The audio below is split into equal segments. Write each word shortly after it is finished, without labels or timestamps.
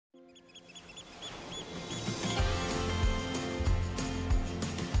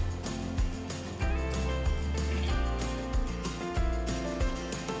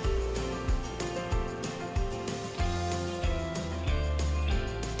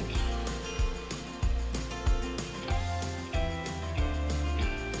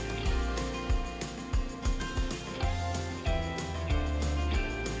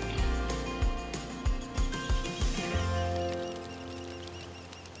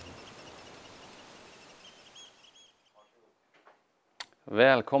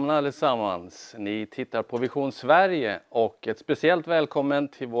Välkomna allesammans. Ni tittar på Vision Sverige och ett speciellt välkommen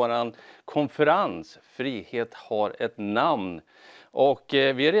till våran konferens Frihet har ett namn. Och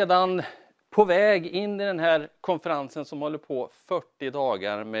vi är redan på väg in i den här konferensen som håller på 40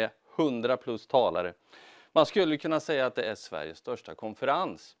 dagar med 100 plus talare. Man skulle kunna säga att det är Sveriges största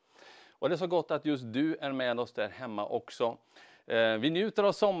konferens. Och det är så gott att just du är med oss där hemma också. Vi njuter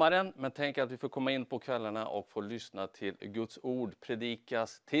av sommaren, men tänk att vi får komma in på kvällarna och få lyssna till Guds ord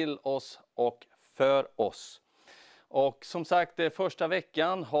predikas till oss och för oss. Och som sagt, första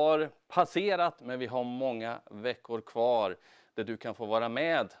veckan har passerat, men vi har många veckor kvar där du kan få vara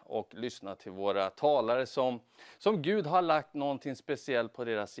med och lyssna till våra talare som Gud har lagt någonting speciellt på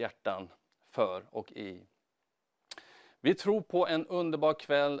deras hjärtan för och i. Vi tror på en underbar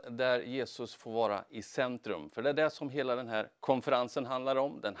kväll där Jesus får vara i centrum. För det är det som hela den här konferensen handlar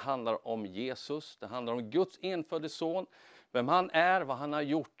om. Den handlar om Jesus. Det handlar om Guds enfödde son. Vem han är, vad han har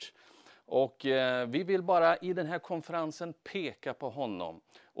gjort. Och vi vill bara i den här konferensen peka på honom.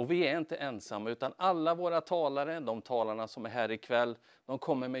 Och vi är inte ensamma, utan alla våra talare, de talarna som är här ikväll, de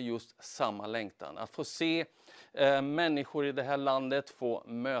kommer med just samma längtan. Att få se människor i det här landet få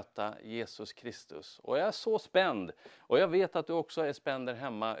möta Jesus Kristus. Och jag är så spänd. Och jag vet att du också är spänd där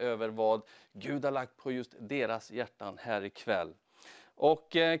hemma över vad Gud har lagt på just deras hjärtan här ikväll.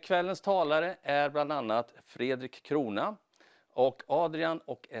 Och kvällens talare är bland annat Fredrik Krona och Adrian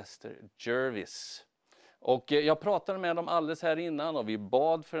och Esther Jervis. Och jag pratade med dem alldeles här innan och vi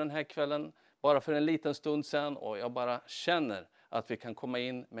bad för den här kvällen bara för en liten stund sedan. Och jag bara känner att vi kan komma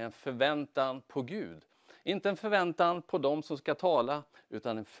in med en förväntan på Gud. Inte en förväntan på dem som ska tala,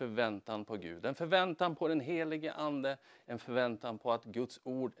 utan en förväntan på Gud. En förväntan på den helige ande, en förväntan på att Guds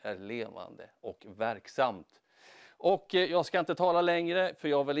ord är levande och verksamt. Och jag ska inte tala längre, för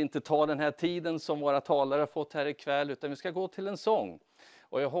jag vill inte ta den här tiden som våra talare har fått här ikväll, utan vi ska gå till en sång.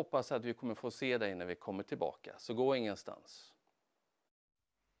 Och jag hoppas att vi kommer få se dig när vi kommer tillbaka, så gå ingenstans.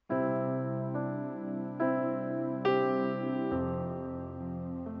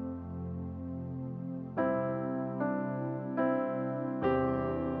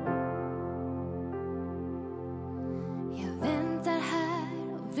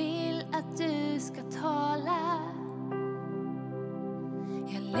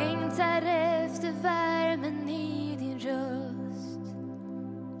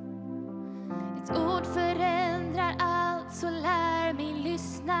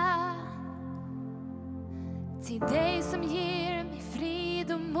 Till dig som ger mig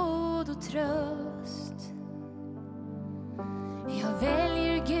frid och mod och tröst. Jag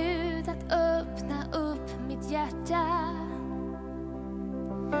väljer Gud att öppna upp mitt hjärta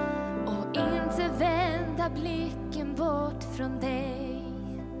och inte vända blicken bort från dig.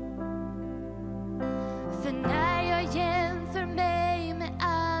 För när jag jämför mig med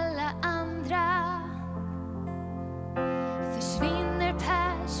alla andra försvinner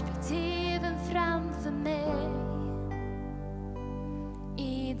perspektiven framför mig.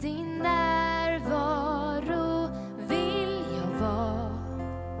 I din närvaro vill jag vara.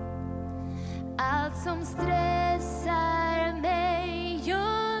 Allt som stressar mig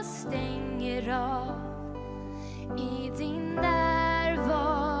jag stänger av. I din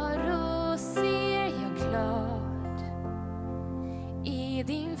närvaro ser jag klart. I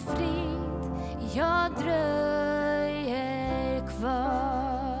din frid jag dröjer kvar.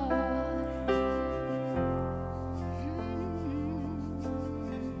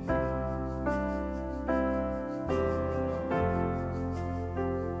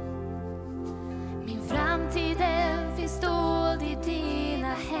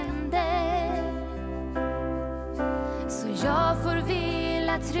 Jag får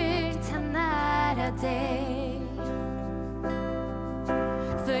vila tryggt här nära dig.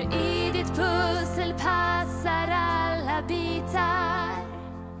 För i ditt pussel passar alla bitar.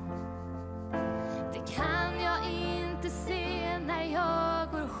 Det kan jag inte se när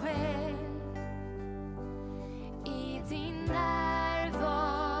jag går själv. I din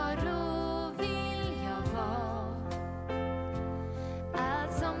närvaro vill jag vara.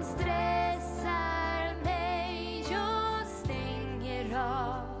 Allt som stressar mig jag stänger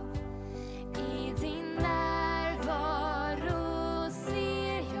av. I din närvaro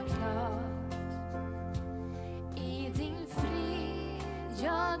ser jag klart. I din frid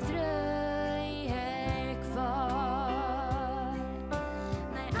jag dröjer kvar.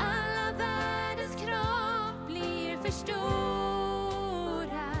 När alla världens krav blir för stora,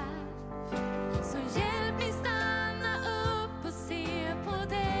 så hjälp mig stanna upp och se på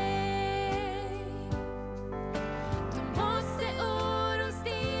dig. Då måste oron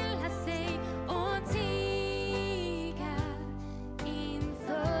stilla sig och tiga in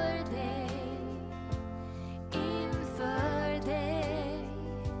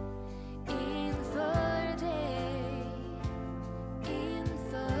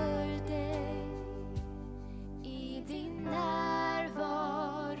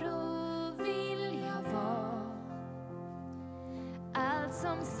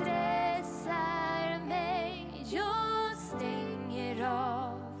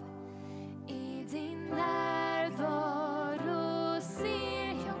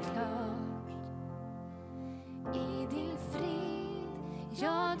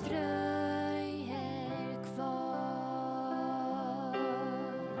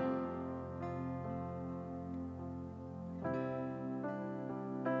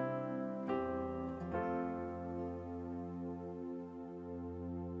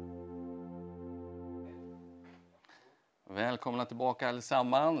Välkomna tillbaka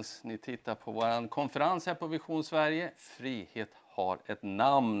allesammans. Ni tittar på vår konferens här på Vision Sverige. Frihet har ett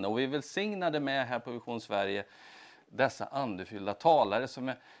namn. Och vi välsignade med här på Vision Sverige dessa andefyllda talare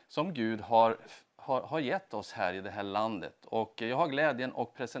som Gud har gett oss här i det här landet. Och jag har glädjen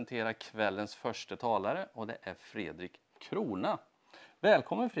att presentera kvällens första talare och det är Fredrik Krona.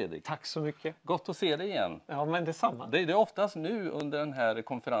 Välkommen Fredrik. Tack så mycket. Gott att se dig igen. Ja, men detsamma. Det är oftast nu under den här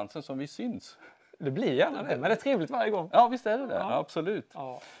konferensen som vi syns. Det blir gärna det, men det är trevligt varje gång. Ja, visst är det det. Ja. Absolut.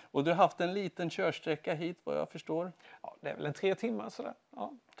 Ja. Och du har haft en liten körsträcka hit vad jag förstår. Ja, det är väl 3 timmar sådär.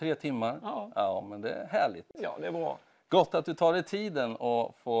 Ja. 3 timmar? Ja. Ja, men det är härligt. Ja, det är bra. Gott att du tar dig tiden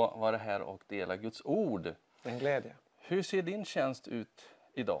och får vara här och dela Guds ord. Det är en glädje. Hur ser din tjänst ut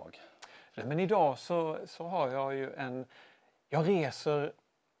idag? Men idag så har jag ju jag reser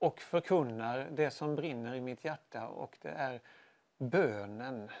och förkunnar det som brinner i mitt hjärta och det är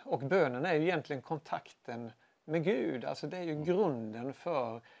bönen. Och bönen är ju egentligen kontakten med Gud. Alltså det är ju grunden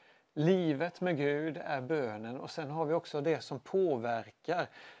för livet med Gud är bönen. Och sen har vi också det som påverkar.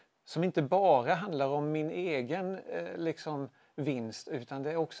 Som inte bara handlar om min egen vinst utan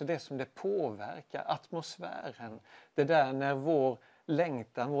det är också det som det påverkar. Atmosfären. Det där när vår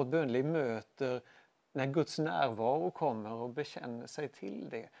längtan, vårt bönliv möter när Guds närvaro kommer och bekänner sig till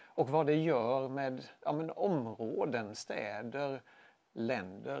det. Och vad det gör med områden, städer,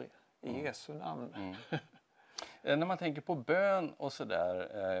 länder i Jesu namn. När man tänker på bön och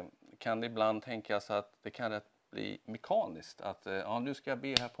sådär kan det ibland tänkas att det kan bli mekaniskt. Att nu ska jag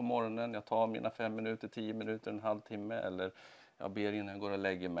be här på morgonen, jag tar mina 5 minuter, 10 minuter, en halvtimme eller jag ber innan jag går och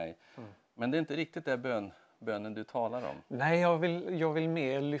lägger mig. Men det är inte riktigt det bönen du talar om. Nej, jag vill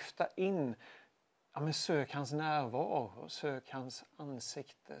mer lyfta in. Sök hans närvaro, sök hans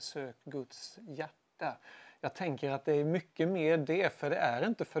ansikte, sök Guds hjärta. Jag tänker att det är mycket mer det, för det är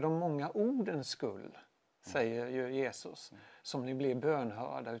inte för de många ordens skull, säger ju Jesus, som ni blir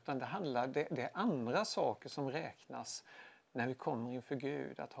bönhörda, utan det är andra saker som räknas när vi kommer inför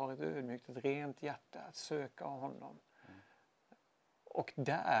Gud. Att ha ett ödmjukt, ett rent hjärta, att söka honom. Och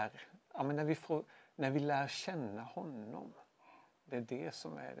när vi lär känna honom, det är det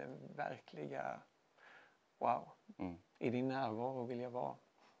som är det verkliga. Wow, i din närvaro vill jag vara.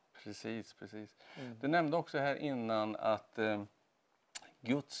 Precis. Du nämnde också här innan att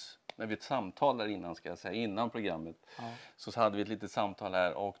när vi samtalar innan programmet, så hade vi ett litet samtal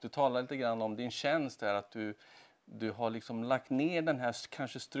här och du talade lite grann om din tjänst här, att du har lagt ner den här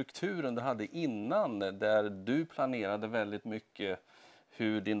kanske strukturen du hade innan där du planerade väldigt mycket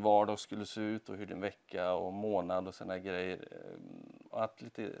hur din vardag skulle se ut och hur din vecka och månad och såna grejer. Att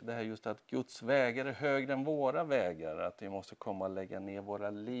det här just att Guds vägar är högre än våra vägar. Att vi måste komma och lägga ner våra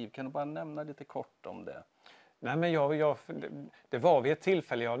liv. Kan du bara nämna lite kort om det? Nej, men det var vid ett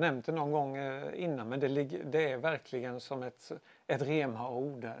tillfälle, jag har nämnt det någon gång innan, men det är verkligen som ett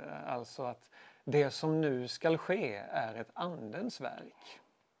rema-ord. Alltså att det som nu ska ske är ett andens verk.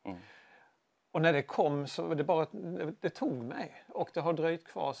 Och när det kom så det tog mig och det har dröjt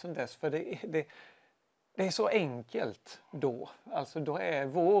kvar sedan dess, för det är så enkelt då. Alltså då är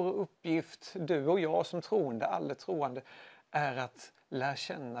vår uppgift, du och jag som troende, alla troende, är att lära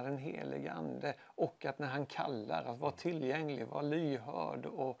känna den helige ande och att när han kallar att vara tillgänglig, vara lyhörd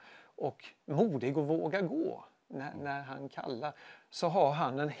och modig och våga gå när han kallar, så har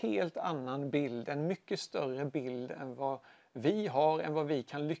han en helt annan bild, en mycket större bild än vad vi har, än vad vi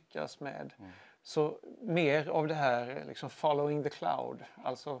kan lyckas med. Så mer av det här following the cloud,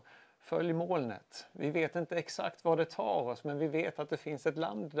 alltså följ molnet. Vi vet inte exakt vad det tar oss, men vi vet att det finns ett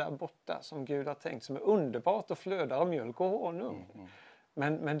land där borta som Gud har tänkt som är underbart och flödar av mjölk och honung.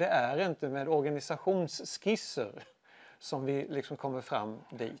 Men det är inte med organisationsskisser som vi kommer fram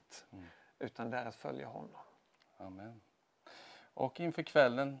dit, utan det är att följa honom. Amen. Och inför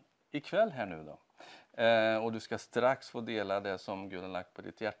ikväll här nu då, och du ska strax få dela det som Gud har lagt på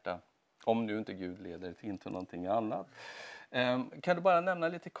ditt hjärta, om nu inte Gud leder till inte någonting annat. Kan du bara nämna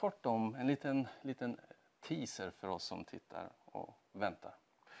lite kort om en liten teaser för oss som tittar och väntar?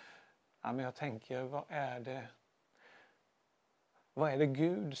 Ja, men jag tänker, vad är det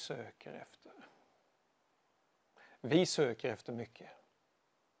Gud söker efter? Vi söker efter mycket.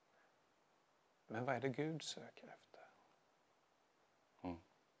 Men vad är det Gud söker efter?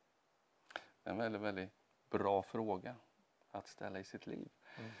 En väldigt, väldigt bra fråga att ställa i sitt liv.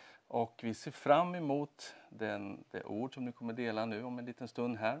 Och vi ser fram emot det ord som du kommer dela nu om en liten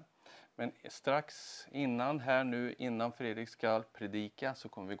stund här. Men strax innan Fredrik ska predika, så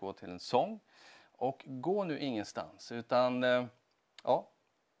kommer vi gå till en sång. Och gå nu ingenstans, utan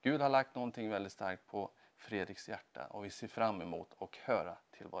Gud har lagt någonting väldigt starkt på Fredriks hjärta. Och vi ser fram emot och höra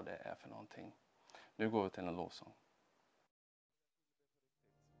till vad det är för någonting. Nu går vi till en lovsång.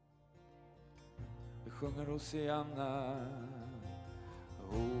 sjunger Hosianna,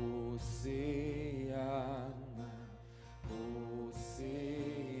 Hosianna, Hosianna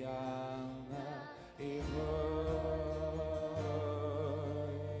i höjden.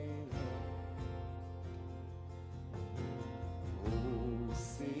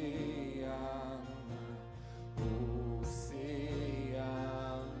 Hosianna, Hosianna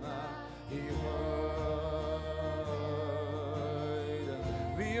i höjden.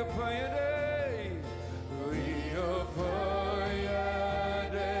 Vi upphöjer dig, vi upphöjer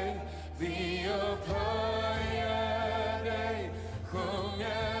dig, vi upphöjer dig,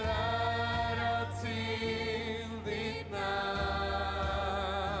 sjunger ära till ditt namn.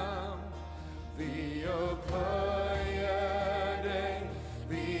 Vi upphöjer dig,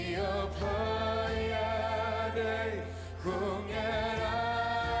 vi upphöjer dig, sjunger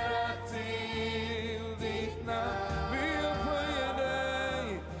ära till ditt namn. Vi upphöjer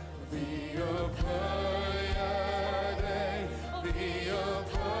dig, vi upphöjer dig, vi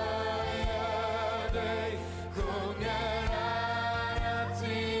upphöjer dig, sjunger ära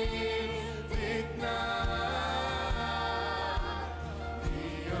till ditt namn. Vi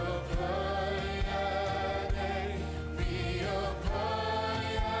upphöjer dig, vi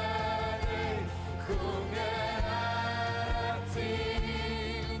upphöjer dig, sjunger ära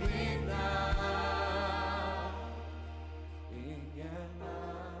till ditt namn.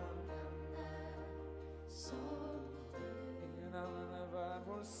 Ingen annan är värd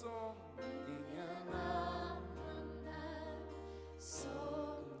vår sång. Ingen annan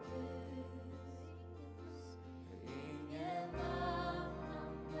Ingen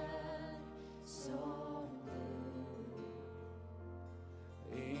annan är som du.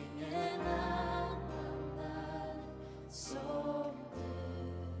 Ingen annan är som du.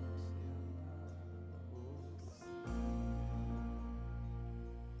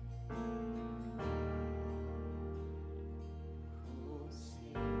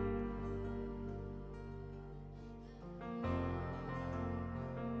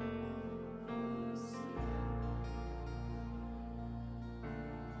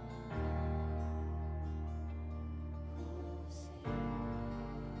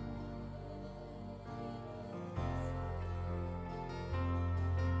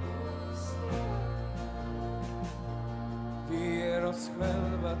 Vi ger oss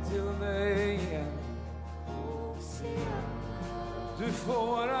själva till dig igen. Du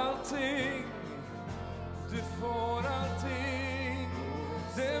får allting, du får allting.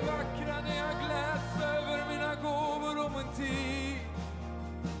 Det vackra när jag gläds över mina gåvor och min tid.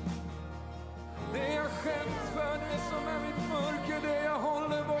 Det jag skäms för, det som är mitt mörker, det jag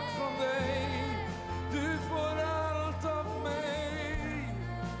håller bort från dig. Du får allt av mig.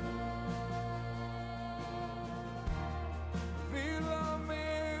 Vill ha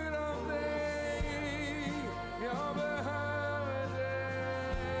mer av dig. Jag behöver dig.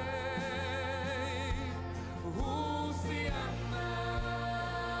 Hosianna.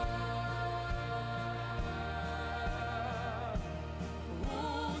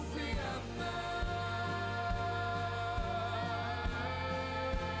 Hosianna.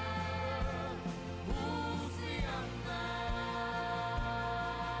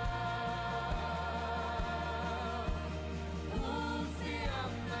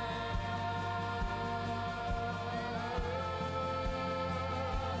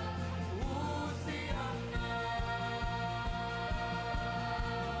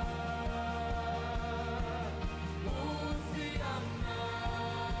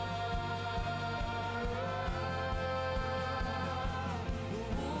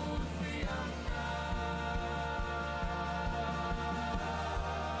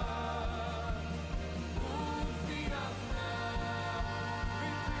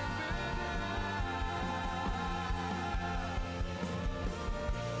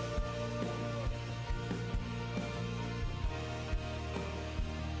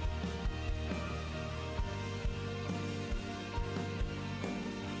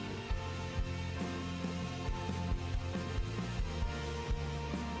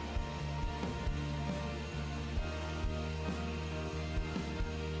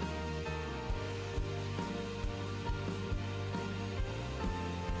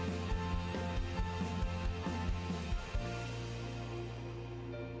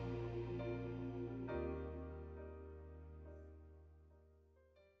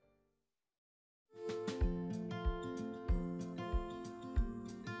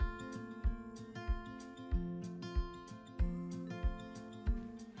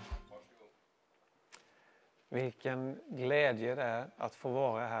 Vilken glädje det är att få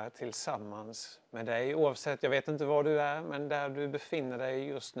vara här tillsammans med dig. Oavsett, jag vet inte var du är, men där du befinner dig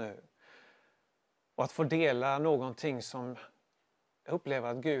just nu. och att få dela någonting som jag upplever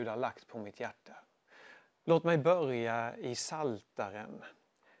att Gud har lagt på mitt hjärta. Låt mig börja i Psaltaren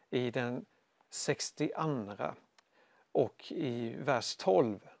i den 62 och i vers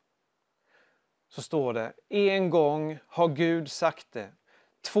 12. Så står det: en gång har Gud sagt det,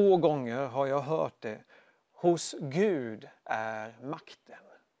 2 gånger har jag hört det. Hos Gud är makten.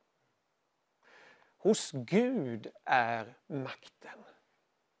 Hos Gud är makten.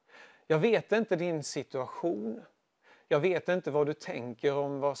 Jag vet inte din situation. Jag vet inte vad du tänker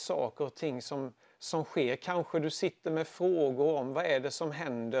om vad saker och ting som sker. Kanske du sitter med frågor om vad är det som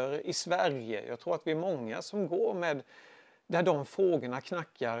händer i Sverige. Jag tror att vi är många som går med där de frågorna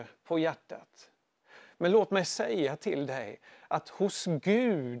knackar på hjärtat. Men låt mig säga till dig att hos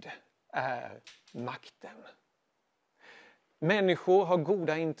Gud är makten. Människor har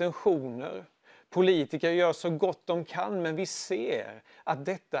goda intentioner. Politiker gör så gott de kan, men vi ser att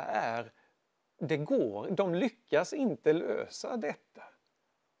de lyckas inte lösa detta.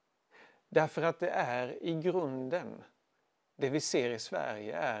 Därför att det är i grunden, det vi ser i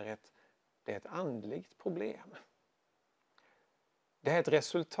Sverige är ett andligt problem. Det är ett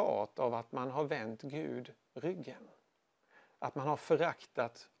resultat av att man har vänt Gud ryggen. Att man har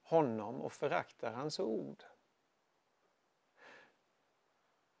föraktat honom och föraktar hans ord.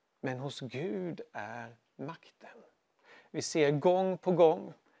 Men hos Gud är makten. Vi ser gång på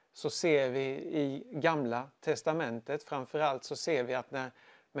gång, så ser vi i Gamla testamentet, framförallt så ser vi att när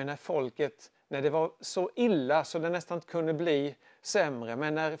det var så illa så det nästan kunde bli sämre,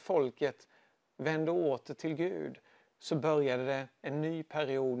 men när folket vände åter till Gud så började det en ny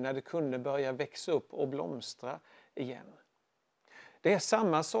period när det kunde börja växa upp och blomstra igen. Det är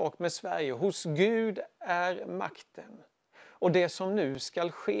samma sak med Sverige. Hos Gud är makten. Och det som nu ska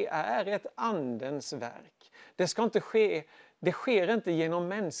ske är ett andens verk. Det sker inte genom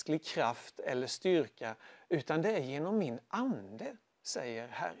mänsklig kraft eller styrka, utan det är genom min ande, säger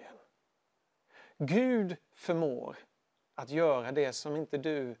Herren. Gud förmår att göra det som inte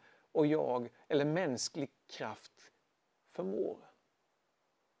du och jag eller mänsklig kraft förmår.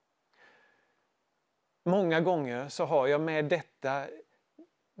 Många gånger så har jag med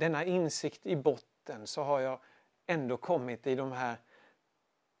denna insikt i botten, så har jag ändå kommit i de här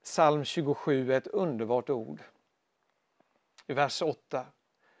psalm 27, ett underbart ord. I vers 8.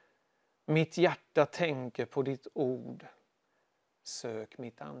 Mitt hjärta tänker på ditt ord. Sök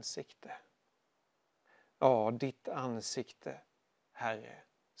mitt ansikte. Ja, ditt ansikte, Herre,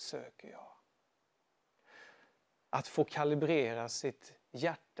 söker jag. Att få kalibrera sitt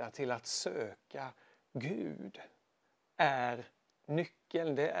hjärta till att söka Gud är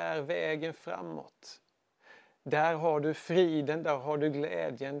nyckeln, det är vägen framåt. Där har du friden, där har du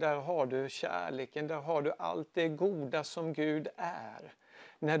glädjen, där har du kärleken, där har du allt det goda som Gud är.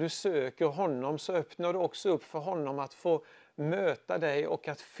 När du söker honom så öppnar du också upp för honom att få möta dig och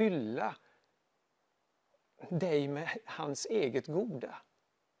att fylla dig med hans eget goda.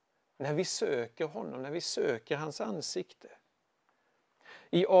 När vi söker honom, när vi söker hans ansikte.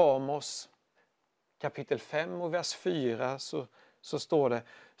 I Amos kapitel 5 och vers 4 så står det: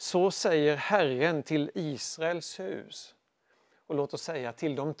 så säger Herren till Israels hus. Och låt oss säga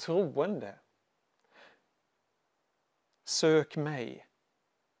till de troende. Sök mig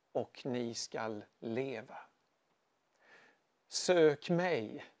och ni skall leva. Sök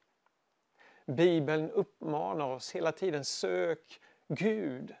mig. Bibeln uppmanar oss hela tiden: sök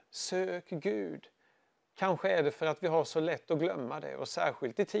Gud, sök Gud. Kanske är det för att vi har så lätt att glömma det, och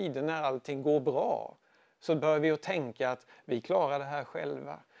särskilt i tiden när allting går bra så börjar vi att tänka att vi klarar det här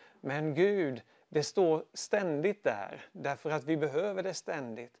själva. Men Gud, det står ständigt där, därför att vi behöver det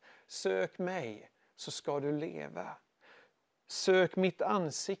ständigt. Sök mig så ska du leva. Sök mitt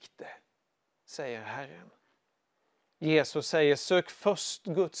ansikte, säger Herren. Jesus säger: sök först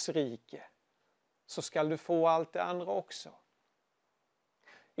Guds rike, så ska du få allt det andra också.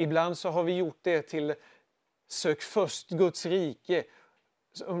 Ibland så har vi gjort det till sök först Guds rike,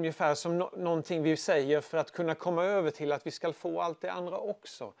 ungefär som någonting vi säger för att kunna komma över till att vi ska få allt det andra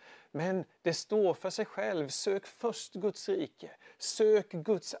också. Men det står för sig själv: sök först Guds rike, sök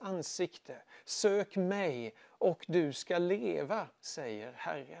Guds ansikte, sök mig och du ska leva, säger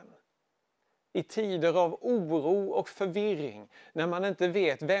Herren. I tider av oro och förvirring, när man inte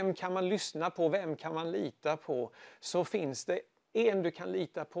vet vem kan man lyssna på, vem kan man lita på, så finns det en du kan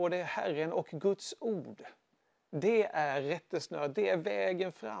lita på, det är Herren och Guds ord. Det är rättesnöret, det är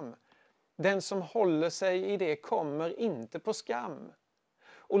vägen fram. Den som håller sig i det kommer inte på skam.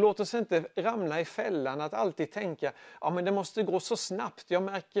 Och låt oss inte ramla i fällan att alltid tänka: ja, men det måste gå så snabbt,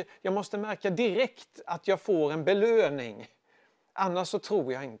 jag måste märka direkt att jag får en belöning. Annars så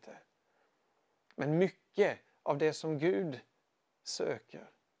tror jag inte. Men mycket av det som Gud söker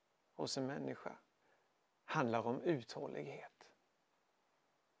hos en människa handlar om uthållighet.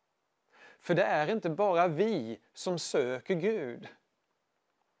 För det är inte bara vi som söker Gud,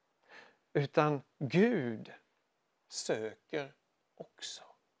 utan Gud söker också.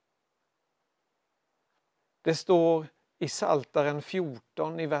 Det står i Psaltaren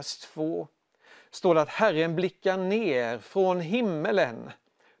 14 i vers 2, står det att Herren blickar ner från himmelen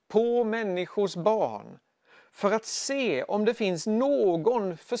på människors barn för att se om det finns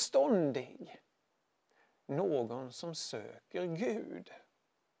någon förståndig, någon som söker Gud.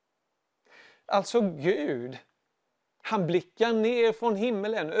 Alltså Gud, han blickar ner från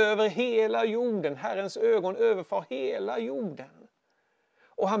himmelen över hela jorden. Herrens ögon överfar hela jorden.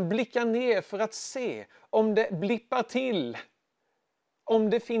 Och han blickar ner för att se om det blippar till, om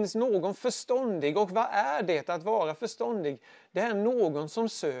det finns någon förståndig. Och vad är det att vara förståndig? Det är någon som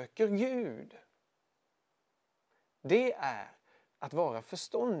söker Gud. Det är att vara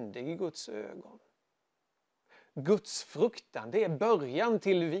förståndig i Guds ögon. Guds fruktan, det är början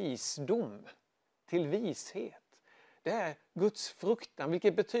till visdom, till vishet. Det är Guds fruktan,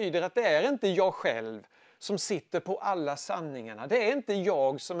 vilket betyder att det är inte jag själv som sitter på alla sanningarna. Det är inte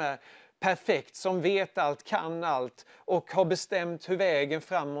jag som är perfekt, som vet allt, kan allt och har bestämt hur vägen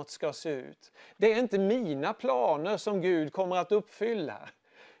framåt ska se ut. Det är inte mina planer som Gud kommer att uppfylla.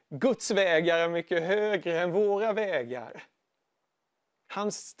 Guds vägar är mycket högre än våra vägar.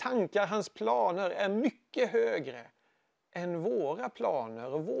 Hans tankar, hans planer är mycket högre än våra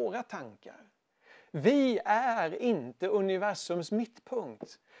planer och våra tankar. Vi är inte universums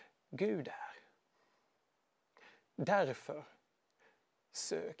mittpunkt. Gud är. Därför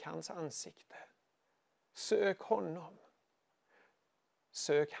sök hans ansikte. Sök honom.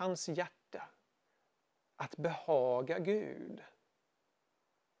 Sök hans hjärta. Att behaga Gud.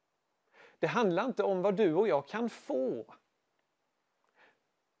 Det handlar inte om vad du och jag kan få.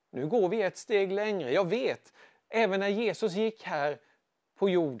 Nu går vi ett steg längre. Jag vet, även när Jesus gick här på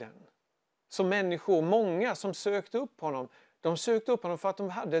jorden, så människor, många som sökte upp honom, de sökte upp honom för att de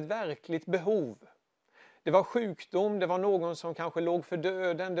hade ett verkligt behov. Det var sjukdom, det var någon som kanske låg för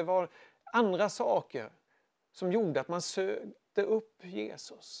döden, det var andra saker som gjorde att man sökte upp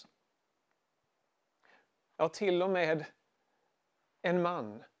Jesus. Ja, till och med en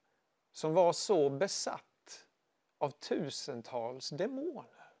man som var så besatt av tusentals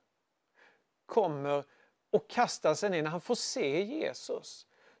demoner kommer och kastar sig ner. När han får se Jesus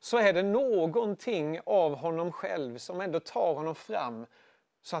så är det någonting av honom själv som ändå tar honom fram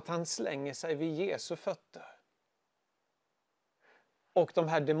så att han slänger sig vid Jesu fötter. Och de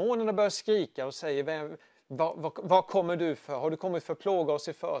här demonerna börjar skrika och säger, vad kommer du för? Har du kommit för att plåga oss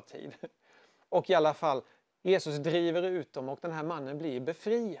i förtid? Och i alla fall, Jesus driver ut dem och den här mannen blir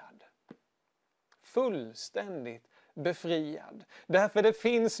befriad. Fullständigt befriad. Därför det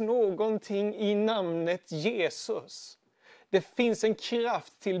finns någonting i namnet Jesus. Det finns en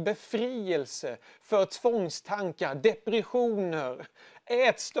kraft till befrielse för tvångstankar, depressioner,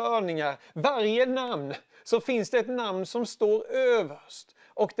 ätstörningar. Varje namn så finns det ett namn som står överst.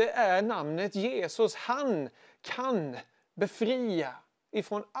 Och det är namnet Jesus. Han kan befria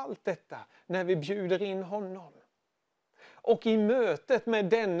ifrån allt detta när vi bjuder in honom. Och i mötet med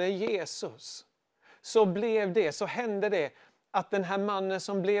denne Jesus så hände det att den här mannen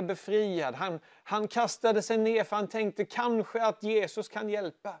som blev befriad, han kastade sig ner för han tänkte kanske att Jesus kan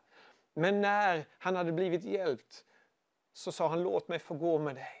hjälpa. Men när han hade blivit hjälpt så sa han, låt mig få gå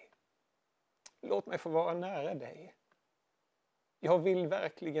med dig. Låt mig få vara nära dig. Jag vill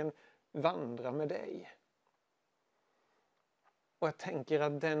verkligen vandra med dig. Och jag tänker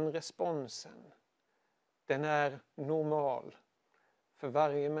att den responsen, den är normal för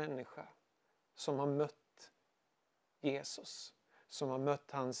varje människa som har mött Jesus, som har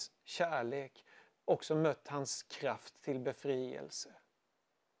mött hans kärlek, också mött hans kraft till befrielse,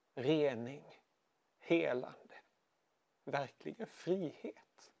 rening, helande, verkligen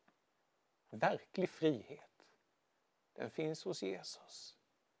frihet. Verklig frihet, den finns hos Jesus.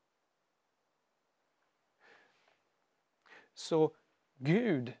 Så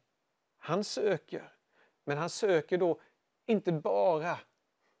Gud, han söker, men han söker då inte bara,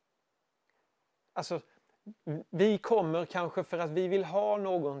 alltså vi kommer kanske för att vi vill ha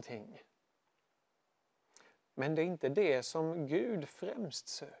någonting. Men det är inte det som Gud främst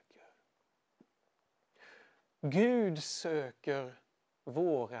söker. Gud söker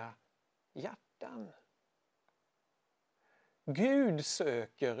våra hjärtan. Gud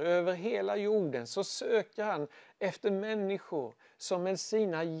söker över hela jorden, så söker han efter människor som med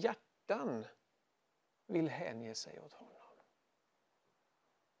sina hjärtan vill hänge sig åt honom.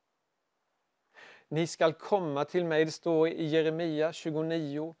 Ni skall komma till mig, det står i Jeremia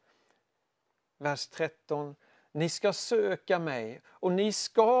 29, vers 13. Ni ska söka mig och ni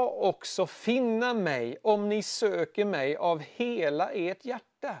ska också finna mig om ni söker mig av hela ert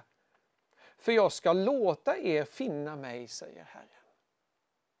hjärta. För jag ska låta er finna mig, säger Herren.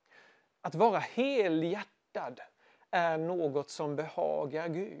 Att vara helhjärtad är något som behagar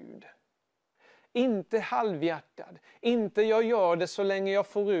Gud. Inte halvhjärtad, inte jag gör det så länge jag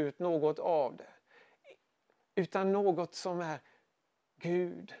får ut något av det. Utan något som är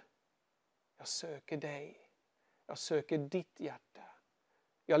Gud, jag söker dig. Jag söker ditt hjärta.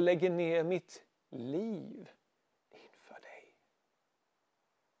 Jag lägger ner mitt liv inför dig.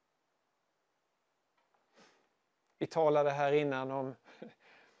 Vi talade här innan om,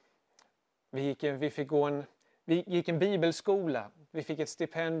 vi gick en bibelskola. Vi fick ett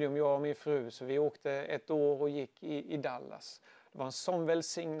stipendium, jag och min fru, så vi åkte ett år och gick i Dallas. Det var en sån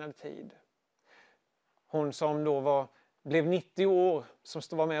välsignad tid. Hon som då blev 90 år,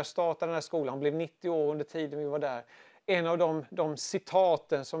 som var med och startade den här skolan, hon blev 90 år under tiden vi var där. En av de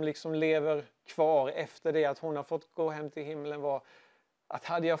citaten som liksom lever kvar efter det att hon har fått gå hem till himlen var att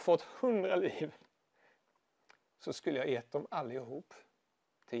hade jag fått 100 liv så skulle jag gett dem allihop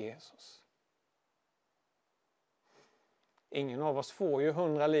till Jesus. Ingen av oss får ju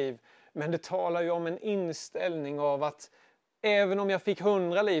 100 liv, men det talar ju om en inställning av att även om jag fick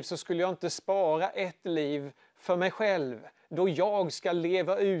 100 liv så skulle jag inte spara ett liv för mig själv. Då jag ska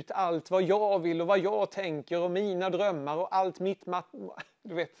leva ut allt vad jag vill och vad jag tänker och mina drömmar och allt mitt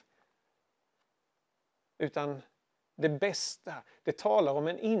du vet. Utan det bästa, det talar om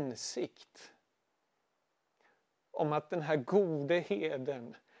en insikt. Om att den här gode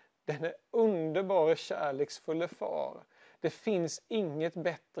herden, den är underbara kärleksfulla far. Det finns inget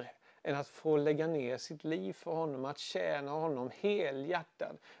bättre än att få lägga ner sitt liv för honom, att tjäna honom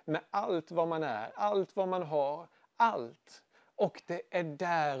helhjärtad med allt vad man är, allt vad man har, allt. Och det är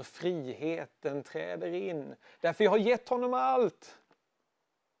där friheten träder in. Därför jag har gett honom allt.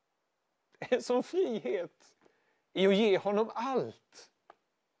 Det är en sån frihet i att ge honom allt.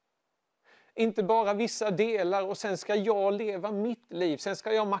 Inte bara vissa delar och sen ska jag leva mitt liv, sen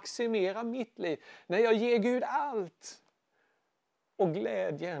ska jag maximera mitt liv. När jag ger Gud allt. Och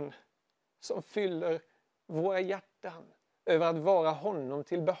glädjen som fyller våra hjärtan över att vara honom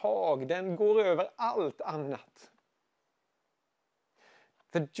till behag, den går över allt annat.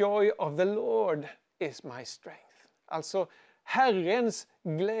 The joy of the Lord is my strength. Alltså Herrens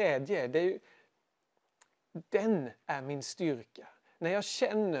glädje, den är min styrka. När jag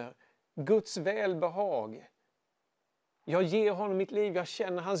känner Guds välbehag, jag ger honom mitt liv, jag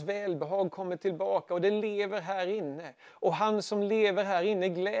känner hans välbehag kommer tillbaka och det lever här inne. Och han som lever här inne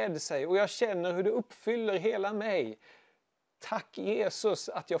gläder sig och jag känner hur det uppfyller hela mig. Tack Jesus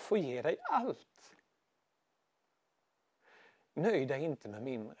att jag får ge dig allt. Nöj dig inte med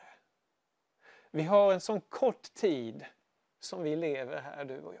mindre. Vi har en sån kort tid som vi lever här,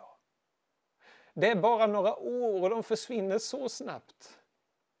 du och jag. Det är bara några år och de försvinner så snabbt.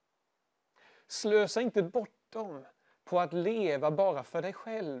 Slösa inte bort dem på att leva bara för dig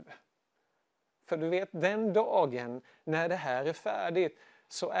själv. För du vet, den dagen när det här är färdigt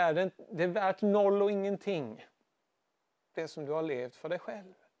så är det är värt noll och ingenting. Det som du har levt för dig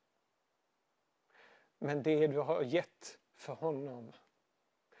själv. Men det du har gett för honom,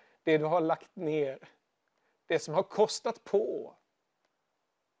 det du har lagt ner, det som har kostat på,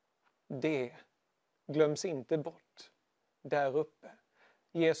 det glöms inte bort där uppe.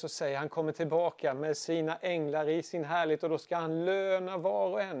 Jesus säger han kommer tillbaka med sina änglar i sin härlighet och då ska han löna var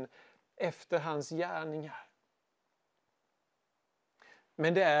och en efter hans gärningar.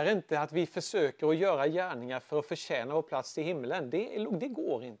 Men det är inte att vi försöker att göra gärningar för att förtjäna vår plats i himlen. Det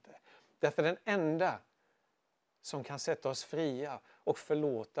går inte. Därför den enda som kan sätta oss fria och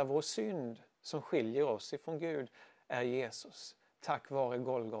förlåta vår synd som skiljer oss ifrån Gud är Jesus. Tack vare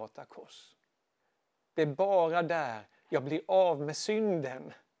Golgata kors. Det är bara där jag blir av med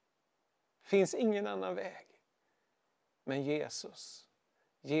synden. Finns ingen annan väg. Men Jesus,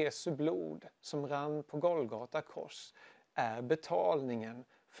 Jesu blod som rann på Golgata kors är betalningen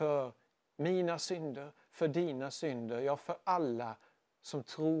för mina synder, för dina synder, ja för alla som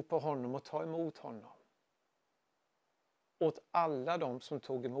tror på honom och tar emot honom. Åt alla de som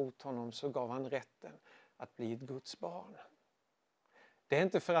tog emot honom så gav han rätten att bli ett Guds barn. Det är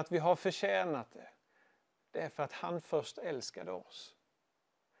inte för att vi har förtjänat det. Det är för att han först älskade oss.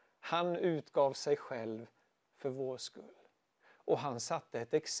 Han utgav sig själv för vår skull. Och han satte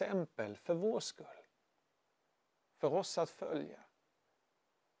ett exempel för vår skull. För oss att följa.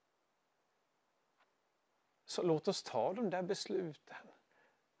 Så låt oss ta de där besluten.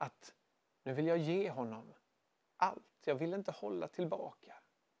 Att Nu vill jag ge honom allt. Jag vill inte hålla tillbaka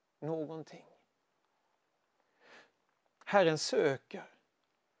någonting. Herren söker.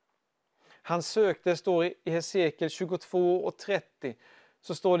 Han sökte, står i Hesekiel 22:30.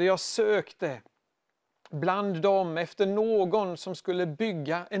 Så står det, jag sökte bland dem efter någon som skulle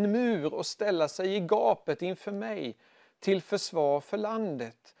bygga en mur och ställa sig i gapet inför mig till försvar för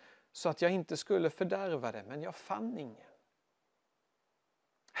landet, så att jag inte skulle fördärva det, men jag fann ingen.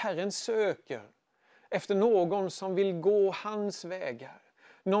 Herren söker efter någon som vill gå hans vägar,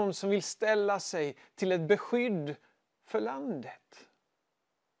 någon som vill ställa sig till ett beskydd för landet.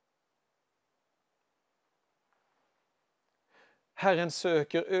 Herren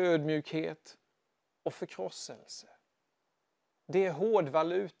söker ödmjukhet och förkrosselse. Det är hård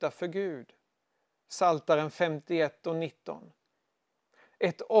valuta för Gud. Psaltaren 51:19.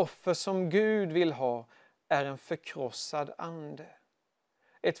 Ett offer som Gud vill ha är en förkrossad ande.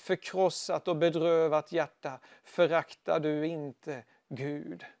 Ett förkrossat och bedrövat hjärta föraktar du inte,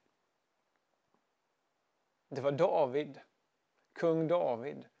 Gud. Det var David, kung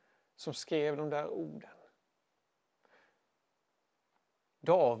David, som skrev de där orden.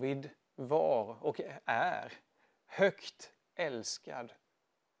 David var och är högt älskad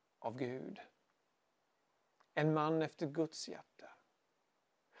av Gud. En man efter Guds hjärta.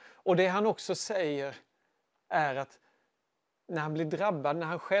 Och det han också säger är att när han blir drabbad,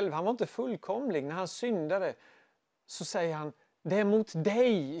 han var inte fullkomlig, när han syndade, så säger han, det är mot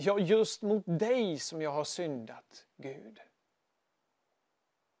dig, ja just mot dig som jag har syndat, Gud.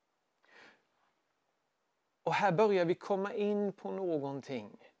 Och här börjar vi komma in på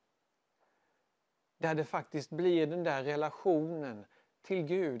någonting där det faktiskt blir den där relationen till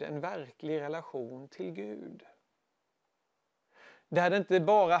Gud, en verklig relation till Gud. Där det inte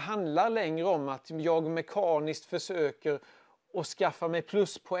bara handlar längre om att jag mekaniskt försöker att skaffa mig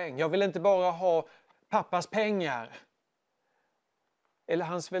pluspoäng. Jag vill inte bara ha pappas pengar eller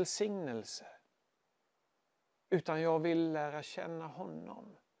hans välsignelse, utan jag vill lära känna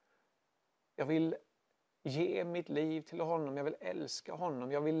honom. Jag vill ge mitt liv till honom, jag vill älska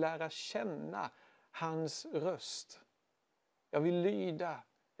honom, jag vill lära känna hans röst. Jag vill lyda,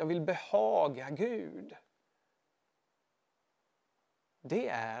 jag vill behaga Gud. Det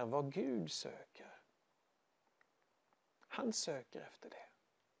är vad Gud söker. Han söker efter det.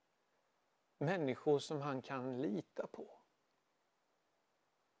 Människor som han kan lita på.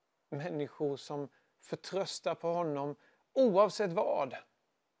 Människor som förtröstar på honom oavsett vad.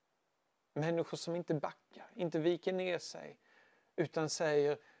 Människor som inte backar, inte viker ner sig, utan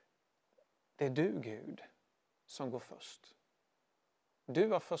säger, det är du Gud som går först. Du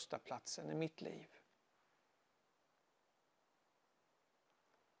har första platsen i mitt liv.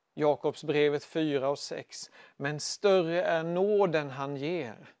 Jakobsbrevet 4:6. Men större är nåden han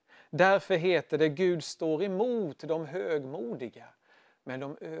ger. Därför heter det, Gud står emot de högmodiga, men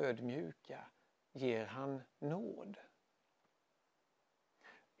de ödmjuka ger han nåd.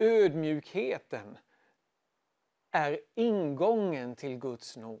 Ödmjukheten är ingången till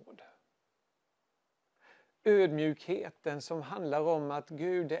Guds nåd. Ödmjukheten som handlar om att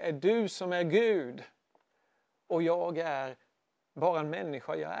Gud, det är du som är Gud. Och jag är bara en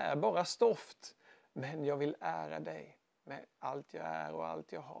människa, jag är bara stoft. Men jag vill ära dig med allt jag är och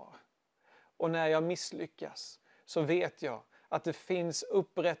allt jag har. Och när jag misslyckas så vet jag att det finns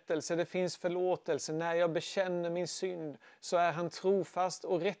upprättelse, det finns förlåtelse. När jag bekänner min synd så är han trofast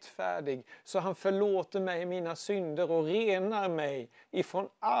och rättfärdig. Så han förlåter mig mina synder och renar mig ifrån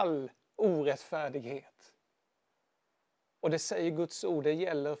all orättfärdighet. Och det säger Guds ord, det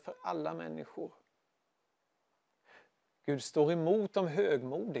gäller för alla människor. Gud står emot de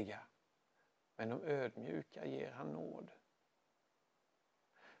högmodiga, men de ödmjuka ger han nåd.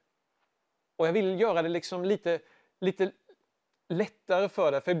 Och jag vill göra det liksom lite lättare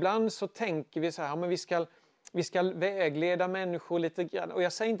för dig. För ibland så tänker vi så här, ja, men vi ska vägleda människor lite grann. Och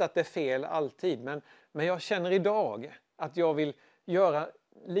jag säger inte att det är fel alltid, men jag känner idag att jag vill göra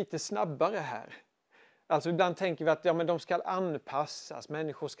lite snabbare här. Alltså ibland tänker vi att ja, men de ska anpassas.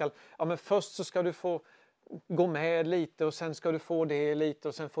 Människor ska, ja men först så ska du få gå med lite och sen ska du få det lite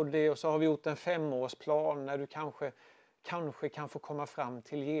och sen får du det. Och så har vi gjort en 5-årsplan när du kanske kan få komma fram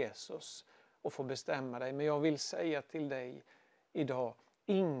till Jesus och få bestämma dig. Men jag vill säga till dig idag,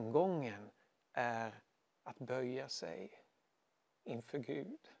 ingången är att böja sig inför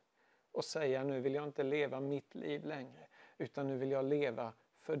Gud och säga, nu vill jag inte leva mitt liv längre, utan nu vill jag leva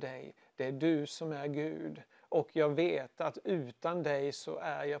för dig. Det är du som är Gud och jag vet att utan dig så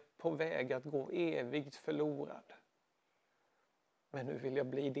är jag på väg att gå evigt förlorad. Men nu vill jag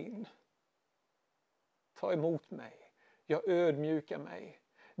bli din. Ta emot mig. Jag ödmjukar mig.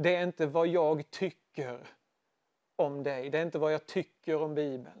 Det är inte vad jag tycker om dig. Det är inte vad jag tycker om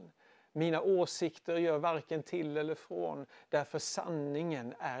Bibeln. Mina åsikter gör varken till eller från. Därför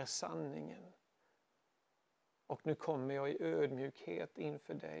sanningen är sanningen. Och nu kommer jag i ödmjukhet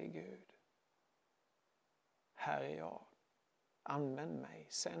inför dig, Gud. Här är jag. Använd mig,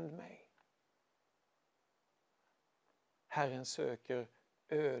 sänd mig. Herren söker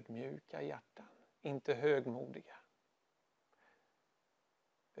ödmjuka hjärtan, inte högmodiga.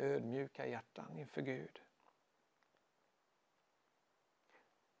 Ödmjuka hjärtan inför Gud.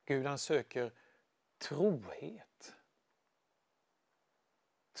 Gud, han söker trohet.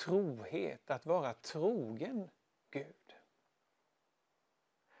 Trohet, att vara trogen Gud.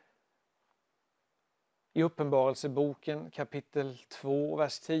 I Uppenbarelseboken kapitel 2,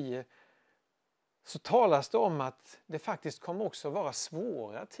 vers 10 så talas det om att det faktiskt kommer också vara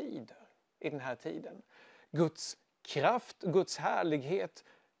svåra tider i den här tiden. Guds kraft, Guds härlighet,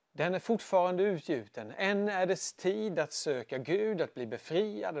 den är fortfarande utgjuten. Än är det tid att söka Gud, att bli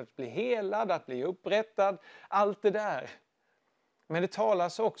befriad, att bli helad, att bli upprättad. Allt det där. Men det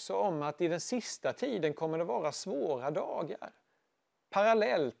talas också om att i den sista tiden kommer det vara svåra dagar.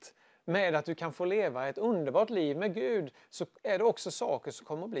 Parallellt med att du kan få leva ett underbart liv med Gud så är det också saker som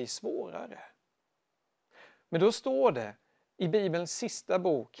kommer att bli svårare. Men då står det i Bibelns sista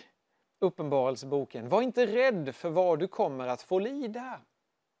bok, Uppenbarelseboken, var inte rädd för vad du kommer att få lida.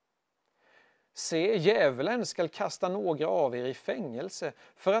 Se, djävulen skall kasta några av er i fängelse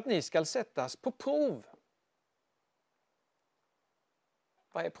för att ni skall sättas på prov.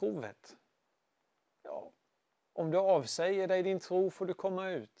 Vad är provet? Ja, om du avsäger dig din tro får du komma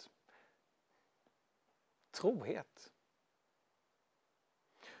ut. Trohet.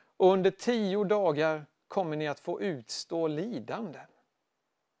 Och under 10 dagar kommer ni att få utstå lidanden.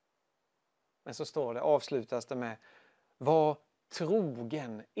 Men så står det, avslutas det med, var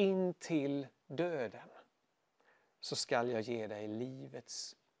trogen in till döden, så skall jag ge dig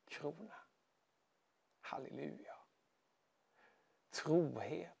livets krona. Halleluja.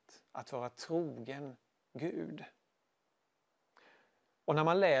 Trohet, att vara trogen Gud. Och när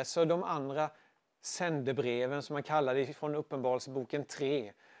man läser de andra sändebreven som man kallar det från Uppenbarelseboken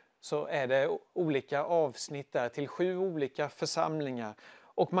 3 så är det olika avsnitt där till 7 olika församlingar.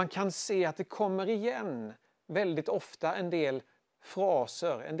 Och man kan se att det kommer igen väldigt ofta en del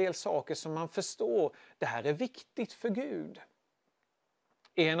fraser, en del saker som man förstår. Det här är viktigt för Gud.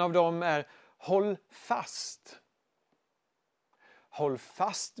 En av dem är håll fast. Håll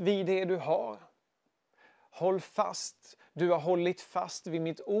fast vid det du har. Håll fast. Du har hållit fast vid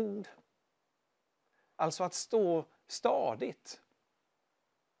mitt ord. Alltså att stå stadigt.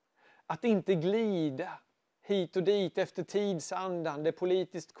 Att inte glida hit och dit efter tidsandan, det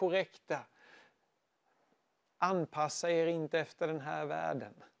politiskt korrekta. Anpassa er inte efter den här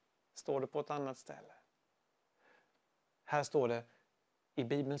världen, står det på ett annat ställe. Här står det i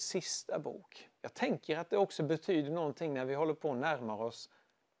Bibelns sista bok. Jag tänker att det också betyder någonting när vi håller på att närma oss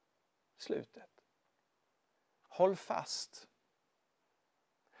slutet. Håll fast.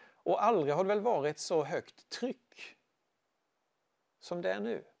 Och aldrig har det väl varit så högt tryck som det är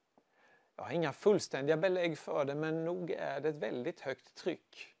nu. Jag har inga fullständiga belägg för det, men nog är det ett väldigt högt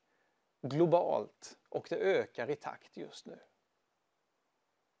tryck globalt och det ökar i takt just nu.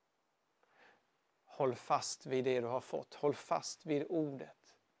 Håll fast vid det du har fått. Håll fast vid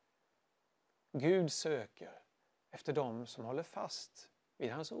ordet. Gud söker efter dem som håller fast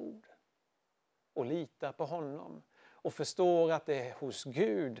vid hans ord och litar på honom och förstår att det hos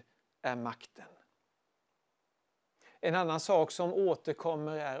Gud är makten. En annan sak som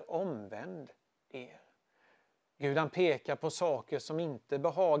återkommer är omvänd er. Gud han pekar på saker som inte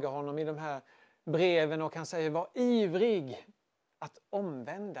behagar honom i de här breven och han säger var ivrig att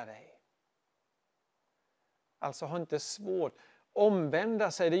omvända dig. Alltså ha inte svårt.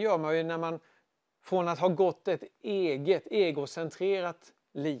 Omvända sig, det gör man ju när man från att ha gått ett eget egocentrerat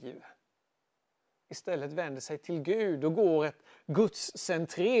liv istället vänder sig till Gud och går ett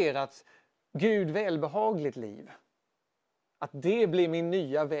gudscentrerat, Gud välbehagligt liv. Att det blir min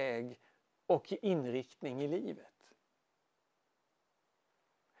nya väg och inriktning i livet.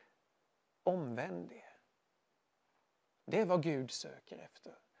 Omvänd er. Det är vad Gud söker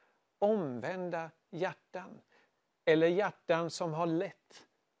efter. Omvända hjärtan. Eller hjärtan som har lätt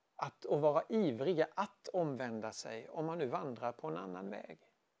att vara ivriga att omvända sig om man nu vandrar på en annan väg.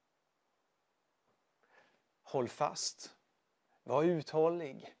 Håll fast. Var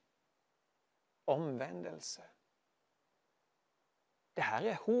uthållig. Omvändelse. Det här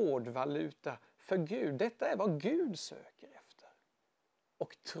är hårdvaluta för Gud. Detta är vad Gud söker efter.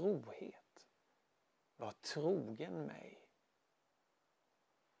 Och trohet. Var trogen mig.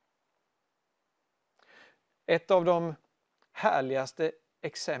 Ett av de härligaste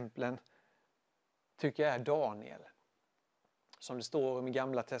exemplen tycker jag är Daniel, som det står om i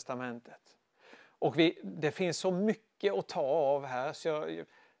Gamla testamentet. Och det finns så mycket att ta av här så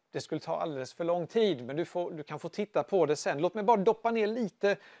det skulle ta alldeles för lång tid, men du kan få titta på det sen. Låt mig bara doppa ner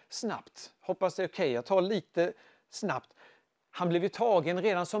lite snabbt. Hoppas det är okej. Jag tar lite snabbt. Han blev ju tagen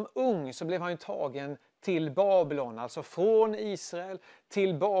redan som ung, så blev han ju tagen till Babylon, alltså från Israel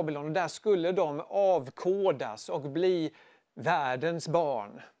till Babylon. Och där skulle de avkodas och bli världens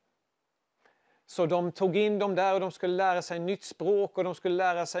barn. Så de tog in dem där och de skulle lära sig nytt språk och de skulle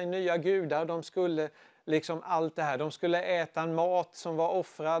lära sig nya gudar. De skulle liksom allt det här. De skulle äta en mat som var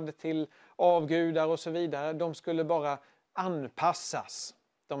offrad till avgudar och så vidare. De skulle bara anpassas.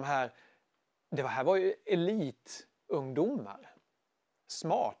 Det här var ju elitungdomar.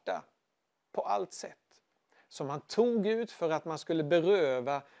 Smarta på allt sätt. Som man tog ut för att man skulle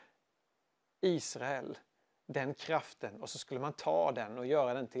beröva Israel den kraften. Och så skulle man ta den och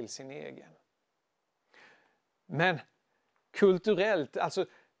göra den till sin egen. Men kulturellt, alltså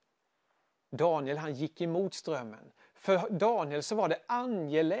Daniel han gick emot strömmen. För Daniel så var det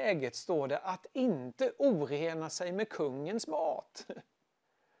angeläget, står det, att inte orena sig med kungens mat.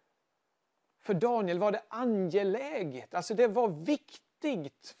 För Daniel var det angeläget, alltså det var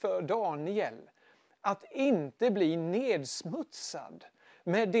viktigt för Daniel att inte bli nedsmutsad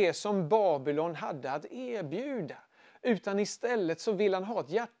med det som Babylon hade att erbjuda. Utan istället så vill han ha ett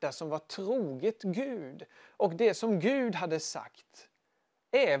hjärta som var troget Gud. Och det som Gud hade sagt,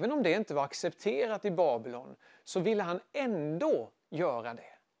 även om det inte var accepterat i Babylon, så ville han ändå göra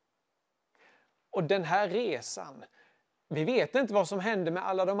det. Och den här resan, vi vet inte vad som hände med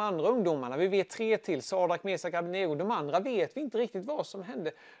alla de andra ungdomarna. Vi vet 3 till, Sadrak, Mesak, Abednego. De andra vet vi inte riktigt vad som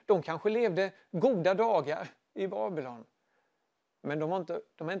hände. De kanske levde goda dagar i Babylon. Men de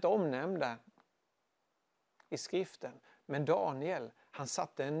är inte omnämnda i skriften. Men Daniel, han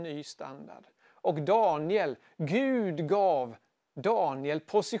satte en ny standard. Och Gud gav Daniel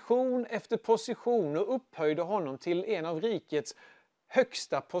position efter position och upphöjde honom till en av rikets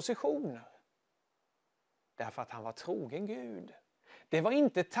högsta positioner. Därför att han var trogen Gud. Det var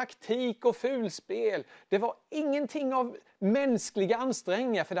inte taktik och fulspel. Det var ingenting av mänskliga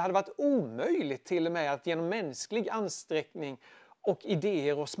ansträngningar. För det hade varit omöjligt till och med att genom mänsklig ansträckning och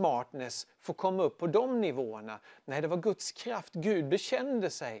idéer och smartness få komma upp på de nivåerna. Nej, det var Guds kraft. Gud bekände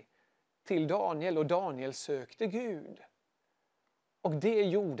sig till Daniel och Daniel sökte Gud. Och det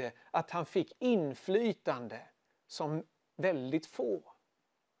gjorde att han fick inflytande som väldigt få.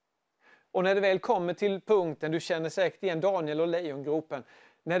 Och när det väl kommer till punkten, du känner säkert igen Daniel och lejongropen,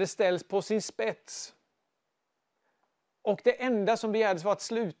 när det ställs på sin spets. Och det enda som begärdes var att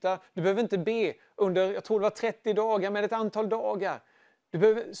sluta. Du behöver inte be under, jag tror det var 30 dagar, men ett antal dagar.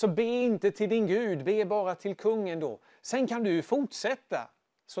 Så be inte till din Gud, be bara till kungen då. Sen kan du fortsätta.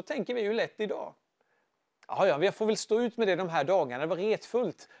 Så tänker vi ju lätt idag. Ja, jag får väl stå ut med det de här dagarna. Det var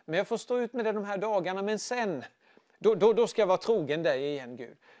retfullt. Men jag får stå ut med det de här dagarna. Men sen, då ska jag vara trogen dig igen,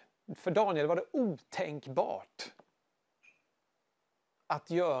 Gud. För Daniel var det otänkbart att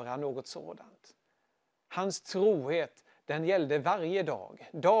göra något sådant. Hans trohet, den gällde varje dag.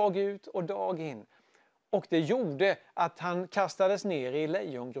 Dag ut och dag in. Och det gjorde att han kastades ner i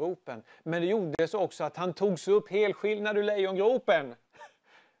lejongropen. Men det gjorde så också att han togs upp helskillnad ur lejongropen.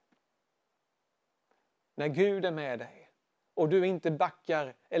 När Gud är med dig och du inte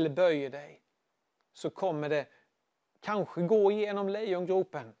backar eller böjer dig, så kommer det kanske gå igenom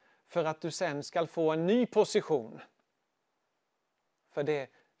lejongropen för att du sen ska få en ny position för det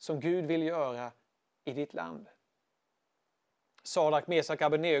som Gud vill göra i ditt land. Sadrak, Mesak,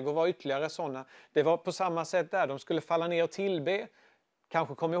 Abednego var ytterligare sådana. Det var på samma sätt där. De skulle falla ner och tillbe.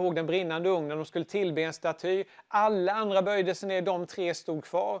 Kanske kommer ihåg den brinnande ugnen. De skulle tillbe en staty. Alla andra böjde sig ner. De 3 stod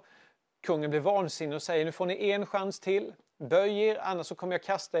kvar. Kungen blev vansinnig och säger: nu får ni en chans till. Böj er, annars så kommer jag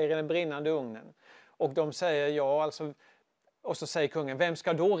kasta er i den brinnande ugnen. Och de säger ja, alltså. Och så säger kungen: vem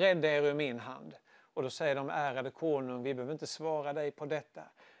ska då rädda er ur min hand? Och då säger de: ärade konung, vi behöver inte svara dig på detta.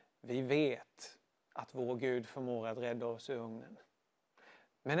 Vi vet att vår Gud förmår att rädda oss ur ugnen.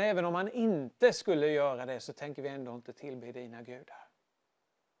 Men även om han inte skulle göra det, så tänker vi ändå inte tillbe dina gudar.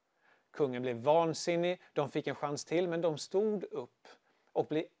 Kungen blev vansinnig, de fick en chans till, men de stod upp och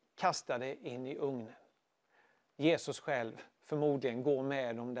blev kastade in i ugnen. Jesus själv förmodligen går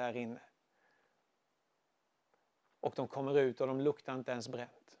med dem där inne. Och de kommer ut och de luktar inte ens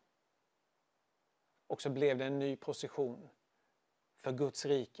bränt. Och så blev det en ny position för Guds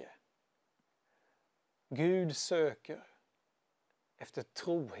rike. Gud söker efter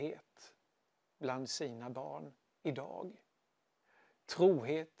trohet bland sina barn idag.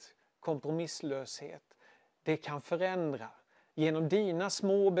 Trohet, kompromisslöshet, det kan förändra. Genom dina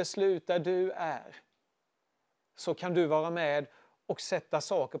små beslut där du är, så kan du vara med och sätta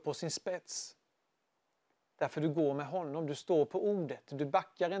saker på sin spets. Därför du går med honom, du står på ordet, du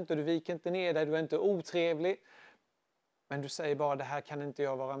backar inte, du viker inte ner dig, du är inte otrevlig. Men du säger bara, det här kan inte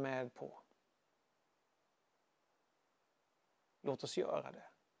jag vara med på. Låt oss göra det.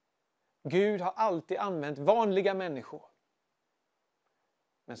 Gud har alltid använt vanliga människor,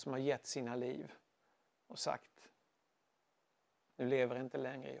 men som har gett sina liv och sagt, nu lever inte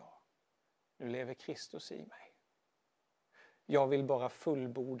längre jag, nu lever Kristus i mig. Jag vill bara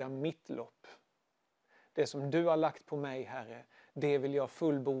fullborda mitt lopp. Det som du har lagt på mig, Herre, det vill jag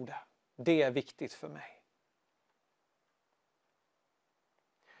fullborda. Det är viktigt för mig.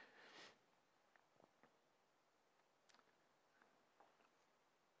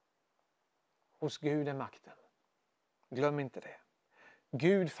 Hos Gud är makten. Glöm inte det.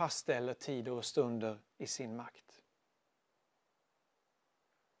 Gud fastställer tider och stunder i sin makt.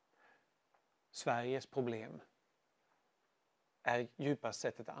 Sveriges problem är djupast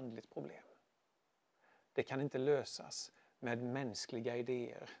sett ett andligt problem. Det kan inte lösas med mänskliga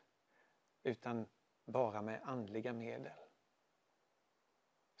idéer utan bara med andliga medel.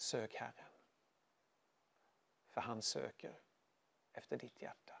 Sök Herren. För han söker efter ditt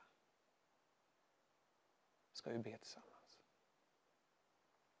hjärta. Ska vi be tillsammans.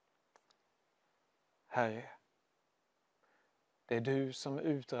 Herre, det är du som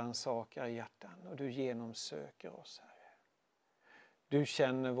utransakar hjärtan och du genomsöker oss, Herre. Du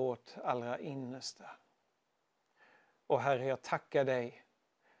känner vårt allra innersta. Och Herre, jag tackar dig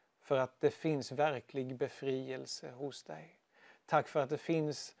för att det finns verklig befrielse hos dig. Tack för att det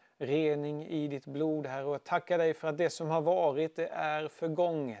finns rening i ditt blod, Herre. Och jag tackar dig för att det som har varit, det är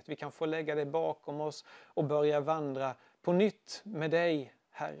förgånget. Vi kan få lägga det bakom oss och börja vandra på nytt med dig,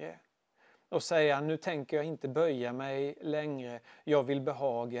 Herre. Och säga, nu tänker jag inte böja mig längre. Jag vill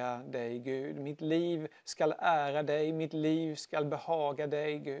behaga dig, Gud. Mitt liv ska ära dig. Mitt liv ska behaga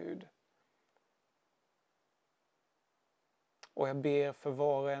dig, Gud. Och jag ber för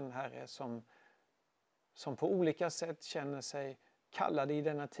var och en, Herre, som på olika sätt känner sig kallade i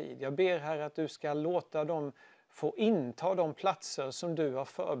denna tid. Jag ber, Herre, att du ska låta dem få inta de platser som du har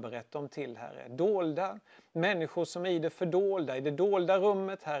förberett dem till, Herre. Dolda människor som i det dolda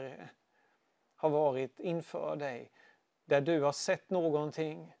rummet, Herre, har varit inför dig. Där du har sett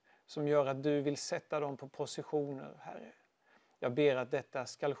någonting som gör att du vill sätta dem på positioner, Herre. Jag ber att detta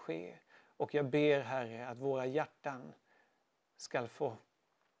ska ske. Och jag ber, Herre, att våra hjärtan ska få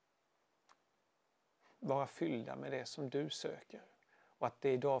vara fyllda med det som du söker. Och att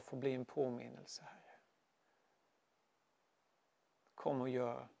det idag får bli en påminnelse, Herre. Kom och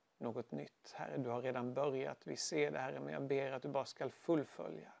gör något nytt, Herre. Du har redan börjat, vi ser det, Herre. Men jag ber att du bara ska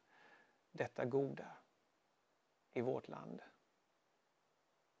fullfölja detta goda i vårt land.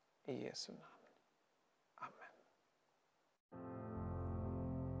 I Jesu namn. Amen.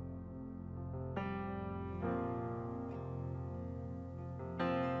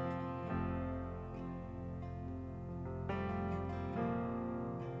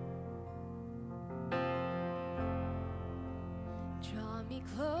 Draw me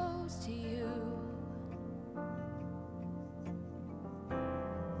close to you.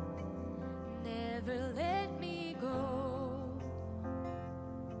 Never let me go.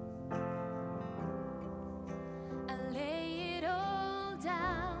 I lay it all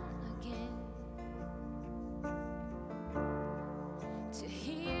down again to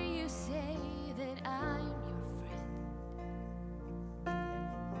hear you say that I'm your friend.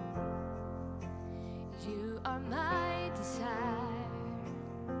 You are my desire.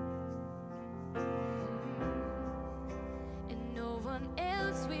 And no one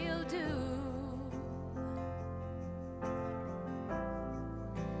else will do.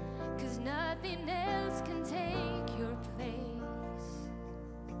 'Cause nothing else can take your place.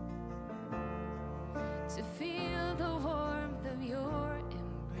 To feel the warmth of your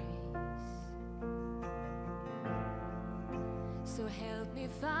embrace. So help me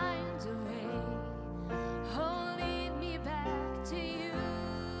find a way. Oh, lead me back to you.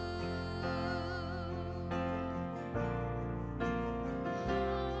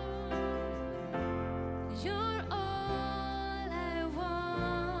 You're all I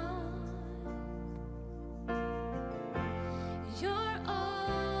want. You're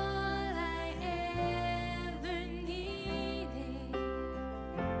all I ever needed.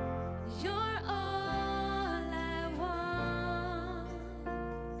 You're all I want.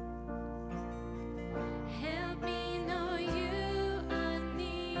 Help me know you are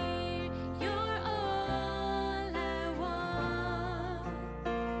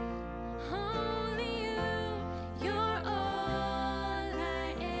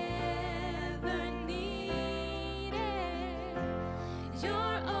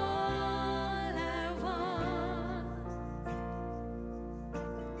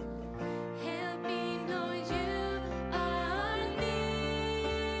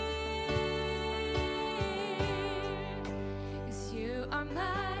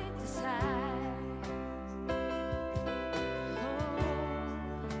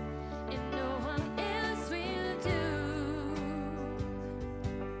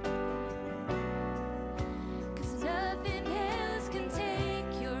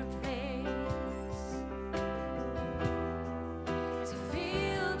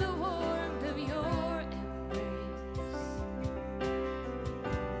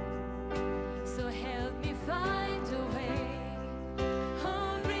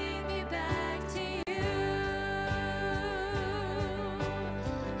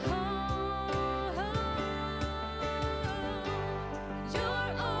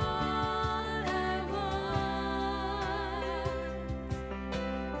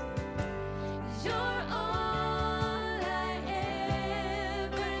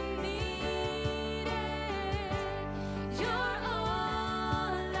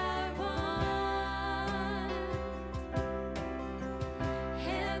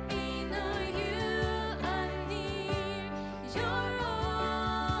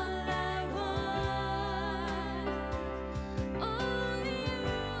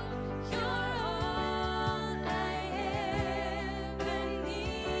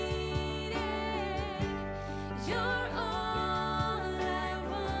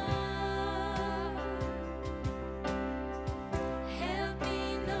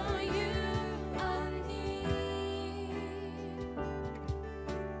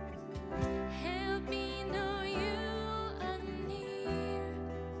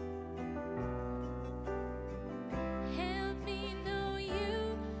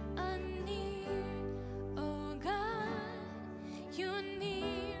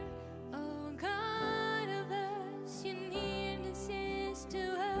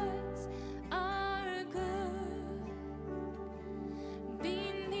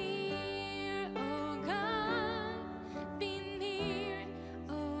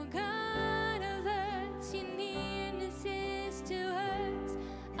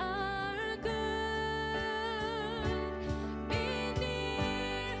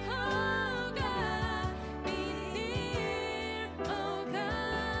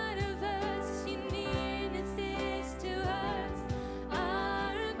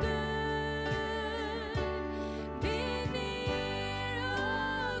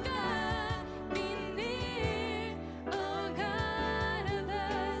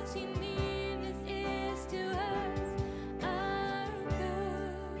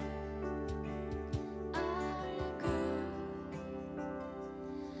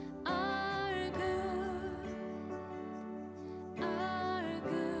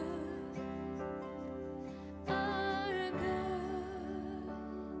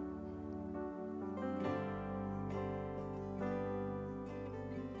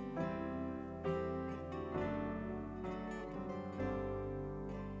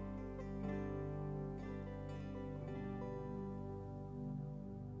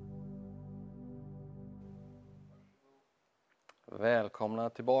Välkomna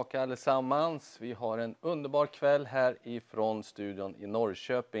tillbaka allesammans. Vi har en underbar kväll här ifrån studion i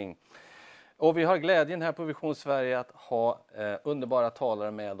Norrköping. Och vi har glädjen här på Vision Sverige att ha underbara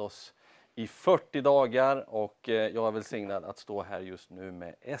talare med oss i 40 dagar. Och jag är välsignad att stå här just nu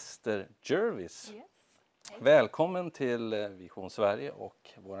med Ester Jervis. Yes. Välkommen till Vision Sverige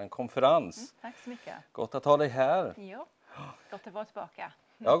och vår konferens. Tack så mycket. Gott att ha dig här. Ja, gott att vara tillbaka.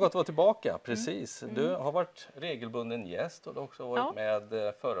 Ja, gott att vara tillbaka, precis. Du har varit regelbunden gäst och du har också varit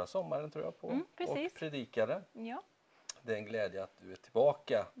med förra sommaren tror jag på och predikade. Ja. Det är en glädje att du är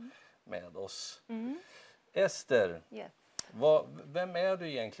tillbaka med oss. Ester, Yes. vem är du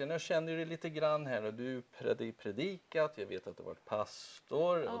egentligen? Jag känner dig lite grann här och du har predikat, jag vet att du har varit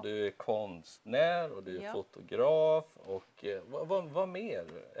pastor och du är konstnär och du är fotograf och vad mer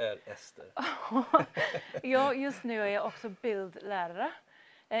är Ester? Ja, just nu är jag också bildlärare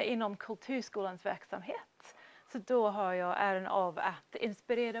inom kulturskolans verksamhet. Så då har jag äran av att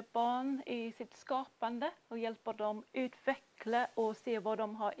inspirera barn i sitt skapande och hjälpa dem utveckla och se vad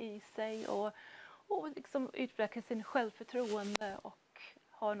de har i sig och liksom utveckla sin självförtroende och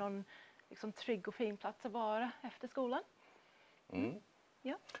ha någon liksom trygg och fin plats att vara efter skolan.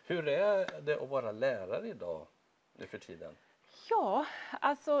 Ja. Hur är det att vara lärare idag nu för tiden? Ja,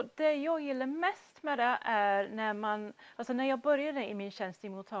 alltså det jag gillar mest med det är när jag började i min tjänst i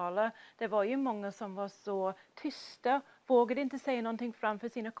Motala, det var ju många som var så tysta, vågade inte säga någonting framför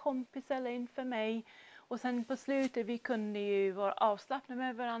sina kompisar eller inför mig. Och sen på slutet vi kunde ju vara avslappnade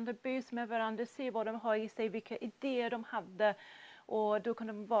med varandra, bys med varandra, se vad de har i sig, vilka idéer de hade och då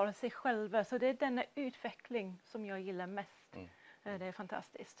kunde de vara sig själva. Så det är denna utveckling som jag gillar mest. Det är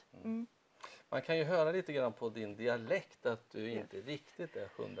fantastiskt. Man kan ju höra lite grann på din dialekt att du inte riktigt är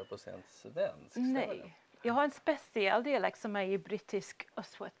 100% svensk. Nej, jag har en speciell dialekt som är i brittisk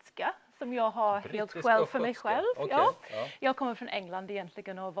östgötska som jag har helt Brittisk själv för mig östgötska. själv. Okej, Ja. ja. Jag kommer från England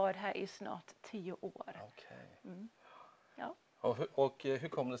egentligen och har varit här i snart 10 år. Okej. Ja. Och hur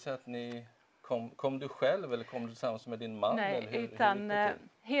kom det sig att ni kom du själv eller kom du tillsammans med din man? Nej, eller hur gick utan det till?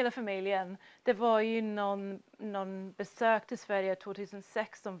 hela familjen. Det var ju någon besök till Sverige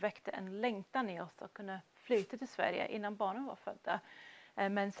 2006 som väckte en längtan i oss att kunna flytta till Sverige innan barnen var födda.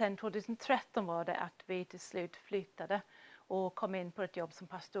 Men sen 2013 var det att vi till slut flyttade och kom in på ett jobb som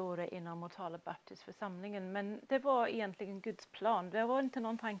pastorer inom Motala Baptistförsamlingen. Men det var egentligen Guds plan. Det var inte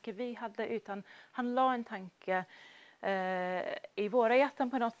någon tanke vi hade utan han la en tanke i våra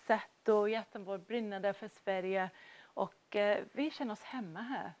hjärtan på något sätt och hjärtan var brinnande för Sverige och vi känner oss hemma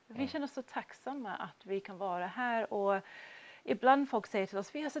här. Vi känner oss så tacksamma att vi kan vara här och ibland folk säger till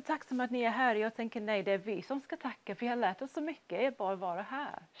oss vi är så tacksamma att ni är här och jag tänker nej det är vi som ska tacka för vi har lärt oss så mycket bara vara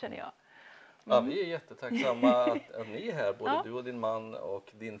här känner jag. Ja, vi är jättetacksamma att ni är här, både du och din man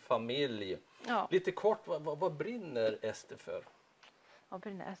och din familj. Ja. Lite kort, vad brinner Ester för? Vad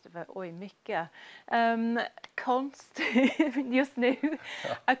brinner Ester för? Oj, mycket. Konst just nu.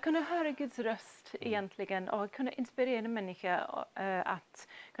 Att kunna höra Guds röst egentligen och kunna inspirera människor att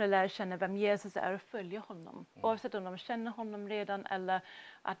kunna lära känna vem Jesus är och följa honom. Oavsett om de känner honom redan eller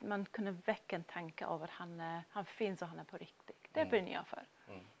att man kunna väcka en tanke av att han finns och han är på riktigt. Det brinner jag för.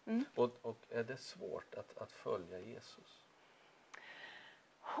 Och är det svårt att följa Jesus?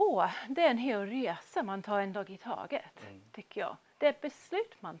 Det är en hel resa man tar en dag i taget, tycker jag. Det är ett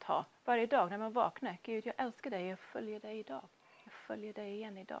beslut man tar varje dag när man vaknar. Gud, jag älskar dig, jag följer dig idag. Jag följer dig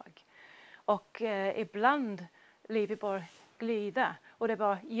igen idag. Och ibland livet bara glider. Och det är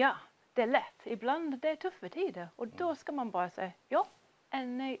bara, det är lätt. Ibland det är tuffa tider. Och då ska man bara säga,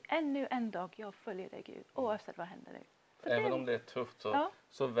 ännu en dag, jag följer dig Gud. Oavsett vad händer nu. Så även om det är tufft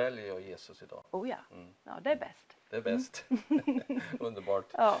så väljer jag Jesus idag. Ja, det är bäst. Det är bäst. Underbart.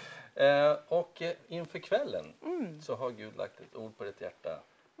 Ja. Och inför kvällen så har Gud lagt ett ord på ditt hjärta.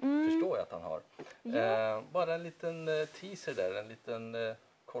 Förstår jag att han har. Ja. Bara en liten teaser där, en liten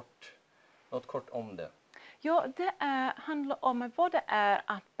något kort om det. Ja, det handlar om vad det är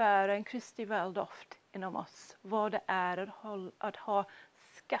att bära en Kristi väldoft inom oss. Vad det är att ha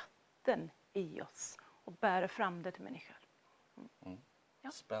skatten i oss och bära fram det till människor.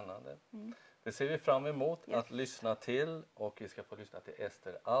 Ja. Spännande. Det ser vi fram emot att lyssna till och vi ska få lyssna till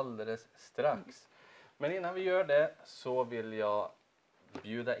Ester alldeles strax. Men innan vi gör det så vill jag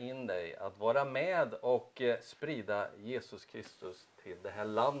bjuda in dig att vara med och sprida Jesus Kristus till det här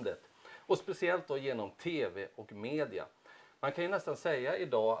landet. Och speciellt då genom tv och media. Man kan ju nästan säga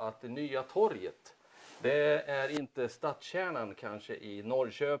idag att det nya torget, det är inte stadskärnan kanske i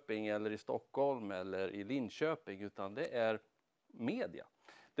Norrköping eller i Stockholm eller i Linköping utan det är media.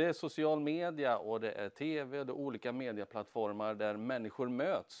 Det är social media och det är tv och det är olika medieplattformar där människor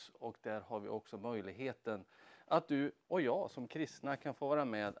möts och där har vi också möjligheten att du och jag som kristna kan få vara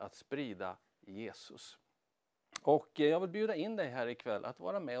med att sprida Jesus. Och jag vill bjuda in dig här ikväll att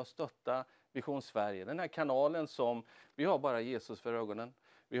vara med och stötta Vision Sverige. Den här kanalen som vi har bara Jesus för ögonen.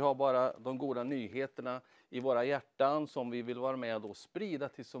 Vi har bara de goda nyheterna i våra hjärtan som vi vill vara med och sprida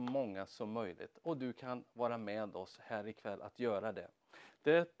till så många som möjligt. Och du kan vara med oss här ikväll att göra det.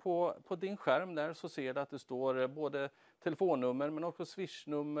 På din skärm där så ser du att det står både telefonnummer men också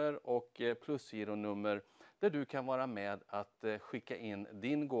swishnummer och plusgironummer där du kan vara med att skicka in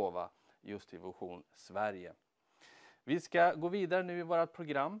din gåva just till Vision Sverige. Vi ska gå vidare nu i vårt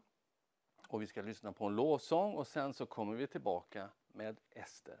program och vi ska lyssna på en lovsång och sen så kommer vi tillbaka med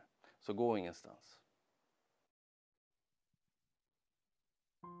Ester. Så gå ingenstans.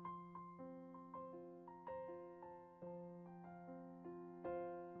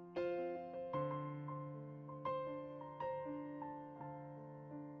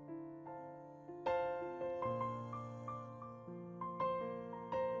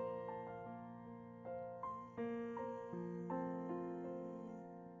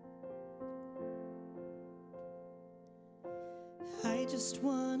 I just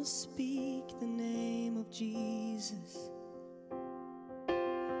want to speak the name of Jesus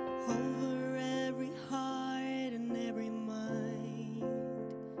over every heart and every mind.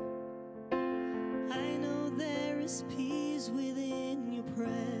 I know there is peace within your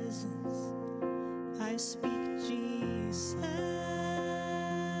presence. I speak Jesus.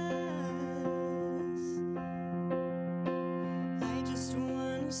 I just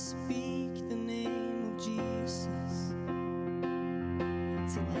want to speak the name of Jesus.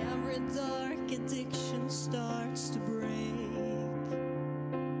 Till every dark addiction starts to break,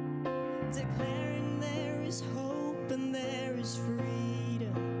 declaring there is hope and there is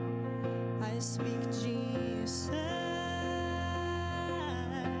freedom. I speak Jesus.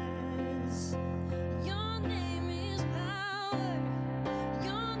 Your name is power,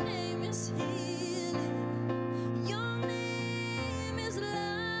 your name is healing, your name is life.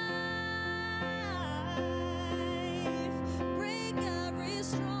 Break every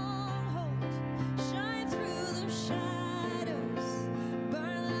stronghold, shine through the shadows,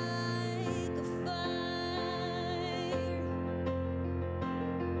 burn like a fire.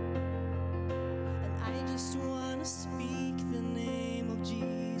 And I just want to speak the name of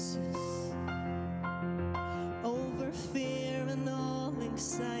Jesus over fear and all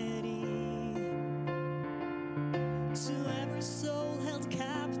anxiety, to every soul held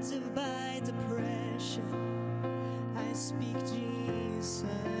captive by depression. I speak Jesus.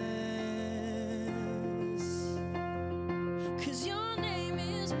 'Cause your name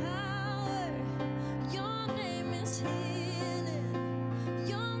is power, your name is healing,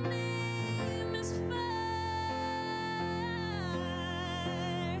 your name is fire.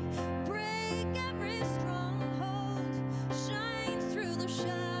 Break every stronghold, shine through the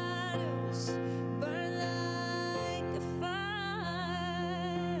shadows, burn like a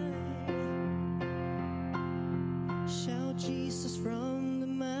fire. Shout Jesus from the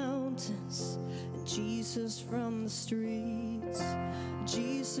mountains, and Jesus from the streets,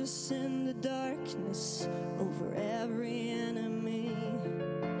 Jesus in the darkness over every enemy,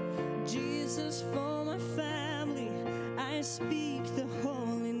 Jesus for my family. I speak the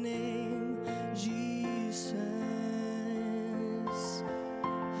holy name, Jesus.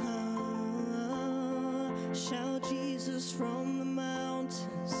 Shout Jesus from the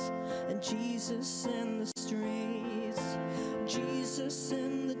mountains, and Jesus in the streets, Jesus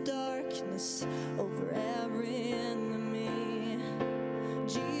in the darkness over every enemy,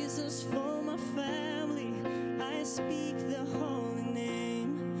 Jesus for my family. I speak the holy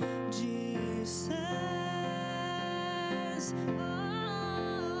name, Jesus.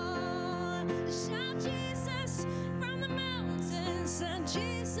 Oh, shout Jesus from the mountains, and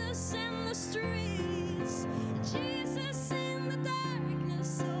Jesus in the streets, Jesus in the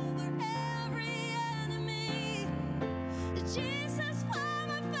darkness over every enemy, Jesus for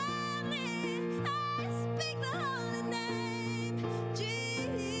my family. I speak the holy name,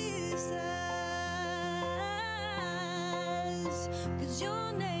 Jesus. 'Cause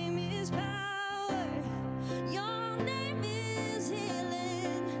your name is power, your name is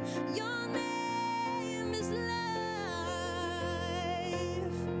healing, your name is life.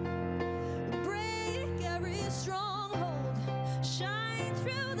 Break every stronghold, shine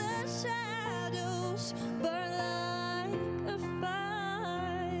through the shadows, burn like a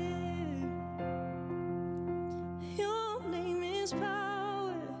fire. Your name is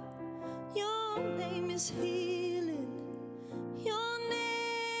power, your name is healing, your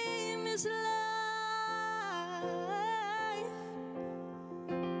name is life.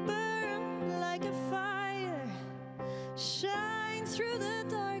 Burn like a fire.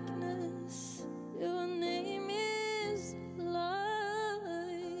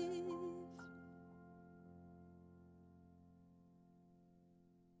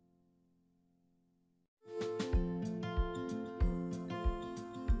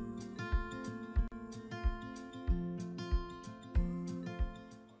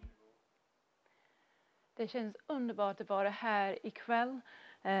 Det känns underbart att vara här ikväll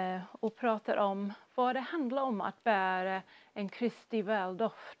och prata om vad det handlar om att bära en Kristi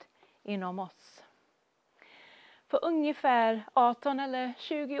väldoft inom oss. För ungefär 18 eller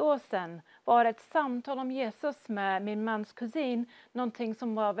 20 år sedan var ett samtal om Jesus med min mans kusin någonting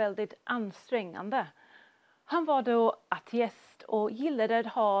som var väldigt ansträngande. Han var då ateist och gillade att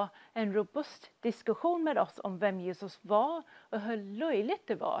ha en robust diskussion med oss om vem Jesus var och hur löjligt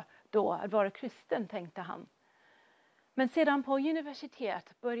det var då att vara kristen, tänkte han. Men sedan på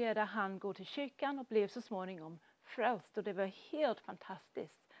universitet började han gå till kyrkan och blev så småningom frälst, och det var helt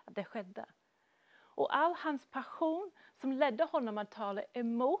fantastiskt att det skedde. Och all hans passion som ledde honom att tala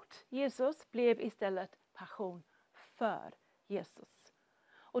emot Jesus blev istället passion för Jesus.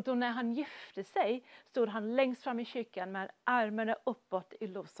 Och då när han gifte sig stod han längst fram i kyrkan med armarna uppåt i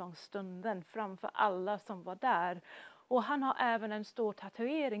lovsångsstunden framför alla som var där. Och han har även en stor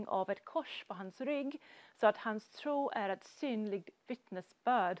tatuering av ett kors på hans rygg, så att hans tro är ett synligt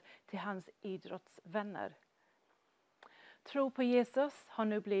vittnesbörd till hans idrottsvänner. Tro på Jesus har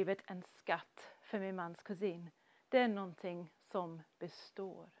nu blivit en skatt för min mans kusin. Det är någonting som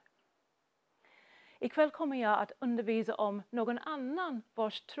består. Ikväll kommer jag att undervisa om någon annan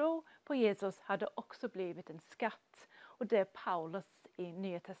vars tro på Jesus hade också blivit en skatt. Och det är Paulus i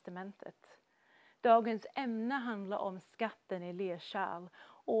Nya testamentet. Dagens ämne handlar om skatten i lerkärl.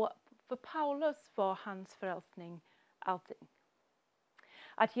 Och för Paulus var hans frälsning allting.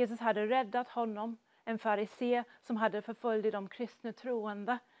 Att Jesus hade räddat honom, en farisé som hade förföljt de kristna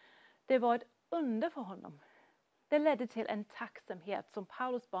troende, det var ett under för honom. Det ledde till en tacksamhet som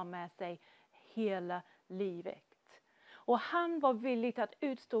Paulus bar med sig hela livet. Och han var villig att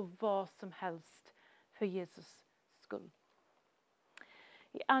utstå vad som helst för Jesus skull.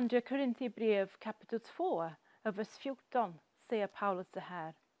 I andra Korinthierbrev kapitel 2, vers 14 säger Paulus så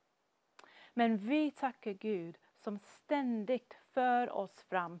här. Men vi tackar Gud som ständigt för oss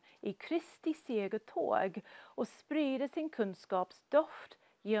fram i Kristi segertåg och sprider sin kunskapsdoft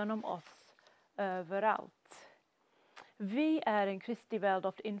genom oss överallt. Vi är en Kristi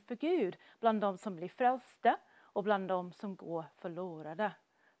väldoft inför Gud bland de som blir frälsta och bland de som går förlorade.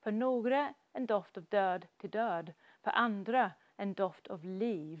 För några en doft av död till död, för andra en doft av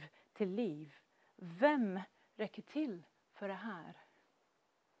liv till liv. Vem räcker till för det här?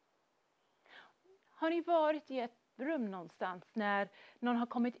 Har ni varit i ett rum någonstans när någon har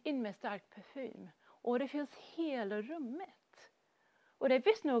kommit in med stark parfym och det finns hela rummet? Och det är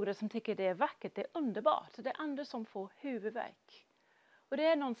visst några som tycker det är vackert, det är underbart. Det är andra som får huvudvärk. Och det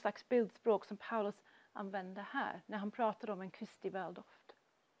är någon slags bildspråk som Paulus använder här när han pratar om en Kristi väldoft.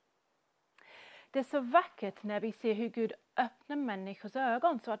 Det är så vackert när vi ser hur Gud öppnar människors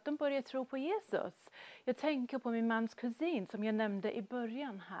ögon så att de börjar tro på Jesus. Jag tänker på min mans kusin som jag nämnde i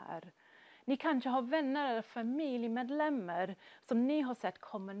början här. Ni kanske har vänner eller familjemedlemmar som ni har sett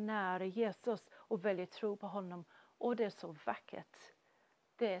komma nära Jesus och väljer tro på honom. Och det är så vackert.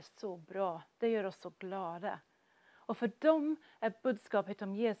 Det är så bra. Det gör oss så glada. Och för dem är budskapet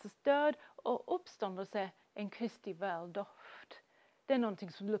om Jesus död och uppståndelse en Kristi väldoft. Det är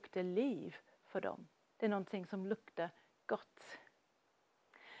någonting som luktar liv för dem. Det är någonting som luktar gott.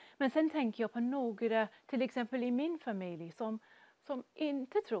 Men sen tänker jag på några, till exempel i min familj, som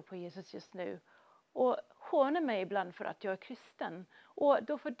inte tror på Jesus just nu. Och hånar mig ibland för att jag är kristen. Och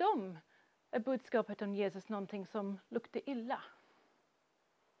då för dem är budskapet om Jesus någonting som luktar illa.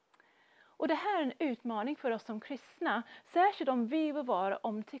 Och det här är en utmaning för oss som kristna, särskilt om vi vill vara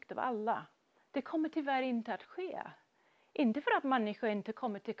omtyckta av alla. Det kommer tyvärr inte att ske. Inte för att människor inte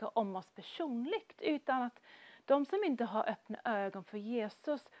kommer tycka om oss personligt, utan att de som inte har öppna ögon för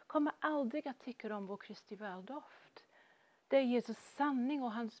Jesus kommer aldrig att tycka om vår Kristi väldoft. Det är Jesus sanning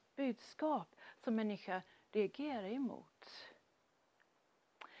och hans budskap som människor reagerar emot.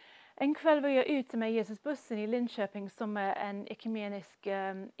 En kväll var jag ute med Jesusbussen i Linköping som är en ekumenisk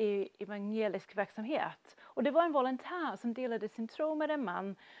evangelisk verksamhet. Och det var en volontär som delade sin tro med en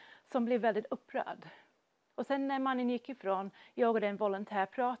man som blev väldigt upprörd. Och sen när mannen gick ifrån, jag och den volontär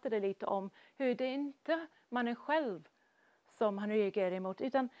pratade lite om hur det inte mannen själv som han reagerar emot,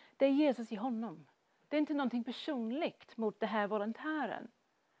 utan det är Jesus i honom. Det är inte någonting personligt mot det här volontären.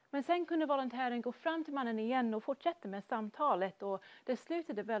 Men sen kunde volontären gå fram till mannen igen och fortsätta med samtalet. Och det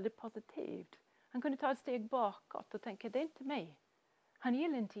slutade väldigt positivt. Han kunde ta ett steg bakåt och tänka, det är inte mig. Han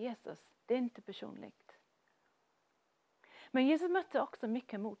gillar inte Jesus. Det är inte personligt. Men Jesus mötte också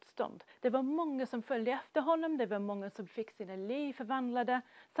mycket motstånd. Det var många som följde efter honom. Det var många som fick sina liv förvandlade.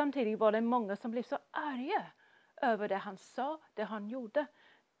 Samtidigt var det många som blev så arga över det han sa, det han gjorde.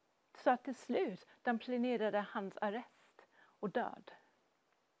 Så att till slut de planerade hans arrest och död.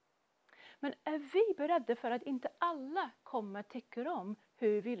 Men är vi beredda för att inte alla kommer tycker om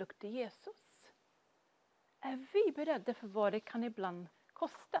hur vi luktar Jesus? Är vi beredda för vad det kan ibland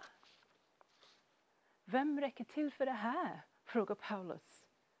kosta? Vem räcker till för det här? Frågar Paulus.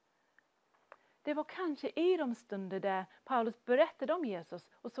 Det var kanske i de stunder där Paulus berättade om Jesus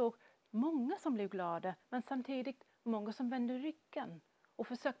och såg många som blev glada, men samtidigt många som vände ryggen och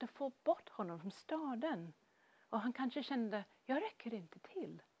försökte få bort honom från staden. Och han kanske kände, jag räcker inte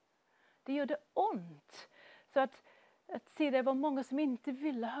till. Det gjorde ont. Så att se, det var många som inte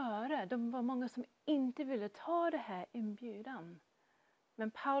ville höra. De var många som inte ville ta det här inbjudan.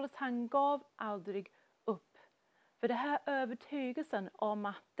 Men Paulus, han gav aldrig upp. För det här övertygelsen om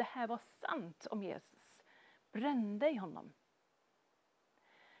att det här var sant om Jesus brände i honom.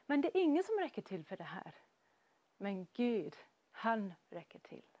 Men det är ingen som räcker till för det här. Men Gud, han räcker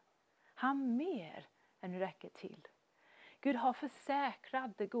till. Han mer än räcker till. Gud har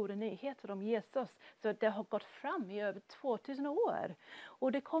försäkrat de goda nyheter om Jesus så att det har gått fram i över 2000 år.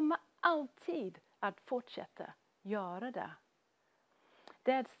 Och det kommer alltid att fortsätta göra det.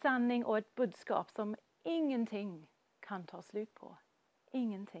 Det är ett sanning och ett budskap som ingenting kan ta slut på.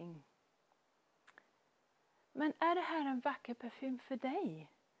 Ingenting. Men är det här en vacker parfym för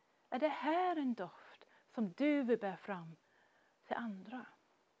dig? Är det här en doft som du vill bära fram till andra?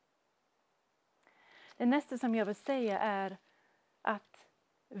 Det nästa som jag vill säga är att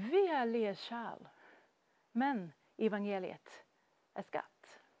vi är lerkärl, men evangeliet är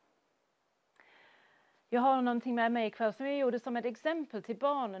skatt. Jag har någonting med mig ikväll som jag gjorde som ett exempel till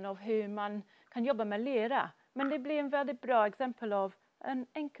barnen av hur man kan jobba med lera. Men det blir en väldigt bra exempel av en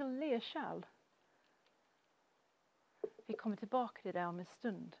enkel lerkärl. Vi kommer tillbaka till det om en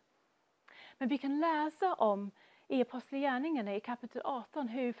stund. Men vi kan läsa om i Apostlagärningarna i kapitel 18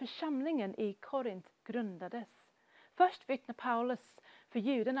 hur församlingen i Korint grundades. Först vittnar Paulus för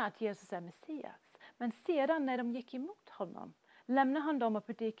judarna att Jesus är Messias. Men sedan när de gick emot honom lämnar han dem och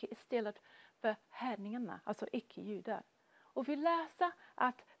predikar istället för hedningarna, alltså icke-judar. Och vi läser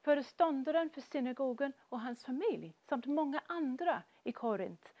att föreståndaren för synagogan och hans familj samt många andra i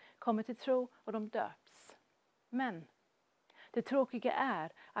Korint kommer till tro och de döps. Men det tråkiga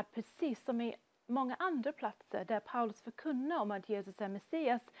är att precis som i många andra platser där Paulus förkunnar om att Jesus är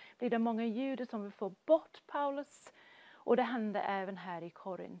Messias blir det många judar som vill få bort Paulus. Och det händer även här i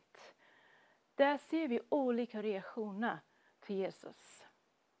Korint. Där ser vi olika reaktioner till Jesus.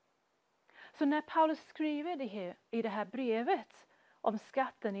 Så när Paulus skriver i det här brevet om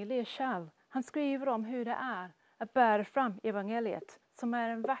skatten i lerkärl, han skriver om hur det är att bära fram evangeliet som är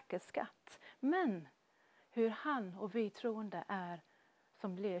en vacker skatt. Men hur han och vi troende är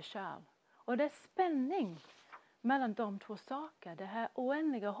som lerkärl. Och det är spänning mellan de två saker. Det här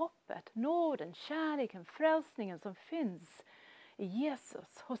oändliga hoppet, nåden, kärleken, frälsningen som finns i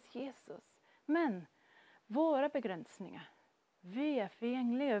Jesus, hos Jesus. Men våra begränsningar. Vi är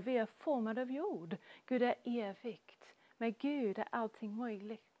förgängliga, vi är formade av jord. Gud är evigt. Med Gud är allting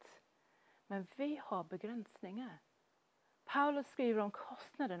möjligt. Men vi har begränsningar. Paulus skriver om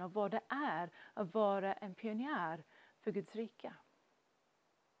kostnaden och vad det är att vara en pionjär för Guds rike.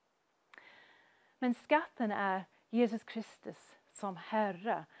 Men skatten är Jesus Kristus som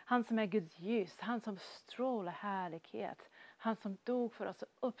Herre. Han som är Guds ljus. Han som strålar härlighet. Han som dog för oss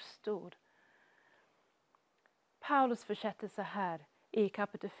och uppstod. Paulus fortsätter så här i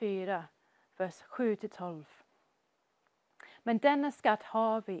kapitel 4, vers 7-12. Men denna skatt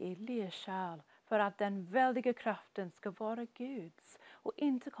har vi i lerkärl för att den väldiga kraften ska vara Guds och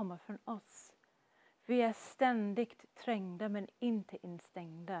inte komma från oss. Vi är ständigt trängda men inte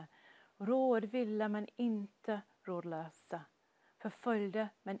instängda. Rådvilla men inte rådlösa. Förföljda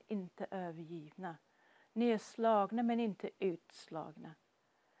men inte övergivna. Nedslagna men inte utslagna.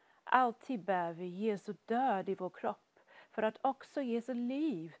 Alltid bär vi Jesu död i vår kropp för att också Jesu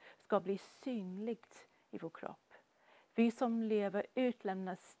liv ska bli synligt i vår kropp. Vi som lever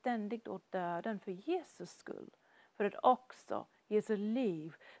utlämnas ständigt åt döden för Jesus skull. För att också Jesu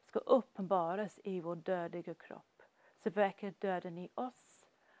liv ska uppenbaras i vår dödliga kropp. Så verkar döden i oss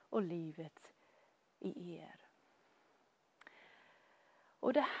och livet i er.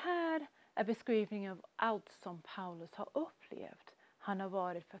 Och det här är beskrivningen av allt som Paulus har upplevt. Han har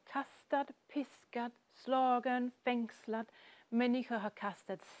varit förkastad, piskad, slagen, fängslad. Människor har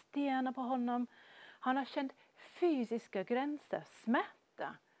kastat stenar på honom. Han har känt fysiska gränser,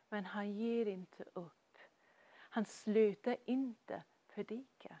 smärta. Men han ger inte upp. Han slutar inte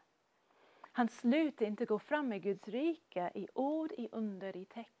predika. Han slutar inte gå fram i Guds rike i ord, i under, i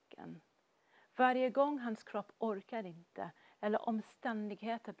tecken. Varje gång hans kropp orkar inte eller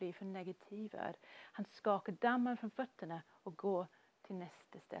omständigheter blir för negativa. Han skakar dammen från fötterna och går till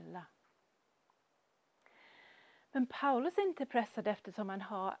nästa ställe. Men Paulus är inte pressad eftersom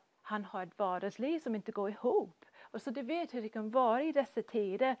han har ett vardagsliv som inte går ihop. Och så du vet hur det kan vara i dessa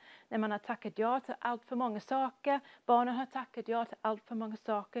tider när man har tackat ja till allt för många saker. Barnen har tackat ja till allt för många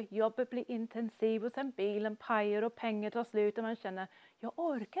saker. Jobbet blir intensivt och sen bilen pajar och pengar tar slut och man känner jag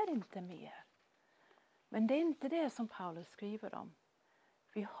orkar inte mer. Men det är inte det som Paulus skriver om.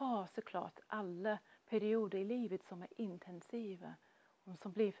 Vi har såklart alla perioder i livet som är intensiva och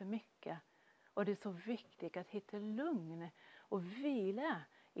som blir för mycket. Och det är så viktigt att hitta lugn och vila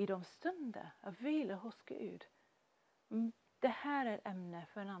i de stunder. Att vila hos Gud. Det här är ett ämne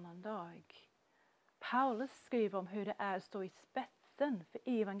för en annan dag. Paulus skriver om hur det är att stå i spetsen för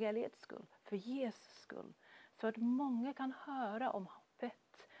evangeliets skull. För Jesus skull. Så att många kan höra om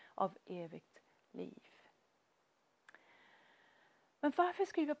hoppet av evigt liv. Men varför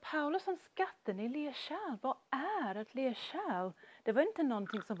skriver Paulus om skatten i lerkärl? Vad är ett lerkärl? Det var inte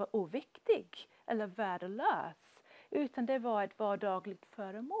någonting som var oviktigt eller värdelöst. Utan det var ett vardagligt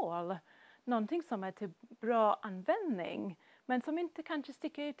föremål. Någonting som är till bra användning. Men som inte kanske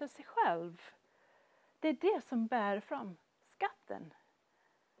sticker ut av sig själv. Det är det som bär fram skatten.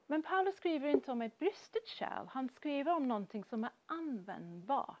 Men Paulus skriver inte om ett brystet kärl. Han skriver om någonting som är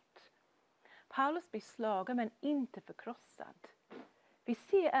användbart. Paulus blir slagen men inte förkrossad. Vi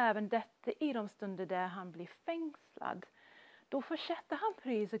ser även detta i de stunder där han blir fängslad. Då fortsätter han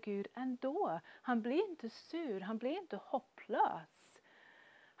prisa Gud ändå. Han blir inte sur, han blir inte hopplös.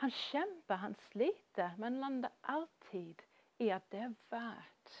 Han kämpar, han sliter, men landar alltid i att det är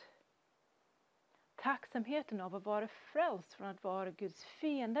värt. Tacksamheten av att vara frälst från att vara Guds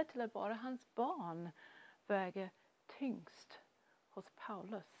fiende till att vara hans barn väger tyngst hos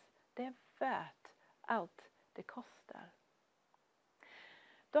Paulus. Det är värt allt det kostar.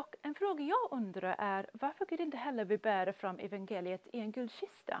 Dock en fråga jag undrar är varför Gud inte heller vill bära fram evangeliet i en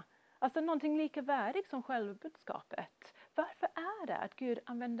guldkista. Alltså någonting lika värdigt som själva budskapet. Varför är det att Gud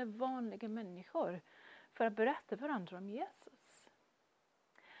använder vanliga människor för att berätta för andra om Jesus?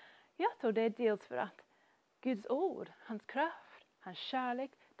 Jag tror det är dels för att Guds ord, hans kraft, hans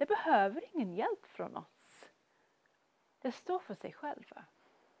kärlek, det behöver ingen hjälp från oss. Det står för sig själva.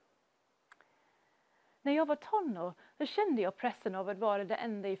 När jag var tonår så kände jag pressen av att vara den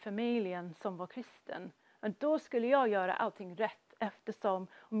enda i familjen som var kristen. Men då skulle jag göra allting rätt eftersom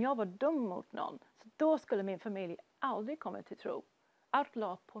om jag var dum mot någon så då skulle min familj aldrig komma till tro. Allt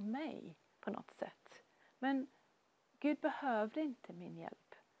la på mig på något sätt. Men Gud behövde inte min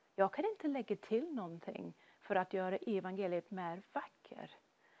hjälp. Jag kan inte lägga till någonting för att göra evangeliet mer vacker.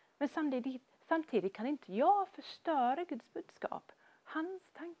 Men samtidigt kan inte jag förstöra Guds budskap. Hans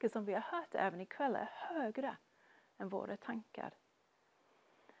tankar som vi har hört även ikväll är högre än våra tankar.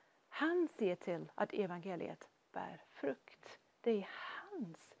 Han ser till att evangeliet bär frukt. Det är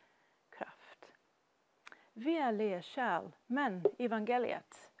hans kraft. Vi är lerkärl, men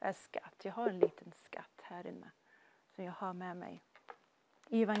evangeliet är skatt. Jag har en liten skatt här inne som jag har med mig.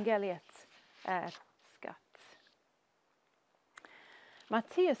 Evangeliet är skatt.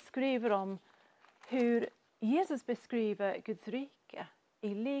 Matteus skriver om hur Jesus beskriver Guds rike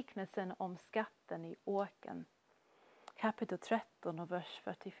i liknelsen om skatten i åkern. Kapitel 13 och vers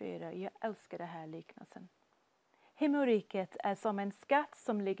 44. Jag älskar det här liknelsen. Himmelriket är som en skatt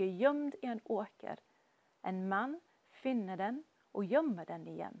som ligger gömd i en åker. En man finner den och gömmer den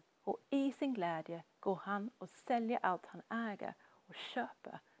igen. Och i sin glädje går han och säljer allt han äger och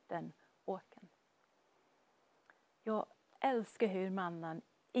köper den åkern. Jag älskar hur mannen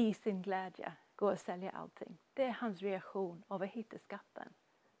i sin glädje går och säljer allting. Det är hans reaktion av att hitta skatten.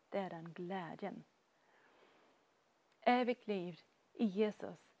 Det är den glädjen. Evigt liv i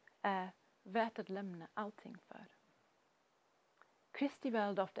Jesus är värt att lämna allting för. Kristi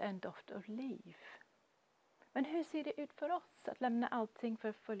väldoft är en doft av liv. Men hur ser det ut för oss att lämna allting för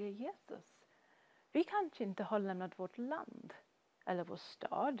att följa Jesus? Vi kanske inte har lämnat vårt land eller vår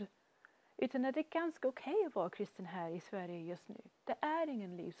stad. Utan är det ganska okej att vara kristen här i Sverige just nu. Det är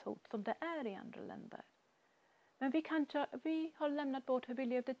ingen livshot som det är i andra länder. Men vi har lämnat bort hur vi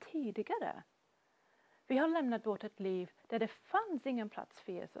levde tidigare. Vi har lämnat bort ett liv där det fanns ingen plats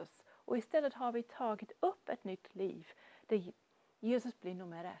för Jesus. Och istället har vi tagit upp ett nytt liv där Jesus blir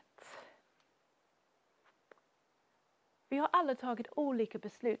nummer 1. Vi har alla tagit olika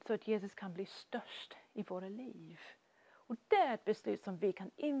beslut så att Jesus kan bli störst i våra liv. Och det är ett beslut som vi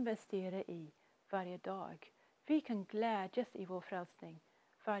kan investera i varje dag. Vi kan glädjas i vår frälsning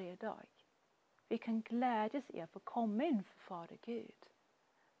varje dag. Vi kan glädjas i att få komma in för Fader Gud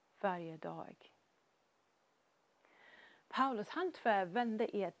varje dag. Paulus han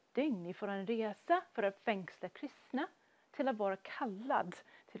tvärvände i ett dygn ifrån en resa för att fängsla kristna till att vara kallad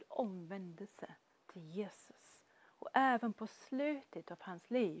till omvändelse till Jesus. Och även på slutet av hans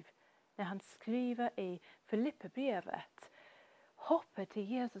liv, när han skriver i Filipperbrevet, hoppet till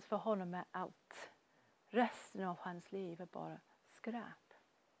Jesus för honom är allt. Resten av hans liv är bara skräp.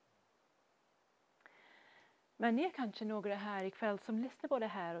 Men ni är kanske några här ikväll som lyssnar på det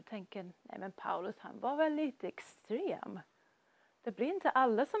här och tänker, nej men Paulus han var väl lite extrem. Det blir inte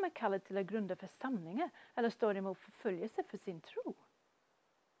alla som är kallade till att grunda församlingar eller står emot förföljelse för sin tro.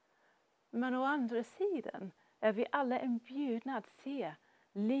 Men å andra sidan är vi alla inbjudna att se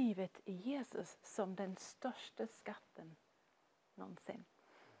livet i Jesus som den största skatten någonsin.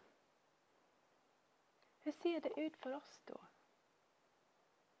 Hur ser det ut för oss då?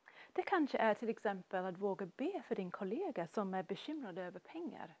 Det kanske är till exempel att våga be för din kollega som är bekymrad över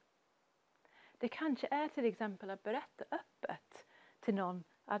pengar. Det kanske är till exempel att berätta öppet till någon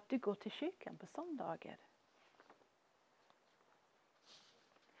att du går till kyrkan på söndagar.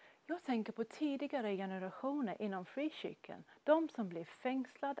 Jag tänker på tidigare generationer inom frikyrkan. De som blev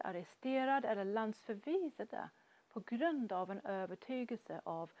fängslade, arresterade eller landsförvisade på grund av en övertygelse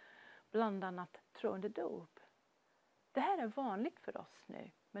av bland annat troende dop. Det här är vanligt för oss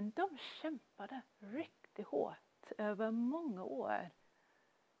nu. Men de kämpade riktigt hårt över många år.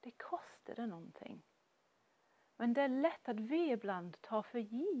 Det kostade någonting. Men det är lätt att vi ibland tar för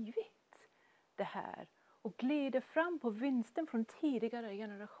givet det här och glider fram på vinsten från tidigare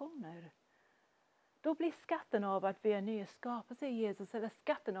generationer. Då blir skatten av att vi är nya skapelser i Jesus eller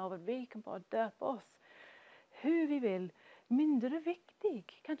skatten av att vi kan bara döpa oss hur vi vill mindre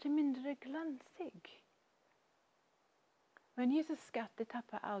viktig, kanske mindre glansig. Men Jesus skatt, det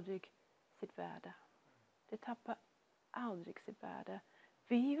tappar aldrig sitt värde. Det tappar aldrig sitt värde.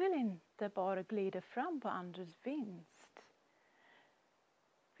 Vi vill inte bara glida fram på andras vinst.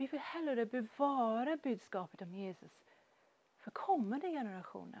 Vi vill hellre bevara budskapet om Jesus för kommande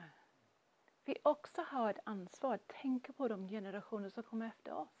generationer. Vi också har ett ansvar att tänka på de generationer som kommer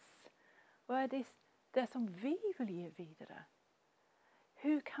efter oss. Vad är det som vi vill ge vidare?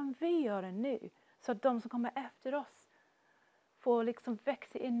 Hur kan vi göra nu så att de som kommer efter oss får liksom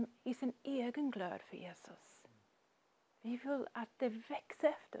växa in i sin egen glöd för Jesus. Vi vill att det växer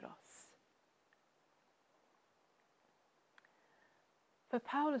efter oss. För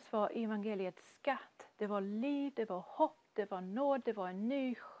Paulus var evangeliets skatt. Det var liv, det var hopp, det var nåd, det var en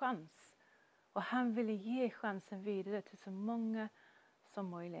ny chans. Och han ville ge chansen vidare till så många som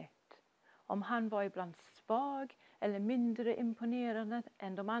möjligt. Om han var ibland svag eller mindre imponerande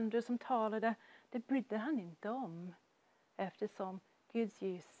än de andra som talade, det brydde han inte om. Eftersom Guds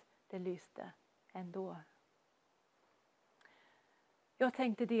ljus, det lyste ändå. Jag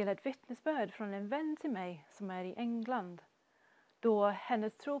tänkte dela ett vittnesbörd från en vän till mig som är i England. Då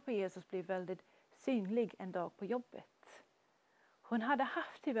hennes tro på Jesus blev väldigt synlig en dag på jobbet. Hon hade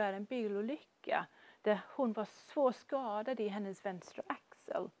haft tyvärr en bilolycka där hon var svårt skadad i hennes vänstra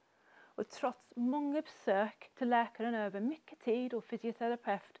axel. Och trots många besök till läkaren över mycket tid och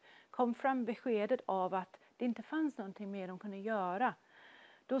fysioterapeut kom fram beskedet av att det inte fanns någonting mer de kunde göra.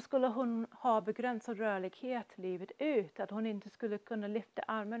 Då skulle hon ha begränsad rörlighet livet ut. Att hon inte skulle kunna lyfta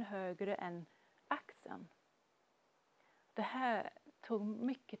armen högre än axeln. Det här tog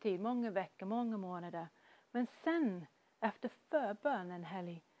mycket tid, många veckor, många månader. Men sen, efter förbön en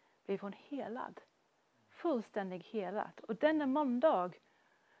helg, blev hon helad. Fullständigt helad. Och denna måndag,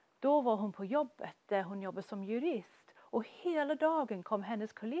 då var hon på jobbet där hon jobbar som jurist. Och hela dagen kom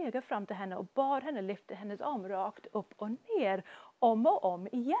hennes kollegor fram till henne och bad henne lyfta hennes arm rakt upp och ner om och om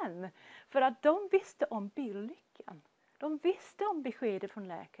igen. För att de visste om bilolyckan. De visste om beskedet från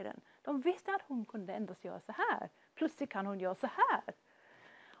läkaren. De visste att hon kunde endast göra så här. Plötsligt kan hon göra så här.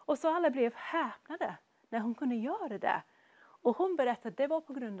 Och så alla blev häpnade när hon kunde göra det. Och hon berättade att det var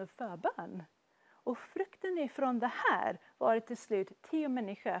på grund av förbön. Och frukten ifrån det här var att till slut 10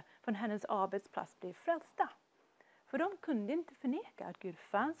 människor från hennes arbetsplats blev frälsta. För de kunde inte förneka att Gud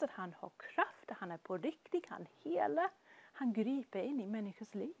fanns, att han har kraft, att han är på riktigt, han helar, han griper in i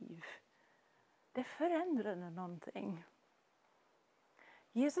människors liv. Det förändrade någonting.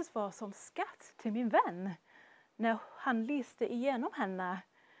 Jesus var som skatt till min vän när han lyste igenom henne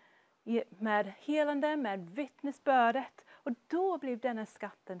med helande, med vittnesbördet. Och då blev denna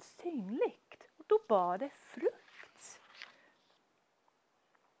skatten synligt och då bar det frukt.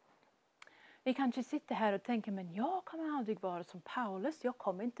 Ni kanske sitter här och tänker, men jag kommer aldrig vara som Paulus. Jag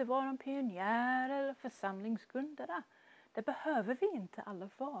kommer inte vara en pionjär eller församlingsgrundare. Det behöver vi inte alla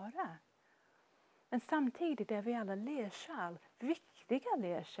vara. Men samtidigt är vi alla lerkärl, viktiga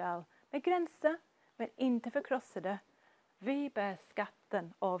lerkärl, med gränser, men inte förkrossade. Vi bär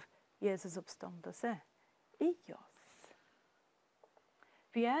skatten av Jesus uppståndelse i oss.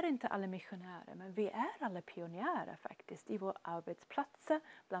 Vi är inte alla missionärer, men vi är alla pionjärer faktiskt i våra arbetsplatser,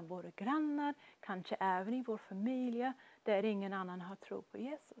 bland våra grannar, kanske även i vår familj där ingen annan har tro på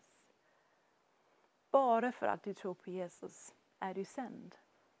Jesus. Bara för att du tror på Jesus är du sänd.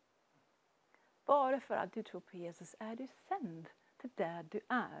 Bara för att du tror på Jesus är du sänd till där du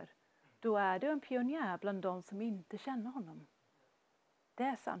är. Då är du en pionjär bland de som inte känner honom. Det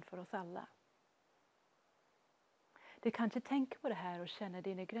är sant för oss alla. Du kanske tänker på det här och känner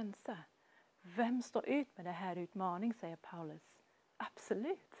dina gränser. Vem står ut med det här utmaningen, säger Paulus.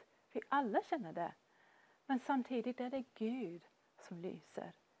 Absolut, vi alla känner det. Men samtidigt är det Gud som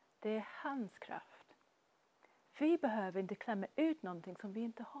lyser. Det är hans kraft. Vi behöver inte klämma ut någonting som vi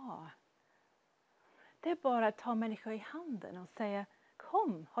inte har. Det är bara att ta människor i handen och säga,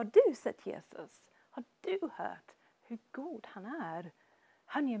 kom, har du sett Jesus? Har du hört hur god han är?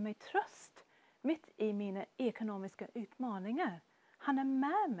 Han ger mig tröst mitt i mina ekonomiska utmaningar. Han är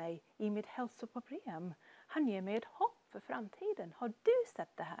med mig i mitt hälsoproblem. Han ger mig ett hopp för framtiden. Har du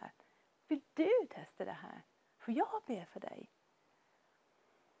sett det här? Vill du testa det här? För jag ber för dig.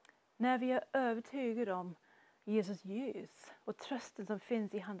 När vi är övertygade om Jesus ljus och trösten som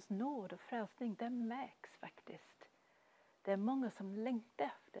finns i hans nåd och frälsning, det märks faktiskt. Det är många som längtar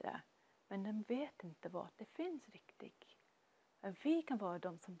efter det, men de vet inte vart det finns riktigt. Men vi kan vara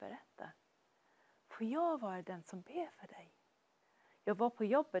de som berättar. Får jag vara den som ber för dig? Jag var på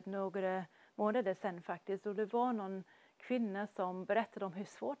jobbet några månader sedan faktiskt, och det var någon kvinna som berättade om hur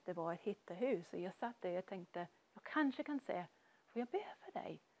svårt det var att hitta hus. Och jag satt där och tänkte, jag kanske kan säga, får jag be för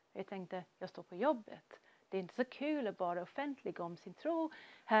dig? Jag tänkte, jag står på jobbet. Det är inte så kul att bara offentliga om sin tro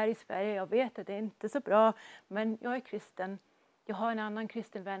här i Sverige. Jag vet att det är inte så bra, men jag är kristen. Jag har en annan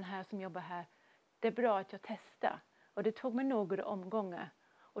kristen vän här som jobbar här. Det är bra att jag testar. Och det tog mig några omgångar.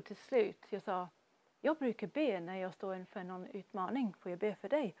 Och till slut jag sa, jag brukar be när jag står inför någon utmaning. Får jag be för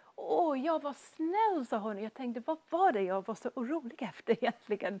dig? Jag var snäll, sa hon. Jag tänkte, vad var det jag var så orolig efter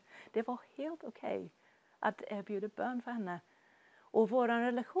egentligen? Det var helt okej att erbjuda bön för henne. Och vår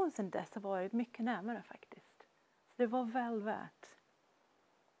relation sedan dess har varit mycket närmare faktiskt. Så det var väl värt.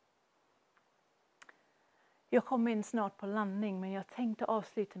 Jag kommer in snart på landning, men jag tänkte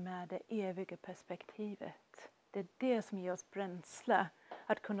avsluta med det eviga perspektivet. Det är det som ger oss bränsle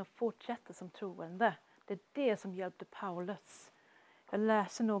att kunna fortsätta som troende. Det är det som hjälpte Paulus. Jag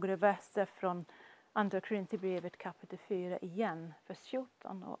läser några verser från Andra Korinthierbrevet kapitel 4 igen, vers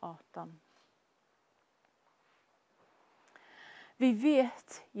 14 och 18. Vi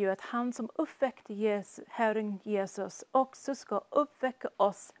vet ju att han som uppväckte Herren Jesus också ska uppväcka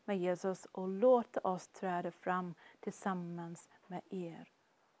oss med Jesus och låta oss träda fram tillsammans med er.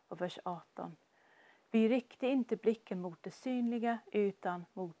 Och vers 18. Vi riktar inte blicken mot det synliga utan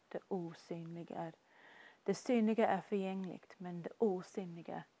mot det osynliga. Det synliga är förgängligt, men det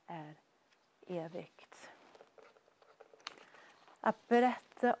osynliga är evigt. Att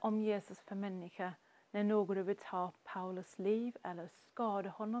berätta om Jesus för människor när någon vill ta Paulus liv eller skada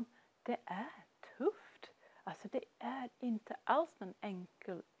honom, det är tufft. Alltså det är inte alls en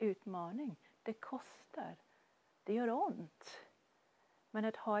enkel utmaning. Det kostar. Det gör ont. Men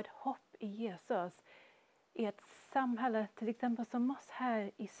att ha ett hopp i Jesus i ett samhälle, till exempel som oss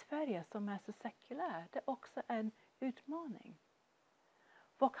här i Sverige som är så sekulärt, det är också en utmaning.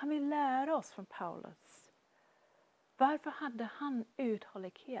 Vad kan vi lära oss från Paulus? Varför hade han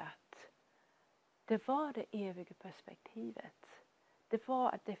uthållighet? Det var det eviga perspektivet. Det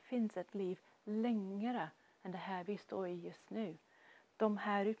var att det finns ett liv längre än det här vi står i just nu. De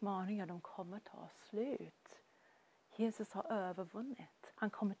här utmaningarna, de kommer ta slut. Jesus har övervunnit. Han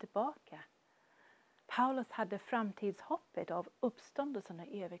kommer tillbaka. Paulus hade framtidshoppet av uppståndelsen och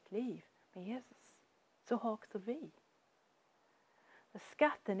evigt liv med Jesus. Så har också vi.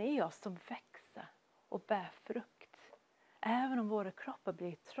 Skatten i oss som växer och bär frukt. Även om våra kroppar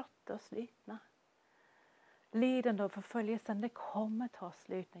blir trötta och slitna. Lidande och förföljelsen, det kommer ta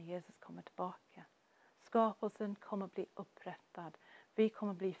slut när Jesus kommer tillbaka. Skapelsen kommer bli upprättad. Vi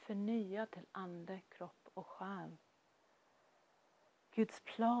kommer bli förnyade till ande, kropp och själ. Guds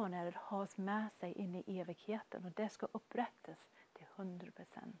plan är att ha oss med sig in i evigheten och det ska upprättas till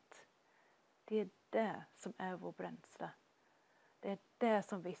 100%. Det är det som är vår bränsle. Det är det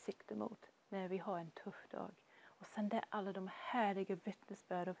som vi siktar mot när vi har en tuff dag. Och sen det är alla de härliga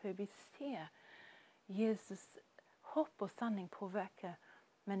vittnesbörd av hur vi ser Jesus hopp och sanning påverkar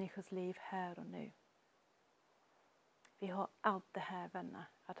människors liv här och nu. Vi har allt det här, vänner,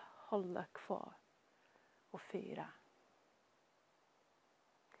 att hålla kvar och fira.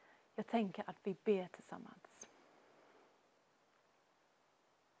 Jag tänker att vi ber tillsammans.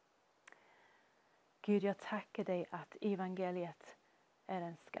 Gud, jag tackar dig att evangeliet är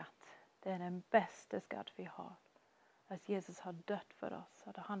en skatt. Det är den bästa skatt vi har. Att Jesus har dött för oss.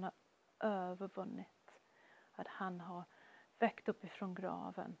 Att han har övervunnit. Att han har väckt upp ifrån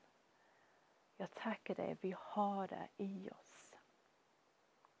graven. Jag tackar dig. Vi har det i oss.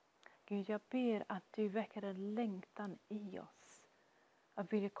 Gud, jag ber att du väcker en längtan i oss.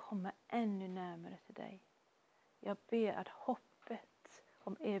 Att vilja komma ännu närmare till dig. Jag ber att hoppet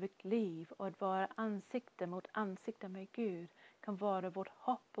om evigt liv och att vara ansikte mot ansikte med Gud kan vara vårt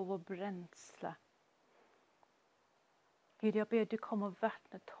hopp och vår bränsle. Gud, jag ber att du kommer att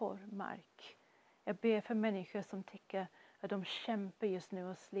vattna torr mark. Jag ber för människor som tycker att de kämpar just nu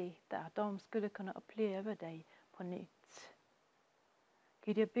och sliter. Att de skulle kunna uppleva dig på nytt.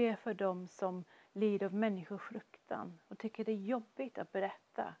 Gud, jag ber för dem som lider av människofruktan och tycker det är jobbigt att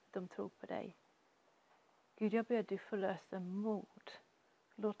berätta att de tror på dig. Gud, jag ber att du förlöser mod.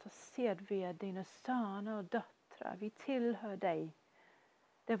 Låt oss se att vi är dina söner och döttrar. Vi tillhör dig.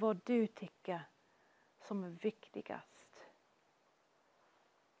 Det är vad du tycker som är viktigast.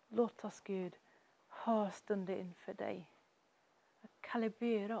 Låt oss, Gud, ha stunder inför dig. Att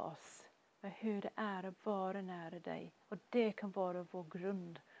kalibrera oss med hur det är att vara nära dig. Och det kan vara vår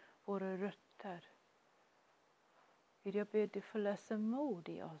grund, våra rötter. Gud, jag ber att du förlöser mod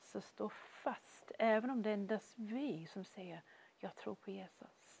i oss och stå fast. Även om det är endast vi som säger, jag tror på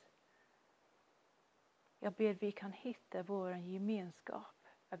Jesus. Jag ber att vi kan hitta vår gemenskap.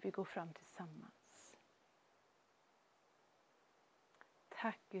 Att vi går fram tillsammans.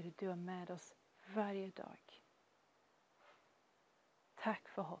 Tack Gud att du är med oss varje dag. Tack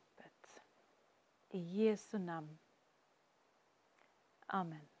för hoppet. I Jesu namn.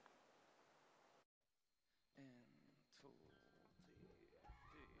 Amen. 1, 2,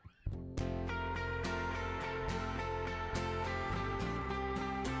 3, 4.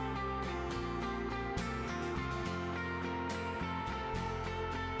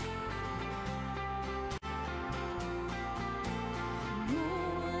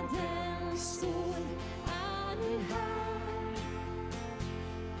 Nåden står är nu här.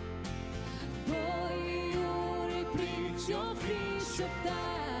 Bojor bryts, jag friköpt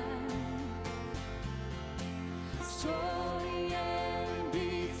där. Sorgen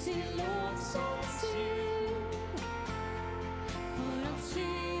byts i lovsångsljud. För att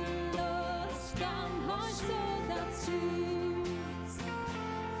synd och skam har suddats ut.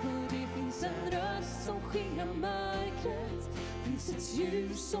 För det finns en röst som skingrar mörkret. Finns ett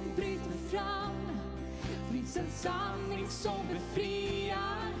ljus som bryter fram. Finns en sanning som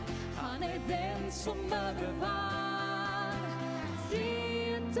befriar. Han är den som övervann.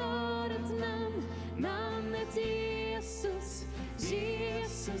 Frihet har ett namn. Namnet Jesus.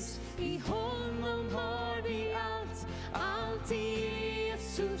 Jesus. I honom har vi allt. Allt i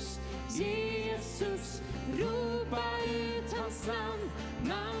Jesus. Jesus. Ropa ut hans namn.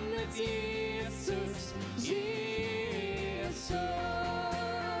 Namnet Jesus. Jesus.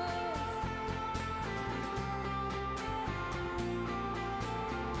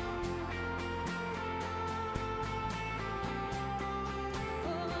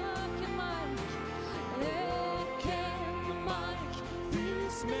 Ökenmark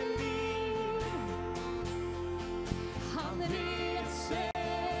fylls med liv. Han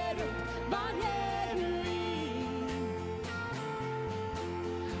reser upp varje ruin.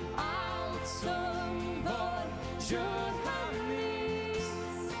 Allt som var gör han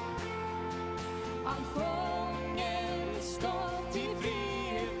nyss. All fångenskap till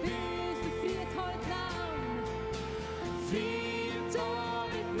frihet byts. För frihet har ett namn. Frihet har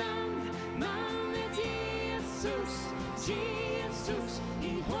ett namn. Namnet Jesus. Jesus.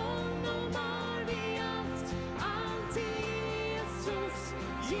 I honom har vi allt. Allt i Jesus.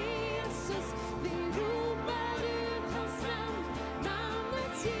 Jesus. Vi ropar ut hans namn.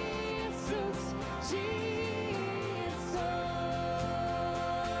 Namnet Jesus. Jesus.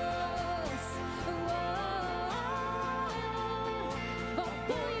 Vad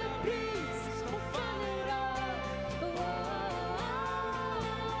bojor bryts och faller av.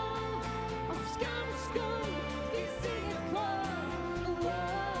 Av skams skull finns inget kvar.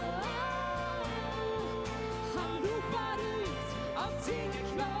 Han ropar ut, allting är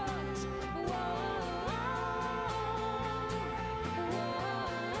klart.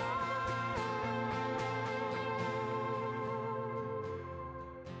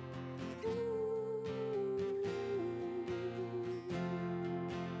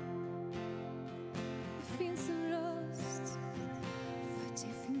 Det finns en röst. För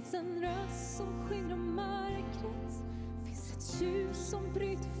det finns en röst som skingrar mörkret. Finns ett ljus som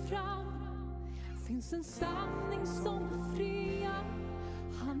bryter fram. Finns en sanning som befriar.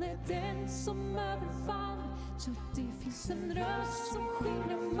 Han är den som övervann. Ja, det finns en röst som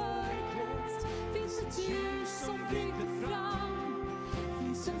skingrar mörkret. Finns ett ljus som bryter fram.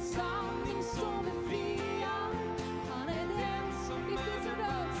 Finns en sanning som befriar. Han är den som det finns en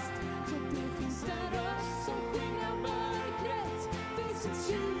röst. Ja, det finns en röst som skingrar mörkret. Finns ett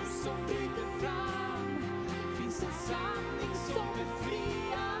ljus som bryter fram. Finns en sanning som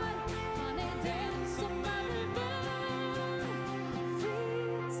befriar. Han är den som är vän.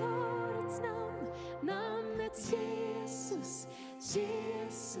 Frihet har ett namn. Namnet Jesus.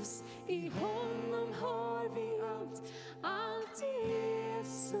 Jesus, i honom har vi allt. Allt i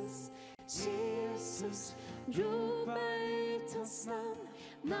Jesus. Jesus, ropa ut hans namn.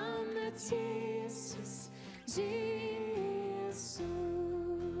 Namnet Jesus. Jesus.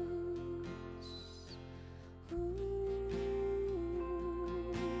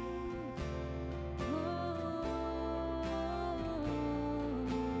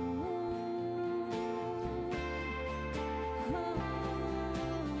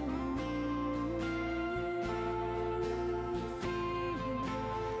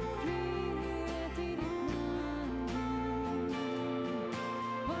 Frihet i ditt namn.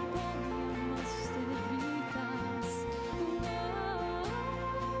 Var borgen måste det brytas.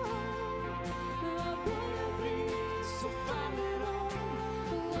 Var borgen bryts så faller de.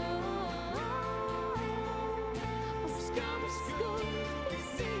 Och skam och skuld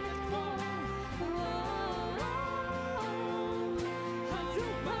finns inget kvar. Han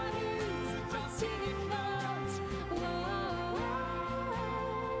ropar ut att inget klart.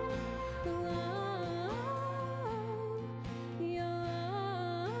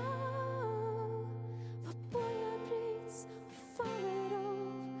 Vad borgar bryts och faller av.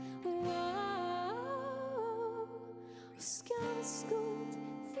 Och skam och skuld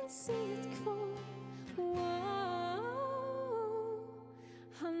finns inget kvar.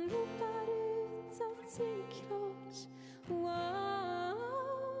 Han ropar ut allt är klart.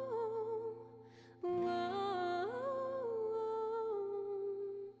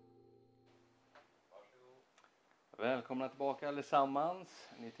 Välkomna tillbaka allesammans.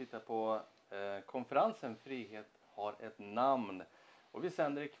 Ni tittar på konferensen Frihet har ett namn. Och vi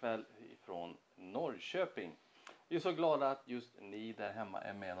sänder ikväll ifrån Norrköping. Vi är så glada att just ni där hemma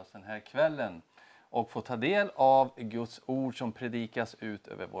är med oss den här kvällen. Och får ta del av Guds ord som predikas ut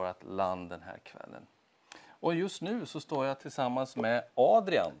över vårt land den här kvällen. Och just nu så står jag tillsammans med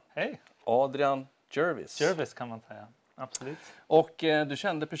Adrian. Hej! Adrian Jervis. Jervis kan man säga, absolut. Och du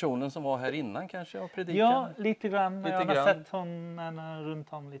kände personen som var här innan kanske och predikade? Ja, lite grann. Lite Jag har grann. sett honom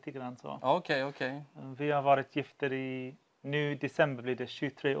runt om lite grann så. Okej. Vi har varit gifter i, nu i december blir det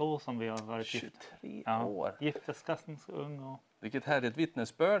 23 år som vi har varit gifta. 23 år. Gifterskassens ung och... Vilket härligt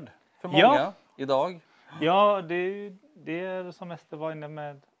vittnesbörd för många Ja. idag. Ja, det är som Ester var inne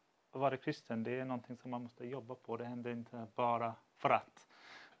med att vara kristen. Det är någonting som man måste jobba på. Det händer inte bara för att.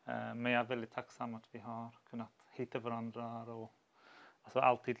 Men jag är väldigt tacksam att vi har kunnat hitta varandra och alltså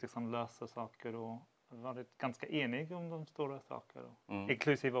alltid liksom lösa saker och varit ganska eniga om de stora saker.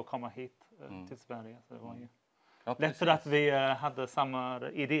 Inklusive att komma hit till Sverige. Så det var ju lätt för att vi hade samma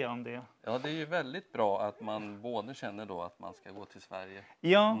idé om det. Ja, det är ju väldigt bra att man både känner då att man ska gå till Sverige.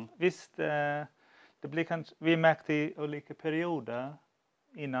 Ja, visst. Det blir kanske, vi märkte i olika perioder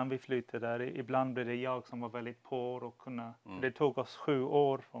innan vi flyttade där. Ibland blev det jag som var väldigt på och kunna. Det tog oss 7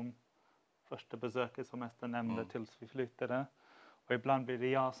 år från första besöket som Ester nämnde tills vi flyttade. Och ibland blev det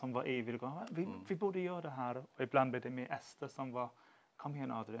jag som var ivrig och vi borde göra det här. Och ibland blev det mer Ester som var, kom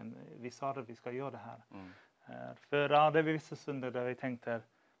igen Adrian, vi sa att vi ska göra det här. För det var vissa stunder där vi tänkte,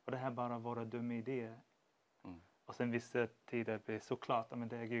 var det här bara våra dumma idéer? Och sen vissa tider blir såklart, men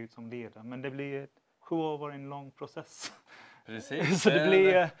det är Gud som leder. Men det blir 7 år var en lång process. Precis. Så det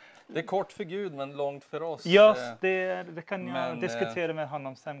blir... Det är kort för Gud men långt för oss. Just det kan jag men, diskutera med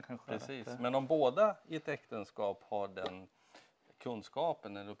honom sen kanske. Precis. Men om båda i ett äktenskap har den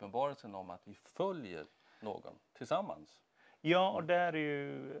kunskapen eller uppenbarelsen om att vi följer någon tillsammans. Ja, och det är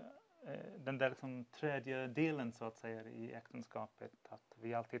ju den där liksom tredje delen så att säga i äktenskapet. Att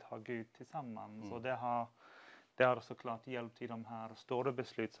vi alltid har Gud tillsammans. Och det har såklart hjälpt i de här stora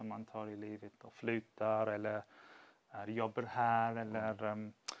beslut som man tar i livet. Och flyttar eller jobbar här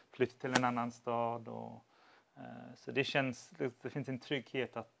eller flyttar till en annan stad. Så det finns en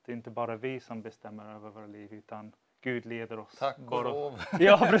trygghet att det inte bara är vi som bestämmer över våra liv utan Gud leder oss. Tack och lov.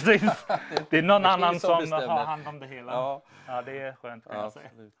 Ja, precis. Det är någon annan som bestämmer. har hand om det hela. Ja, det är skönt kan jag säga.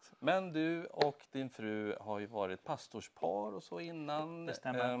 Absolut. Men du och din fru har ju varit pastorspar och så innan. Det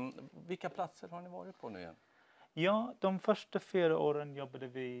stämmer. Vilka platser har ni varit på nu igen? Ja, de första 4 åren jobbade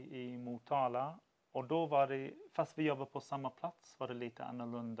vi i Motala. Och då var det, fast vi jobbade på samma plats, var det lite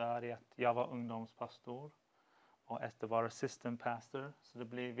annorlunda i att jag var ungdomspastor. och Ester var assistant pastor. Så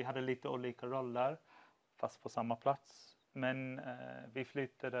vi hade lite olika roller fast på samma plats. Men vi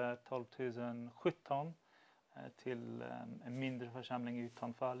flyttade 2017 till en mindre församling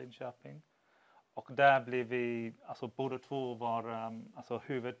utanför Linköping. Och där blev vi, alltså båda två var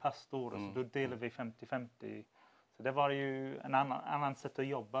huvudpastorer, så då delade vi 50-50. Så det var ju en annan sätt att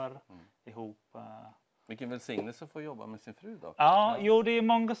jobba ihop. Vilken välsignelse att få jobba med sin fru då. Ja, jo, det är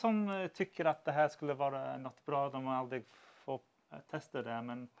många som tycker att det här skulle vara något bra. De har aldrig fått testa det.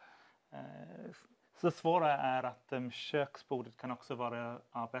 Men så svåra är att köksbordet kan också vara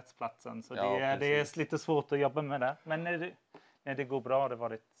arbetsplatsen. Så det är lite svårt att jobba med det. Men när det går bra, det har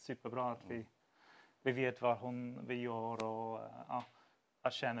varit superbra att vi vet vad vi gör och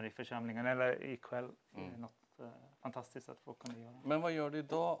jag känner i församlingen eller ikväll. Något fantastiskt att få kunna göra. Men vad gör du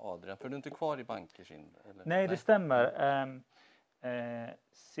idag, Adrian? För du är inte kvar i Bankersind? Nej, det stämmer.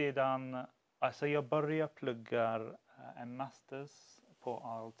 Sedan, alltså jag började plugga en masters på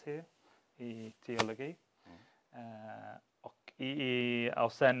ALT i teologi.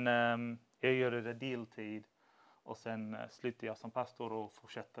 Och sen jag gjorde det deltid. Och sen slutade jag som pastor och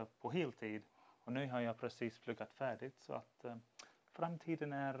fortsatte på heltid. Och nu har jag precis pluggat färdigt så att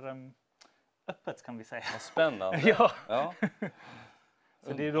framtiden är öppet kan vi säga. Vad spännande. Ja.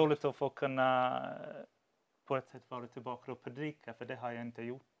 Så det är roligt att få kunna på ett sätt vara tillbaka och predika, för det har jag inte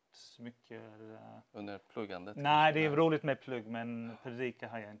gjort så mycket. Under pluggandet? Nej, det är roligt med plugg, men predika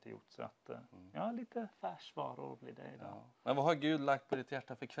har jag inte gjort. Så att, lite färskvaror blir det idag. Ja. Men vad har Gud lagt på ditt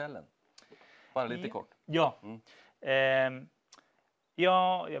hjärta för kvällen? Bara lite kort. Ja.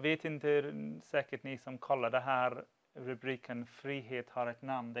 Jag vet inte, säkert ni som kollar det här, rubriken Frihet har ett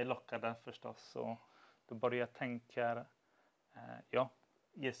namn, det lockade förstås. Och då började jag tänka,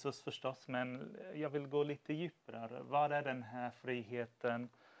 Jesus förstås, men jag vill gå lite djupare. Vad är den här friheten?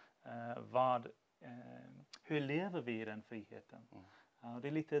 Hur lever vi i den friheten? Det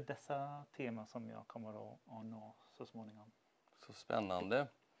är lite dessa teman som jag kommer att nå så småningom. Så spännande.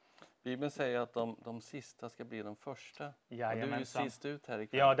 Bibeln säger att de sista ska bli de första. Och du är ju sist ut här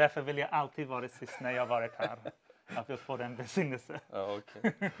ikväll. Ja, därför vill jag alltid vara sist när jag varit här. Att jag får den besinnelse. Ja,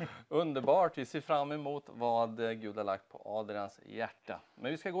 okay. Underbart. Vi ser fram emot vad Gud har lagt på Adrians hjärta.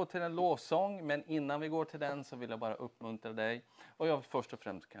 Men vi ska gå till en lovsång. Men innan vi går till den så vill jag bara uppmuntra dig. Och jag först och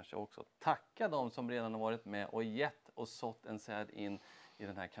främst kanske också tacka dem som redan har varit med och gett och sått en säd in i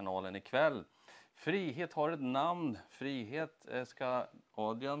den här kanalen ikväll. Frihet har ett namn. Frihet ska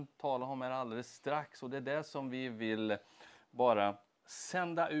Adrian tala om här alldeles strax. Och det är det som vi vill bara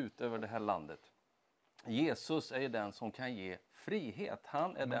sända ut över det här landet. Jesus är den som kan ge frihet.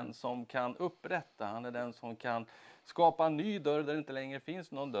 Han är den som kan upprätta. Han är den som kan skapa en ny dörr där det inte längre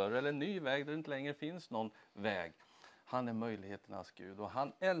finns någon dörr. Eller en ny väg där det inte längre finns någon väg. Han är möjligheternas Gud. Och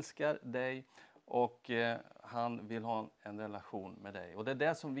han älskar dig. Och han vill ha en relation med dig. Och det är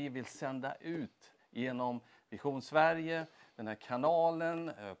det som vi vill sända ut genom Vision Sverige. Den här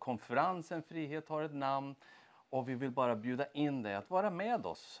kanalen, konferensen Frihet har ett namn. Och vi vill bara bjuda in dig att vara med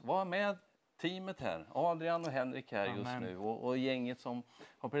oss. Vara med teamet här. Adrian och Henrik här just nu. Och gänget som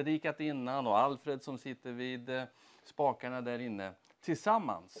har predikat innan. Och Alfred som sitter vid spakarna där inne.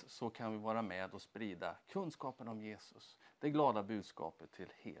 Tillsammans så kan vi vara med och sprida kunskapen om Jesus. Det glada budskapet till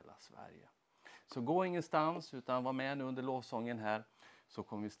hela Sverige. Så gå ingenstans utan var med nu under lovsången här. Så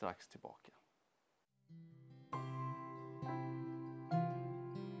kommer vi strax tillbaka.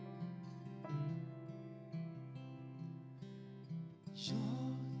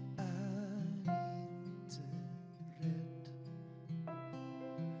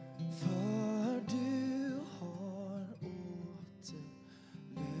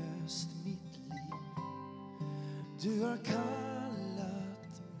 Du har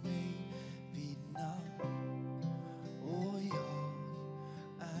kallat mig vid namn och jag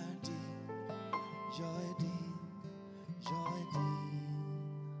är din, jag är din, jag är din.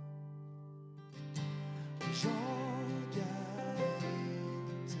 Jag är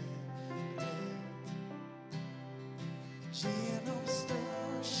inte rädd genom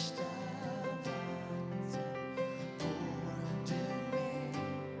största vatten går du med,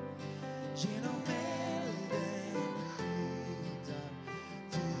 genom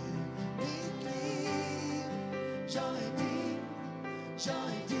jag går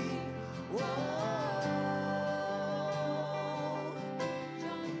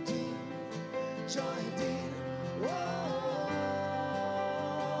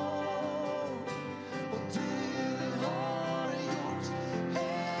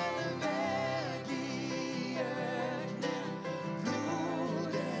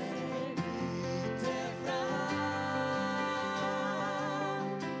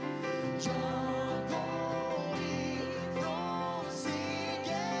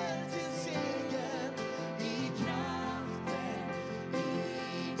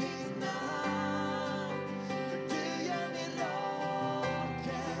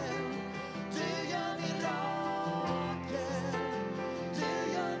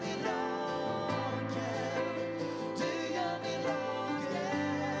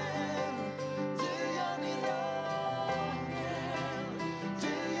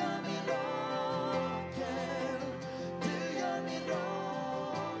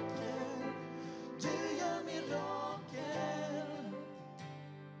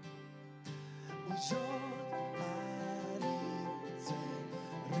och jag är inte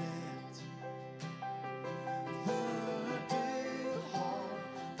rädd. För du har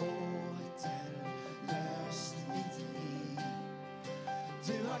återlöst mitt liv.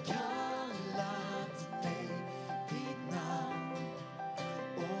 Du har kallat mig vid namn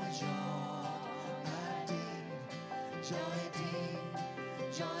och jag är din, jag är din,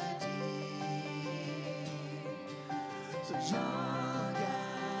 jag är din. Så jag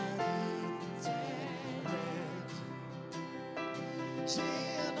är inte rädd.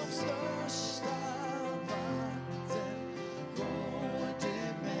 Genom största vatten går du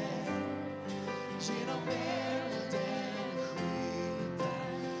med. Genom elden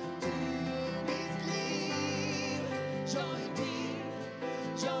skyddar du mitt liv. Jag är din,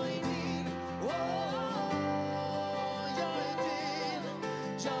 jag är din. Oh, jag är din,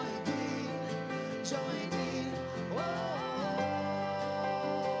 jag är din, jag är din.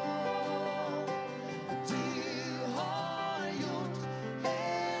 Du har gjort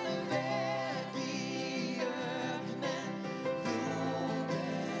en väg i öknen,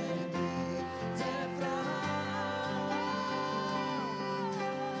 floden inte fram.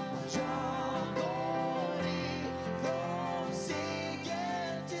 Jag går ifrån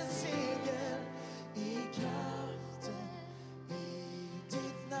seger till seger i kraften i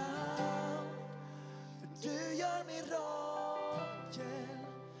ditt namn. För du gör mirakel,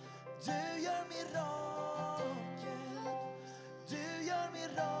 du gör mirakel, du gör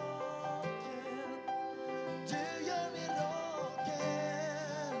mirakel, du gör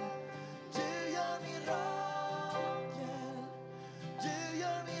mirakel, du gör mirakel, du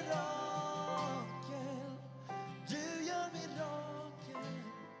gör mirakel, du gör mirakel,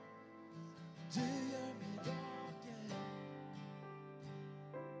 du gör mirakel.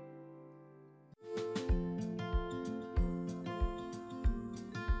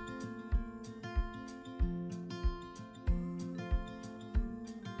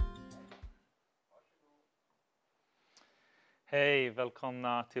 Hej,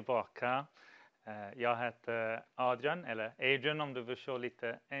 välkomna tillbaka. Jag heter Adrian, eller Adrian om du vill köra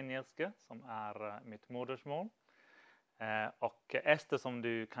lite engelska, som är mitt modersmål. Och Ester, som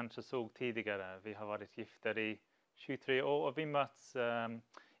du kanske såg tidigare, vi har varit gifta i 23 år och vi möts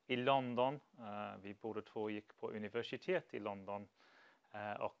i London. Vi båda två gick på universitet i London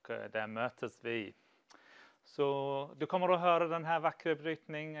och där möttes vi. Så du kommer att höra den här vackra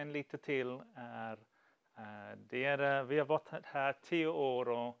brytningen lite till. Vi har varit här 10 år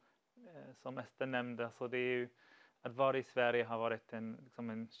och som Ester nämnde, så det är ju att vara i Sverige har varit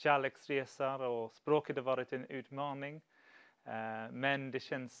en kärleksresa och språket har varit en utmaning. Men det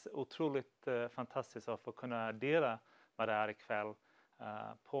känns otroligt fantastiskt att få kunna dela vad det är ikväll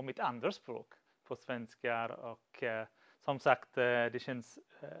på mitt andra språk, på svenska. Och som sagt, det känns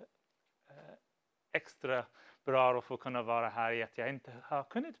extra bra att få kunna vara här i att jag inte har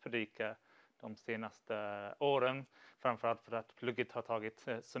kunnat predika de senaste åren. Framförallt för att plugget har tagit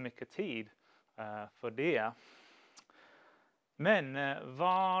så mycket tid för det. Men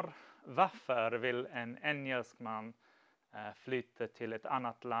varför vill en engelsk man flytta till ett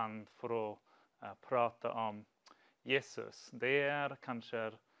annat land för att prata om Jesus? Det är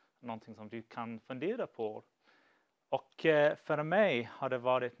kanske någonting som du kan fundera på. Och för mig har det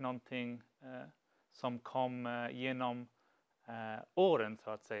varit någonting som kom genom åren,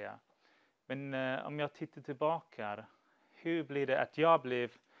 så att säga. Men om jag tittar tillbaka, hur blir det att jag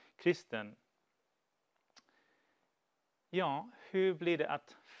blev kristen? Ja, hur blir det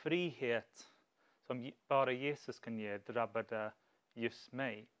att frihet som bara Jesus kan ge drabbade just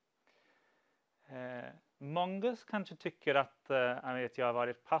mig? Många kanske tycker att jag har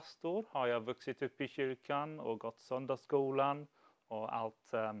varit pastor, har jag vuxit upp i kyrkan och gått söndagsskolan och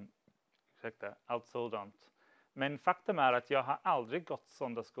allt sådant. Men faktum är att jag har aldrig gått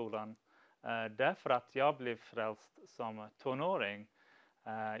söndagsskolan därför att jag blev frälst som tonåring.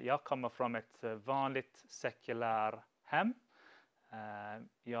 Jag kommer från ett vanligt sekulär hem.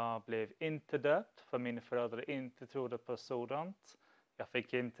 Jag blev inte döpt för mina föräldrar inte trodde på sådant. Jag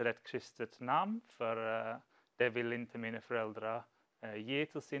fick inte ett kristet namn för det vill inte mina föräldrar ge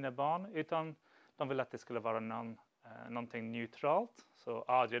till sina barn, utan de vill att det skulle vara någonting neutralt. Så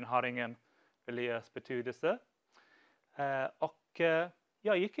Adrian har ingen religiös betydelse. Och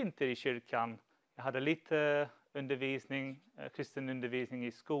jag gick inte i kyrkan. Jag hade lite kristen undervisning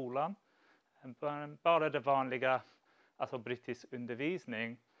i skolan. Bara det vanliga, alltså brittisk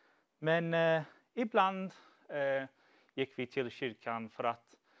undervisning. Men ibland gick vi till kyrkan för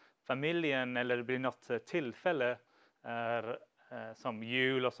att familjen eller det blir något tillfälle som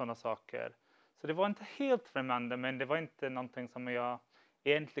jul och sådana saker. Så det var inte helt främmande, men det var inte någonting som jag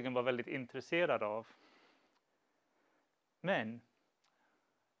egentligen var väldigt intresserad av. Men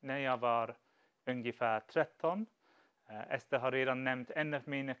när jag var ungefär 13, Ester har redan nämnt en av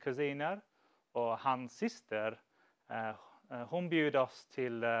mina kusiner och hans syster, hon bjöd oss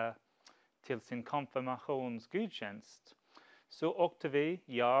till sin konfirmationsgudstjänst. Så åkte vi,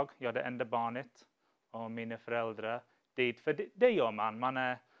 jag det enda barnet och mina föräldrar dit. För det gör man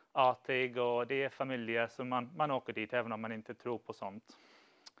är artig och det är familjer, så man åker dit även om man inte tror på sånt.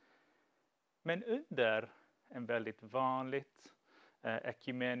 Men under en väldigt vanligt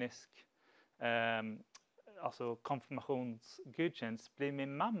ekumenisk alltså konfirmationsgudstjänst blir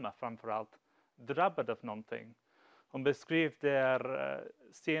min mamma framförallt drabbad av någonting. Hon beskrev det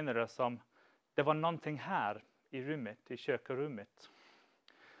senare som det var någonting här i rummet, i kökrummet.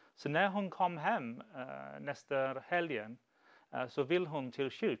 Så när hon kom hem nästa helgen så vill hon till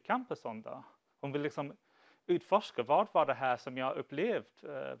kyrkan på söndag. Hon vill liksom utforska vad var det här som jag upplevt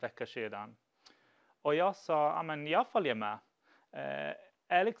veckor sedan. Och jag sa, men jag följer med.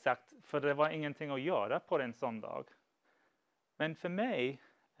 Ärligt sagt, för det var ingenting att göra på en söndag. Men för mig,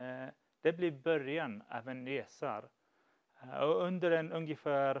 det blir början av en resa. Och under en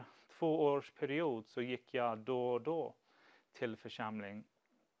ungefär 2 års period så gick jag då och då till församling.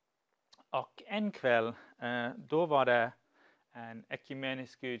 Och en kväll, då var det en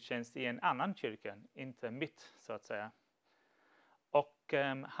ekumenisk gudstjänst i en annan kyrka, inte mitt så att säga. Och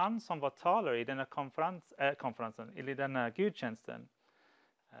han som var talare i denna konferensen, eller denna gudstjänsten,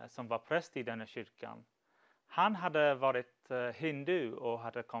 som var präst i denna kyrkan. Han hade varit hindu och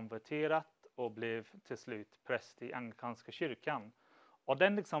hade konverterat och blev till slut präst i anglikanska kyrkan. Och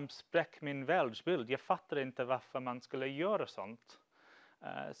den liksom spräck min världsbild. Jag fattade inte varför man skulle göra sånt.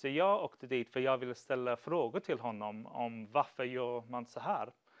 Så jag åkte dit för jag ville ställa frågor till honom om varför gör man så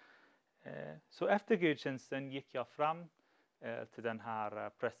här. Så efter gudstjänsten gick jag fram till den här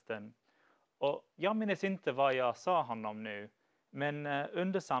prästen. Och jag minns inte vad jag sa honom nu. Men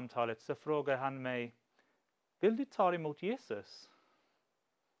under samtalet så frågade han mig, vill du ta emot Jesus?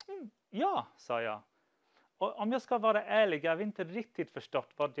 Ja, sa jag. Och om jag ska vara ärlig, jag har inte riktigt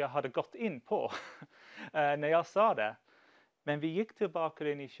förstått vad jag hade gått in på när jag sa det. Men vi gick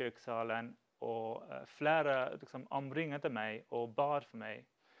tillbaka in i kökssalen och flera liksom omringade mig och bad för mig.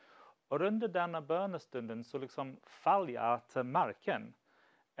 Och under denna bönestunden så liksom fall jag till marken.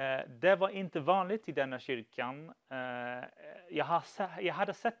 Det var inte vanligt i denna kyrkan. Jag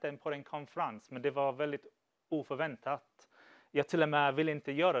hade sett den på en konferens, men det var väldigt oförväntat. Jag till och med ville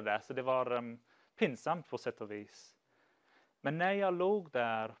inte göra det, så det var pinsamt på sätt och vis. Men när jag låg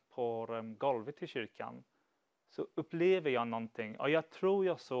där på golvet i kyrkan så upplevde jag någonting. Och jag tror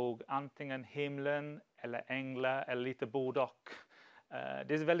jag såg antingen himlen eller änglar eller lite både och.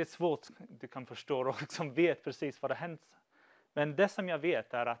 Det är väldigt svårt, du kan förstå och liksom vet precis vad det hänt. Men det som jag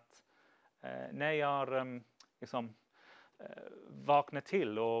vet är att när jag vaknade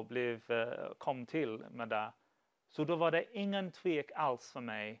till och kom till med det, så då var det ingen tvek alls för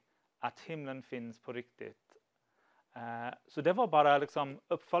mig att himlen finns på riktigt. Så det var bara liksom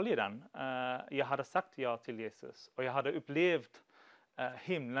uppföljaren. Jag hade sagt ja till Jesus och jag hade upplevt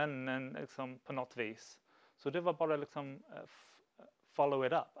himlen liksom på något vis. Så det var bara liksom follow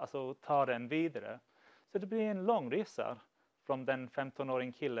it up, alltså ta den vidare. Så det blir en lång resa från den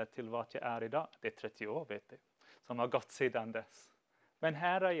 15-åring kille till vad jag är idag. Det är 30 år vet du, som har gått sedan dess. Men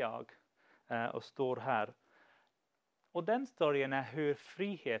här är jag och står här. Och den storyn är hur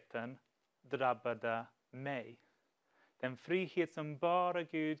friheten drabbade mig. Den frihet som bara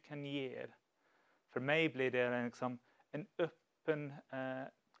Gud kan ge. För mig blir det liksom en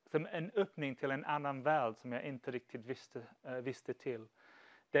öppning till en annan värld som jag inte riktigt visste till.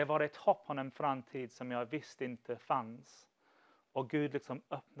 Det var ett hopp om en framtid som jag visste inte fanns. Och Gud liksom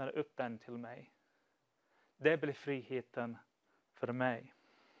öppnade upp den till mig. Det blir friheten för mig.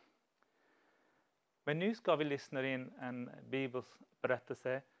 Men nu ska vi lyssna in en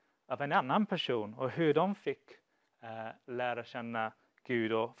bibelberättelse av en annan person och hur de fick lära känna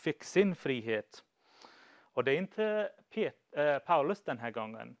Gud och fick sin frihet. Och det är inte Paulus den här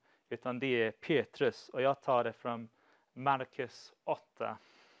gången, utan det är Petrus. Och jag tar det från Markus 8,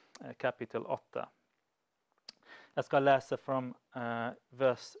 kapitel 8. Jag ska läsa från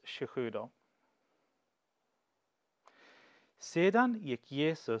vers 27 då. Sedan gick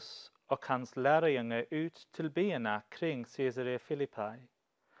Jesus och hans lärjungar ut till byarna kring Caesarea Philippi.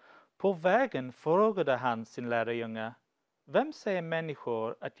 På vägen frågade han sin lärjungar, vem säger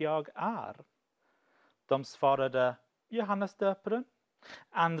människor att jag är? De svarade, Johannes döparen.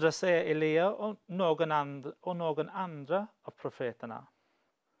 Andra säger Elia och någon andra av profeterna.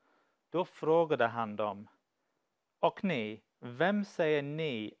 Då frågade han dem, och ni, vem säger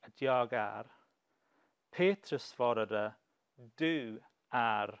ni att jag är? Petrus svarade, du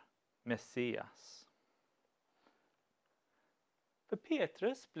är Messias. För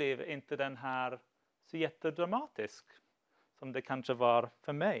Petrus blev inte den här så jättedramatisk som det kanske var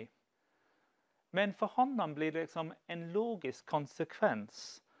för mig. Men för honom blir det liksom en logisk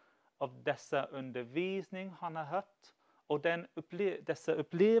konsekvens av dessa undervisning han har hört och dessa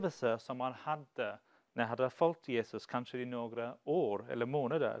upplevelser som han hade när han hade följt Jesus kanske i några år eller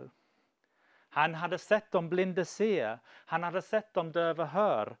månader. Han hade sett de blinda se, han hade sett de döva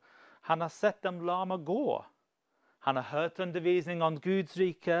hör, han har sett de lama gå. Han har hört undervisning om Guds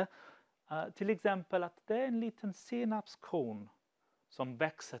rike, till exempel att det är en liten senapskorn som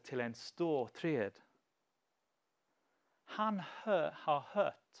växer till en stor träd. Han har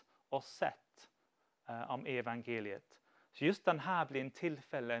hört och sett om evangeliet. Så just den här blir en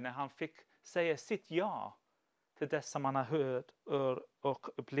tillfälle när han fick säga sitt ja till det som han har hört och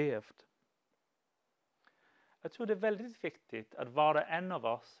upplevt. Jag tror det är väldigt viktigt att vara en av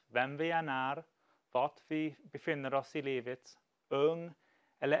oss, vem vi än är, vart vi befinner oss i livet, ung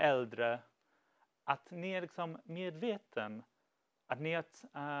eller äldre, att ni är liksom medveten, att ni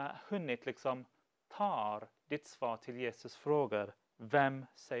har hunnit liksom ta ditt svar till Jesus frågor. Vem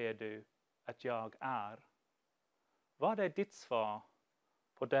säger du att jag är? Vad är ditt svar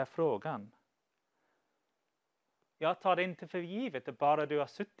på den frågan? Jag tar det inte för givet att bara du har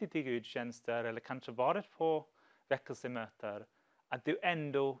suttit i gudstjänster eller kanske varit på väckelsemöten, att du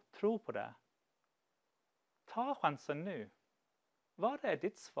ändå tror på det. Ta chansen nu. Vad är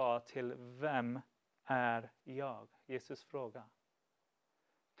ditt svar till vem är jag? Jesus fråga.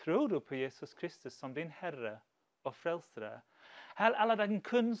 Tror du på Jesus Kristus som din Herre och frälsare? Alla den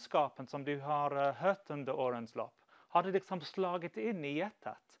kunskapen som du har hört under årens lopp, har det liksom slagit in i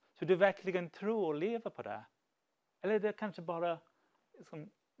hjärtat? Så du verkligen tror och lever på det? Eller är det kanske bara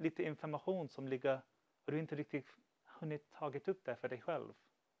liksom lite information som ligger och du inte riktigt hunnit tagit upp det för dig själv?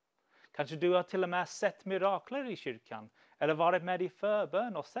 Kanske du har till och med sett mirakler i kyrkan eller varit med i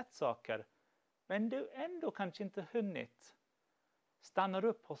förbön och sett saker. Men du ändå kanske inte hunnit stanna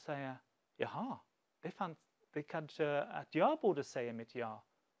upp och säga, jaha, det kanske att jag borde säga mitt ja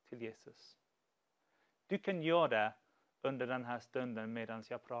till Jesus. Du kan göra det under den här stunden medan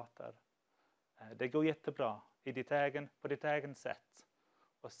jag pratar. Det går jättebra på ditt egen sätt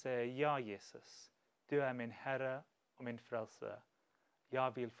och säga, ja Jesus, du är min Herre och min frälsare.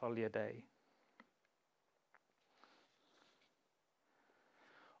 Jag vill följa dig.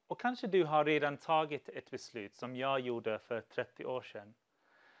 Och kanske du har redan tagit ett beslut som jag gjorde för 30 år sedan.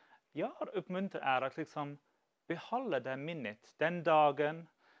 Jag har uppmuntrat er att liksom behålla det minnet. Den dagen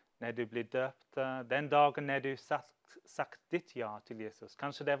när du blir döpt. Den dagen när du sagt ditt ja till Jesus.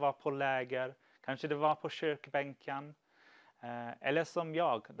 Kanske det var på läger. Kanske det var på kyrkbänken. Eller som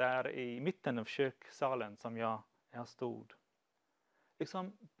jag där i mitten av kyrksalen som jag stod.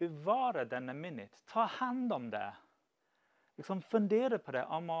 Liksom bevara denna minnet. Ta hand om det. Liksom fundera på det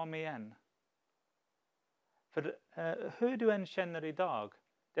om och om igen. För hur du än känner idag.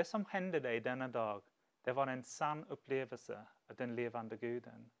 Det som hände dig denna dag. Det var en sann upplevelse av den levande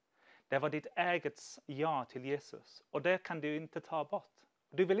guden. Det var ditt eget ja till Jesus. Och det kan du inte ta bort.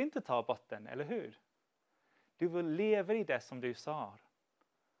 Du vill inte ta bort den, eller hur? Du vill leva i det som du sa.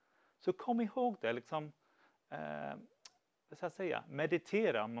 Så kom ihåg det. Liksom, vad ska jag säga?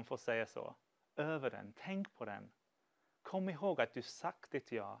 Meditera, om man får säga så. Över den. Tänk på den. Kom ihåg att du sagt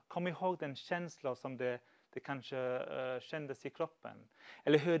ditt ja. Kom ihåg den känsla som det kanske kändes i kroppen.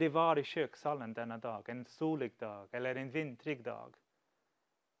 Eller hur det var i kökssalen denna dag. En solig dag eller en vintrig dag.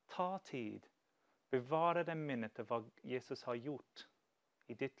 Ta tid. Bevara det minnet av vad Jesus har gjort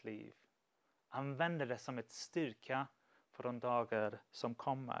i ditt liv. Använd det som ett styrka för de dagar som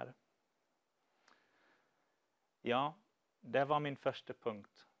kommer. Ja, det var min första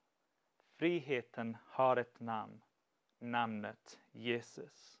punkt. Friheten har ett namn. Namnet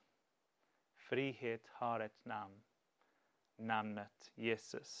Jesus. Frihet har ett namn. Namnet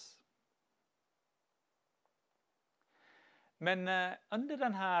Jesus. Men under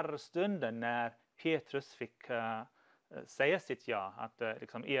den här stunden när Petrus fick säga sitt ja, att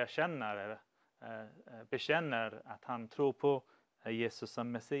liksom bekänner att han tror på Jesus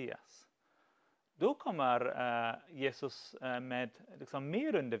som Messias. Då kommer Jesus med liksom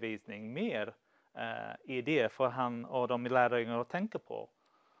mer undervisning, mer idéer för han och de lärjungarna att tänka på.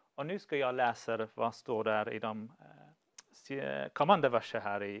 Och nu ska jag läsa vad står där i de kommande verser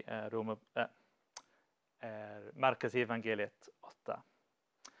här i Markus evangeliet 8.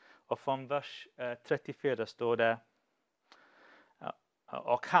 Och från vers 34 står det: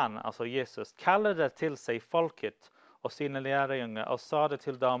 och han, alltså Jesus, kallade till sig folket och sina lärjungar och sade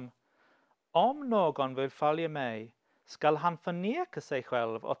till dem: om någon vill följa mig skall han förneka sig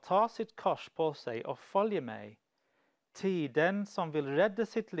själv och ta sitt kors på sig och följa mig. Ty den som vill rädda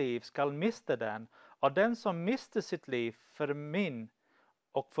sitt liv skall mista den, och den som mister sitt liv för min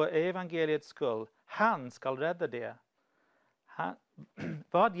och för evangeliets skull, han skall rädda det.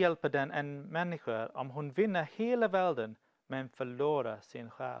 Vad hjälper den en människa om hon vinner hela världen men förlorar sin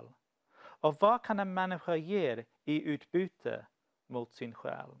själ? Och vad kan en människa ge i utbyte mot sin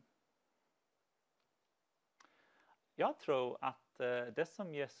själ? Jag tror att det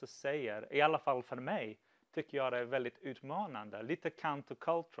som Jesus säger, i alla fall för mig, tycker jag är väldigt utmanande. Lite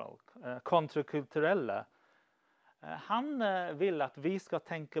kontrakulturella. Han vill att vi ska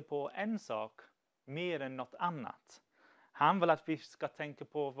tänka på en sak mer än något annat. Han vill att vi ska tänka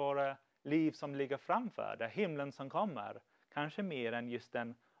på våra liv som ligger framför, det himlen som kommer. Kanske mer än just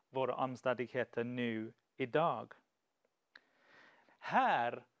våra omständigheter nu, idag.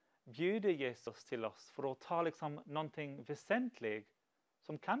 Här bjuder Jesus till oss för att ta liksom någonting väsentligt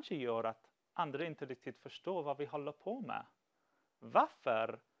som kanske gör att andra inte riktigt förstår vad vi håller på med.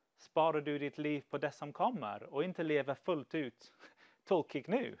 Varför sparar du ditt liv på det som kommer och inte lever fullt ut tokigt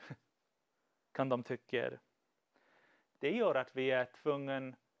nu? Kan de tycka. Det gör att vi är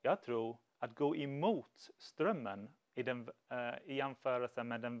tvungna, jag tror, att gå emot strömmen i jämförelse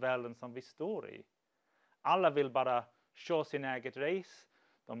med den världen som vi står i. Alla vill bara köra sin eget race.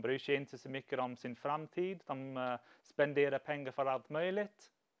 De bryr sig inte så mycket om sin framtid. De spenderar pengar för allt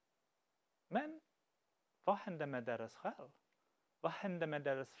möjligt. Men vad händer med deras själ? Vad händer med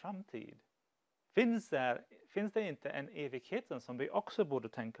deras framtid? Finns det inte en evighet som vi också borde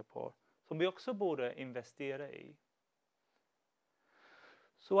tänka på? Som vi också borde investera i?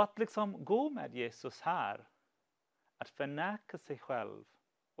 Så att liksom gå med Jesus här. Att förneka sig själv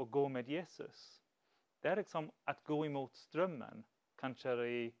och gå med Jesus. Det är liksom att gå emot strömmen. Kanske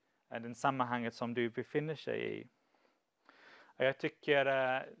i den sammanhanget som du befinner sig i. Jag tycker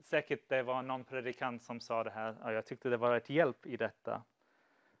säkert det var någon predikant som sa det här. Och jag tyckte det var ett hjälp i detta.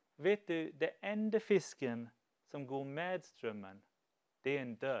 Vet du, det enda fisken som går med strömmen, det är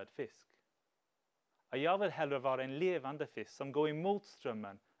en död fisk. Och jag vill hellre vara en levande fisk som går emot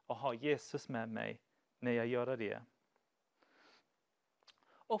strömmen och ha Jesus med mig när jag gör det.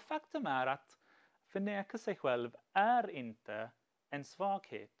 Och faktum är att förneka sig själv är inte en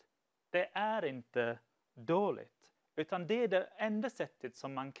svaghet. Det är inte dåligt. Utan det är det enda sättet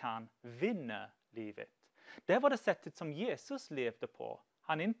som man kan vinna livet. Det var det sättet som Jesus levde på.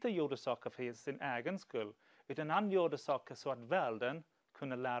 Han inte gjorde saker för sin egen skull. Utan han gjorde saker så att världen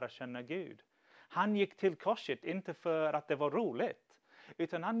kunde lära känna Gud. Han gick till korset inte för att det var roligt.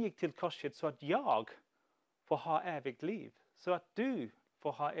 Utan han gick till korset så att jag får ha evigt liv. Så att du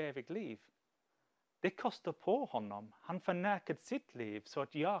får ha evigt liv. Det kostar på honom. Han förnekade sitt liv så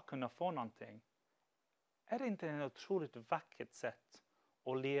att jag kunde få någonting. Är det inte ett otroligt vackert sätt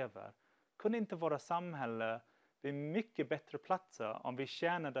att leva? Kunde inte våra samhälle bli mycket bättre platser om vi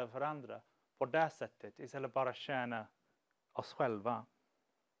tjänade varandra på det sättet istället bara tjäna oss själva?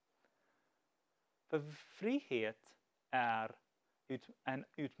 För frihet är en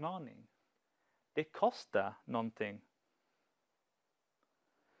utmaning. Det kostar någonting.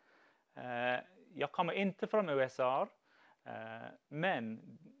 Jag kommer inte från USA.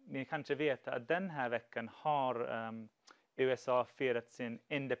 Men ni kanske vet att den här veckan har USA firat sin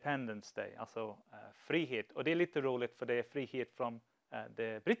Independence Day. Alltså frihet. Och det är lite roligt för det är frihet från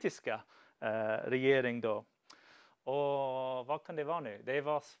det brittiska regering då. Och vad kan det vara nu? Det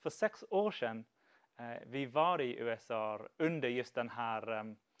var för 6 år sedan vi var i USA under just den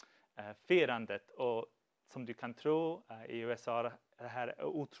här firandet. Och som du kan tro i USA det här är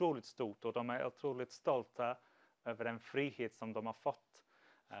otroligt stort. Och de är otroligt stolta över den frihet som de har fått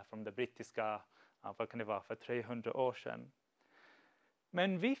från det brittiska, vad kan det vara, för 300 år sedan.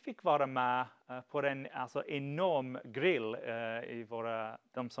 Men vi fick vara med på en enorm grill i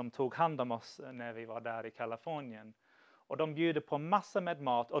de som tog hand om oss när vi var där i Kalifornien. Och de bjuder på massor med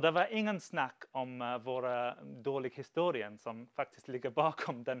mat. Och det var ingen snack om våra dåliga historier som faktiskt ligger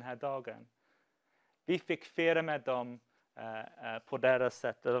bakom den här dagen. Vi fick fira med dem på deras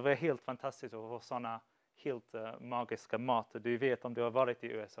sätt. Det var helt fantastiskt att få sådana helt magiska mat. Du vet om du har varit i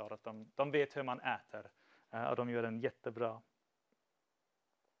USA att de vet hur man äter. Och de gör den jättebra.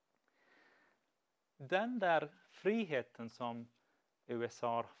 Den där friheten som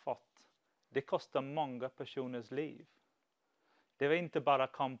USA har fått. Det kostar många personers liv. Det var inte bara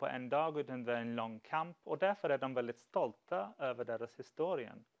kom på en dag utan det var en lång kamp. Och därför är de väldigt stolta över deras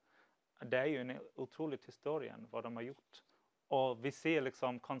historia. Det är ju en otrolig historia vad de har gjort. Och vi ser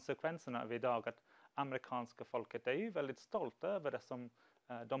liksom konsekvenserna av idag. amerikanska folket är ju väldigt stolta över det som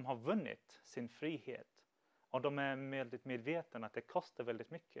de har vunnit sin frihet. Och de är väldigt medvetna att det kostar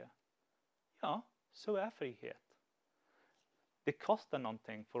väldigt mycket. Ja, så är frihet. Det kostar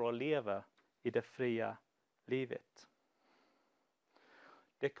någonting för att leva i det fria livet.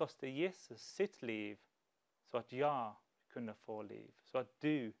 Det kostar Jesus sitt liv så att jag kunde få liv. Så att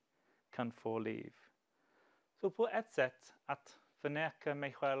du kan få liv. Så på ett sätt att förneka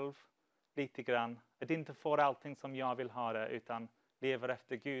mig själv lite grann. Att inte få allting som jag vill ha det utan lever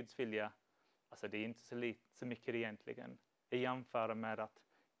efter Guds vilja. Alltså det är inte så mycket egentligen. Jag jämför med att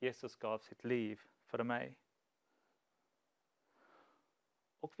Jesus gav sitt liv för mig.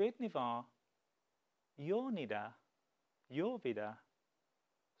 Och vet ni vad? Gör ni det? Gör vi det?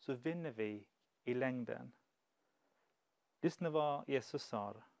 Så vinner vi i längden. Lyssna vad Jesus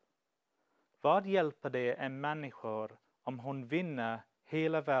sa. Vad hjälper det en människa om hon vinner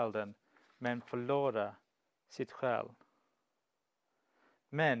hela världen men förlorar sitt själ?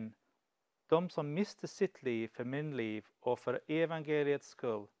 Men de som mister sitt liv för min liv och för evangeliets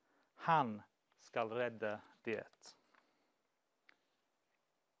skull, han ska rädda det.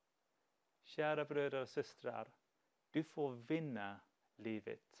 Kära bröder och systrar, du får vinna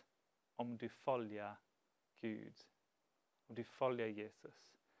livet om du följer Gud. Om du följer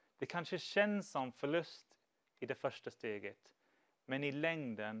Jesus. Det kanske känns som förlust i det första steget. Men i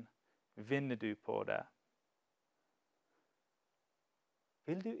längden vinner du på det.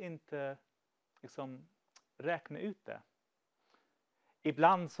 Vill du inte räkna ut det?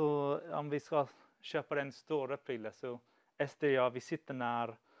 Ibland så om vi ska köpa en stor pryl så Ester och jag, vi sitter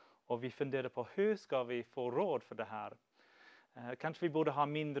där och vi funderar på hur ska vi få råd för det här. Kanske vi borde ha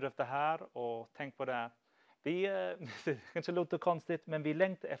mindre av det här och tänk på det. Det kanske låter konstigt men vi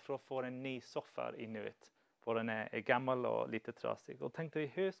längtar efter att få en ny soffa i nuet. För den är gammal och lite trasig. Och tänkte vi,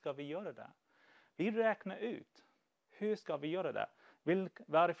 hur ska vi göra det? Vi räknar ut. Hur ska vi göra det?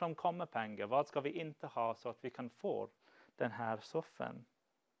 Varifrån kommer pengar? Vad ska vi inte ha så att vi kan få den här soffan?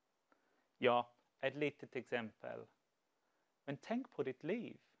 Ja, ett litet exempel. Men tänk på ditt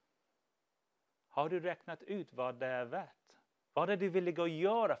liv. Har du räknat ut vad det är värt? Vad är du villig att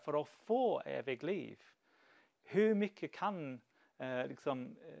göra för att få evigt liv? Hur mycket kan,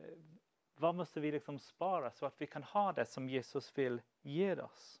 vad måste vi spara så att vi kan ha det som Jesus vill ge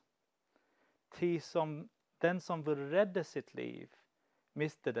oss? Den som vill rädda sitt liv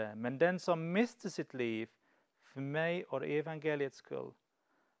mister det. Men den som mister sitt liv för mig och evangeliets skull,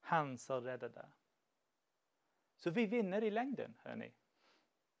 han ska rädda det. Så vi vinner i längden, hörni.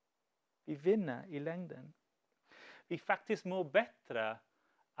 Vi vinner i längden. Vi faktiskt mår bättre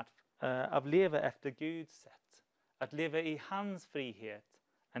att leva efter Guds sätt. Att leva i hans frihet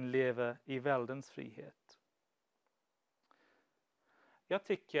än leva i världens frihet. Jag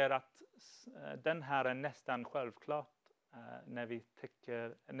tycker att den här är nästan självklart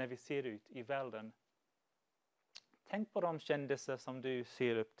när vi ser ut i världen. Tänk på de kändisar som du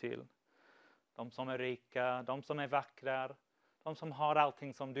ser upp till. De som är rika, de som är vackra, de som har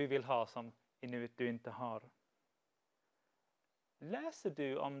allting som du vill ha som inuit du inte har. Läser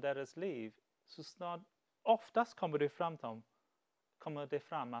du om deras liv så snart oftast kommer det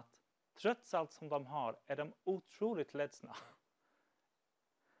fram att trots allt som de har är de otroligt ledsna.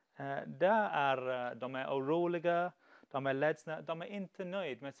 De är oroliga, de är ledsna, de är inte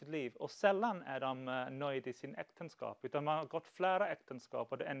nöjda med sitt liv. Och sällan är de nöjda i sin äktenskap. Utan man har gått flera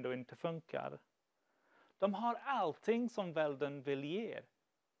äktenskap och det ändå inte funkar. De har allting som världen vill ge.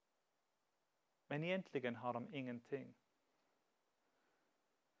 Men egentligen har de ingenting.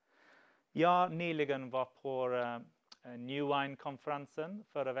 Jag nyligen var på New Wine-konferensen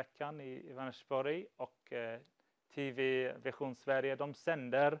förra veckan i Vänersborg. Och TV Vision Sverige, de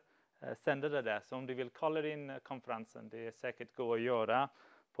sänder det där. Så om du vill kolla in konferensen, det är säkert gå att göra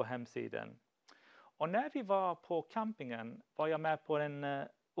på hemsidan. Och när vi var på campingen var jag med på en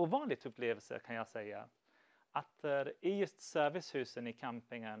ovanlig upplevelse kan jag säga. Att i just servicehusen i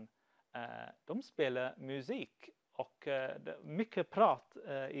campingen, de spelar musik och mycket prat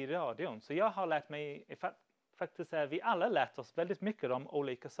i radion. Så jag har lärt mig, faktiskt vi alla lärt oss väldigt mycket om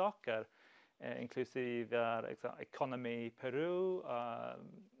olika saker. Inklusive ekonomi i Peru.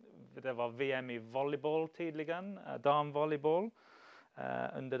 Det var VM i volleyboll tydligen, damvolleyboll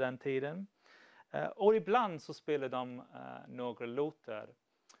under den tiden. Och ibland så spelade de några låtar.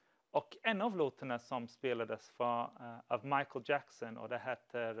 Och en av låtarna som spelades var av Michael Jackson och det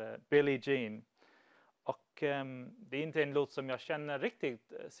heter Billie Jean. Och det är inte en låt som jag känner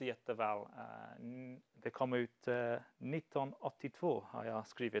riktigt så jätteväl. Det kom ut 1982 har jag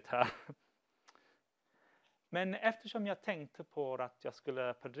skrivit här. Men eftersom jag tänkte på att jag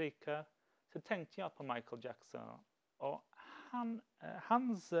skulle predika så tänkte jag på Michael Jackson. Och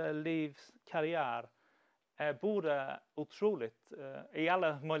hans livskarriär är både otroligt, i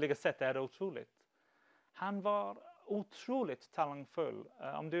alla möjliga sätt är det otroligt. Han var otroligt talangfull.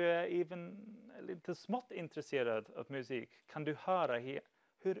 Om du är även lite smått intresserad av musik kan du höra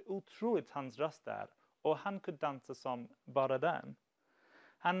hur otroligt hans röst är. Och han kunde dansa som bara den.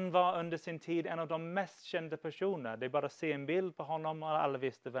 Han var under sin tid en av de mest kända personer. Det är bara att se en bild på honom och alla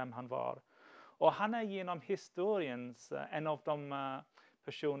visste vem han var. Och han är genom historiens en av de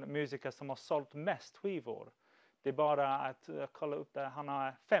musiker som har sålt mest skivor. Det är bara att kolla upp det. Han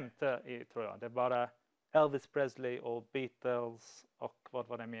har 5:e tror jag. Det är bara Elvis Presley och Beatles och vad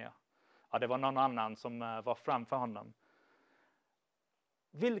var det mer? Ja, det var någon annan som var framför honom.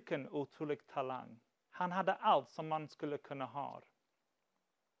 Vilken otrolig talang. Han hade allt som man skulle kunna ha.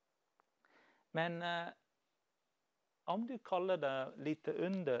 Men om du kollade lite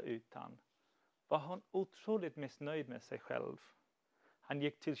under ytan var han otroligt missnöjd med sig själv. Han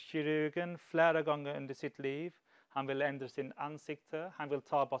gick till kirurgen flera gånger under sitt liv. Han ville ändra sin ansikte. Han ville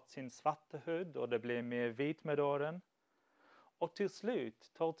ta bort sin svarta hud och det blev mer vit med åren. Och till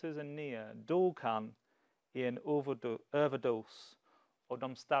slut, 2009, dog han i en överdos och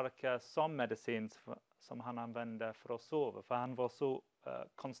de starka sömnmedicin som han använde för att sova. För han var så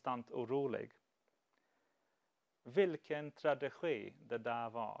konstant orolig. Vilken tragedi det där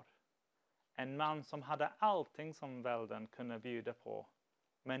var. En man som hade allting som världen kunde bjuda på.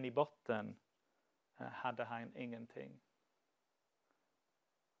 Men i botten hade han ingenting.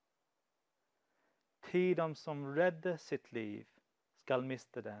 Ty de som räddar sitt liv skall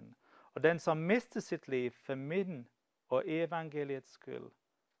mista den. Och den som mister sitt liv för min och evangeliets skull,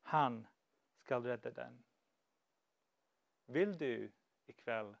 han skall rädda den. Vill du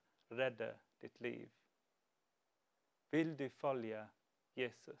ikväll rädda ditt liv? Vill du följa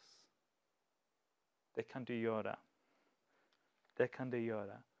Jesus? Det kan du göra. Det kan du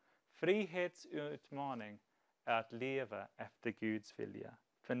göra. Frihets utmaning är att leva efter Guds vilja.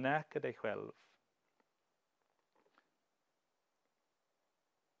 Förneka dig själv.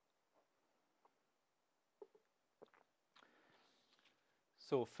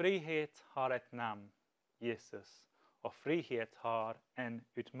 Så frihet har ett namn, Jesus. Och frihet har en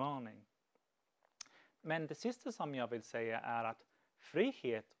utmaning. Men det sista som jag vill säga är att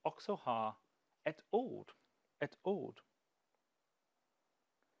frihet också har ett ord. Ett ord.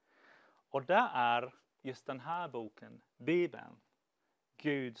 Och det är just den här boken, Bibeln,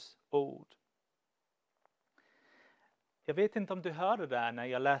 Guds ord. Jag vet inte om du hörde det när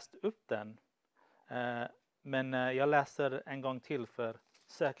jag läste upp den. Men jag läser en gång till för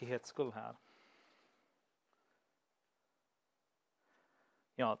säkerhets skull här.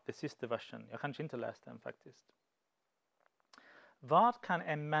 Ja, det sista versen. Jag kanske inte läste den faktiskt. Vad kan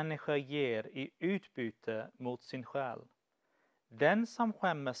en människa ge i utbyte mot sin själ? Den som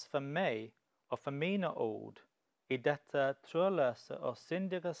skämmes för mig och för mina ord i detta trolösa och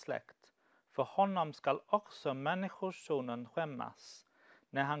syndiga släkt, för honom skall också människosonen skämmas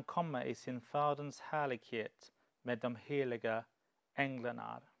när han kommer i sin faderns härlighet med de heliga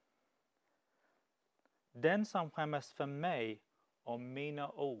änglarna. Den som skämmes för mig och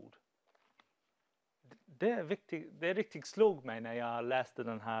mina ord. Det riktigt slog mig när jag läste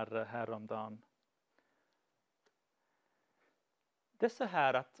den här häromdagen. Det är så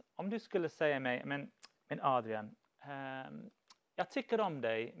här att om du skulle säga mig, men Adrian, jag tycker om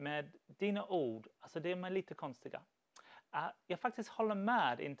dig med dina ord, alltså det är lite konstiga. Jag faktiskt håller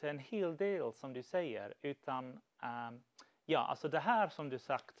med inte en hel del som du säger, utan alltså det här som du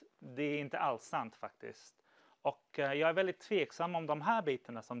sagt, det är inte alls sant faktiskt. Och jag är väldigt tveksam om de här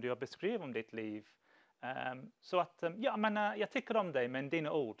bitarna som du har beskrivit om ditt liv. Så att, jag tycker om dig, men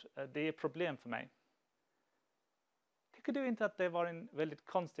dina ord, det är ett problem för mig. Tycker du inte att det var en väldigt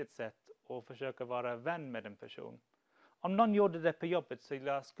konstigt sätt att försöka vara vän med en person? Om någon gjorde det på jobbet så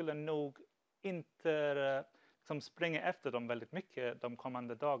jag skulle nog inte springa efter dem väldigt mycket de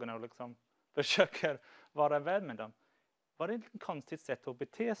kommande dagarna och försöka vara vän med dem. Var det ett konstigt sätt att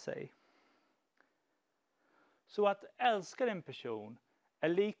bete sig? Så att älska en person är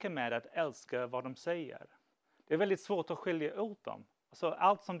lika med att älska vad de säger. Det är väldigt svårt att skilja ut dem. Alltså,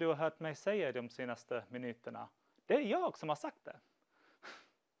 allt som du har hört mig säga de senaste minuterna, det är jag som har sagt det.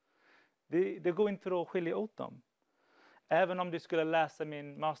 Det går inte att skilja ut dem. Även om du skulle läsa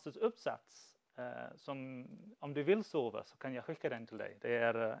min mastersuppsats, om du vill sova så kan jag skicka den till dig. Det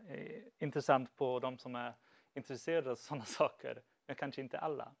är intressant på de som är intresserade av sådana saker, men kanske inte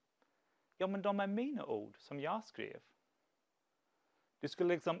alla. Ja, men de är mina ord som jag skrev. Du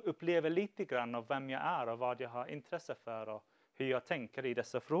skulle uppleva lite grann av vem jag är och vad jag har intresse för och hur jag tänker i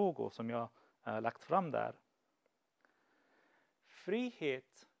dessa frågor som jag lagt fram där.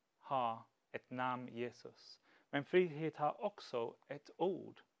 Frihet har ett namn, Jesus. Men frihet har också ett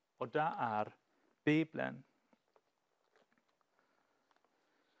ord. Och det är Bibeln.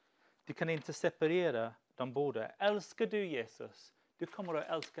 Du kan inte separera de båda. Älskar du Jesus, du kommer att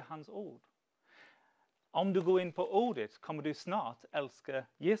älska hans ord. Om du går in på ordet kommer du snart älska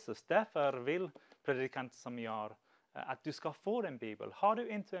Jesus. Därför vill predikant som jag att du ska få en bibel. Har du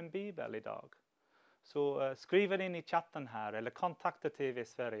inte en bibel idag, så skriv in i chatten här eller kontakta TV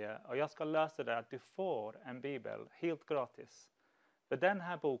Sverige och jag ska lösa det att du får en bibel helt gratis. För den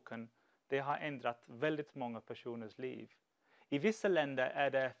här boken, det har ändrat väldigt många personers liv. I vissa länder är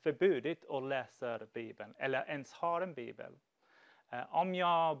det förbjudet att läsa Bibeln eller ens ha en bibel. Om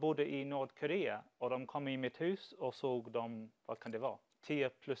jag bodde i Nordkorea och de kom i mitt hus och såg de, vad kan det vara, 10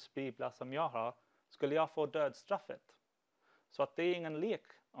 plus biblar som jag har, skulle jag få dödsstraffet. Så att det är ingen lek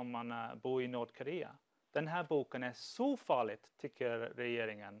om man bor i Nordkorea. Den här boken är så farligt, tycker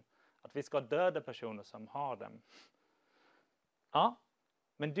regeringen, att vi ska döda personer som har den. Ja,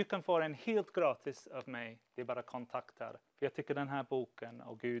 men du kan få den helt gratis av mig. Det är bara kontakter. För jag tycker den här boken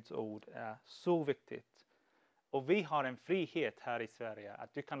och Guds ord är så viktigt. Och vi har en frihet här i Sverige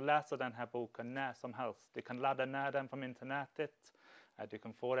att du kan läsa den här boken när som helst. Du kan ladda ner den från internetet. Du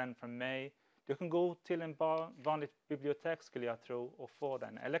kan få den från mig. Du kan gå till en vanligt bibliotek skulle jag tro och få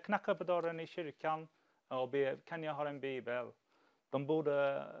den. Eller knacka på dörren i kyrkan och be, kan jag ha en bibel? De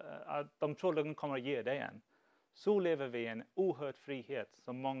tror de kommer att ge dig en. Så lever vi i en oerhörd frihet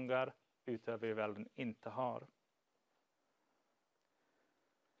som många utöver i världen inte har.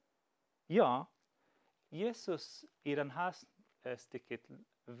 Ja, Jesus i den här stycket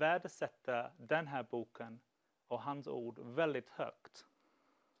värdesätter den här boken och hans ord väldigt högt.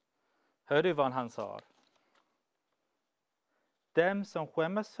 Hör du vad han sa? Dem som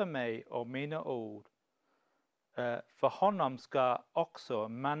skämmes för mig och mina ord, för honom ska också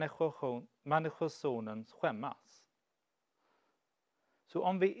människosonen skämmas. Så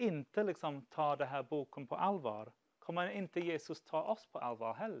om vi inte tar den här boken på allvar, kommer inte Jesus ta oss på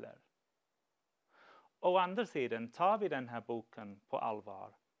allvar heller. Å andra sidan, tar vi den här boken på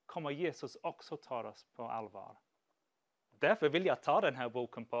allvar, kommer Jesus också ta oss på allvar. Därför vill jag ta den här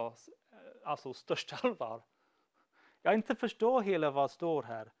boken på största allvar. Jag inte förstår hela vad står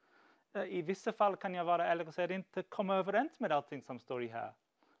här. I vissa fall kan jag vara ärlig och säga att jag inte kommer överens med allting som står i här.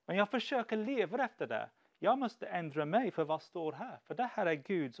 Men jag försöker leva efter det. Jag måste ändra mig för vad står här. För det här är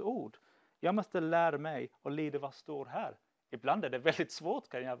Guds ord. Jag måste lära mig och lyda vad står här. Ibland är det väldigt svårt,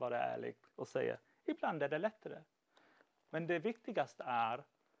 kan jag vara ärlig och säga. Ibland är det lättare. Men det viktigaste är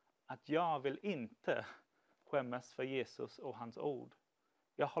att jag vill inte skämmas för Jesus och hans ord.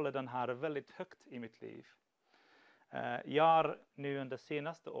 Jag håller den här väldigt högt i mitt liv. Jag har nu under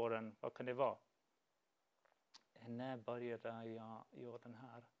senaste åren, vad kan det vara? När började jag göra den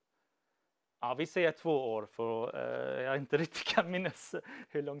här? Ja, vi säger 2 år för jag inte riktigt kan minnas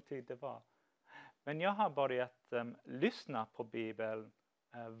hur lång tid det var. Men jag har börjat lyssna på Bibeln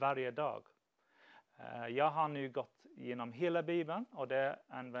varje dag. Jag har nu gått igenom hela Bibeln och det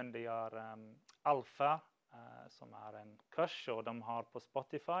använder jag Alfa som är en kurs och de har på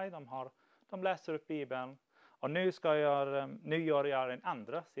Spotify. De läser upp Bibeln. Och nu gör jag en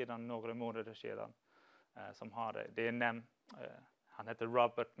andra sedan några månader sedan som har det. Det är namn. Han heter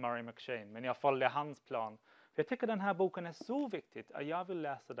Robert Murray McShane. Men jag följer hans plan. För jag tycker den här boken är så viktig att jag vill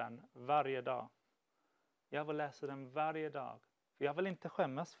läsa den varje dag. Jag vill läsa den varje dag. För jag vill inte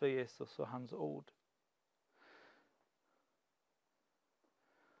skämmas för Jesus och hans ord.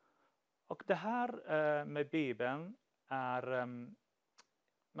 Och det här med Bibeln är...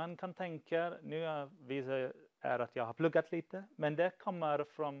 Man kan tänka, nu visar jag att jag har pluggat lite. Men det kommer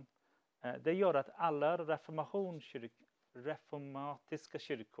från... Det gör att alla reformatiska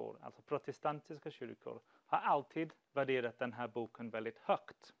kyrkor, alltså protestantiska kyrkor, har alltid värderat den här boken väldigt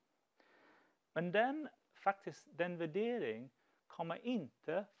högt. Men den värdering kommer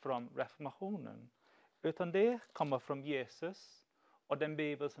inte från reformationen. Utan det kommer från Jesus och den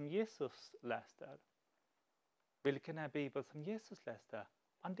bibel som Jesus läste. Vilken är bibeln som Jesus läste?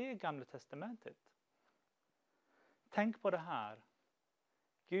 Det är Gamla testamentet. Tänk på det här.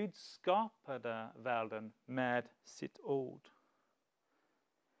 Gud skapade världen med sitt ord.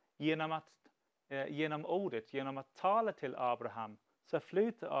 Genom ordet, genom att tala till Abraham, så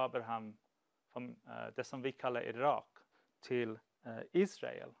flyttar Abraham från det som vi kallar Irak till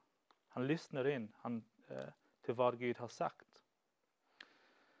Israel. Han lyssnar in till vad Gud har sagt.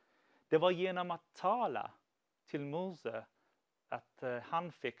 Det var genom att tala till Mose att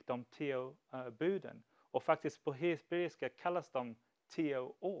han fick de 10 buden. Och faktiskt på hebreiska kallas de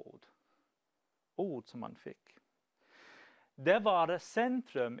 10 ord. ord som han fick. Det var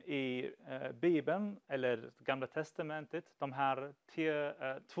centrum i Bibeln eller Gamla testamentet. De här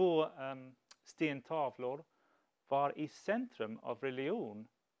två stentavlor var i centrum av religion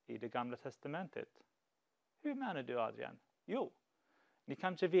i det Gamla testamentet. Hur menar du, Adrian? Jo, ni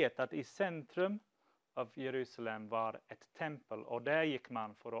kanske vet att i centrum av Jerusalem var ett tempel och där gick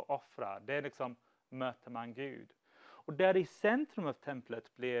man för att offra. Där liksom möter man Gud. Och där i centrum av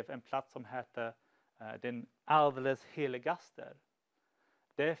templet blev en plats som hette den alldeles heligaste.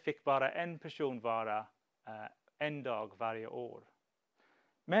 Det fick bara en person vara en dag varje år.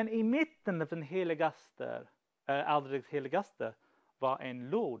 Men i mitten av den heligaste, alldeles heligaste var en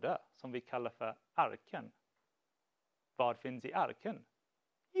låda som vi kallar för arken. Vad finns i arken?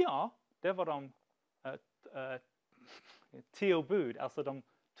 Ja, det var de 10 bud, alltså de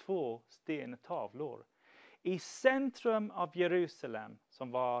 2 stentavlor. I centrum av Jerusalem,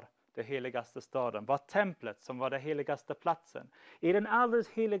 som var det heligaste staden, var templet som var den heligaste platsen. I den alldeles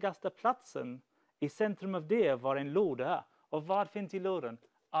heligaste platsen, i centrum av det var en låda. Och vad finns i lådan?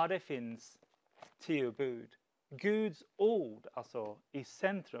 Ja, det finns 10 bud. Guds ord, alltså i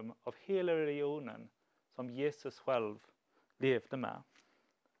centrum av hela religionen som Jesus själv levde med.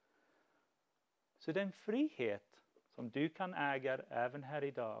 Så den frihet som du kan äga även här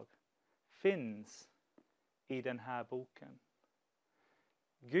idag finns i den här boken.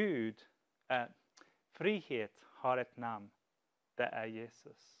 Frihet har ett namn. Det är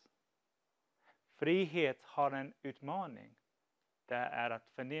Jesus. Frihet har en utmaning. Det är att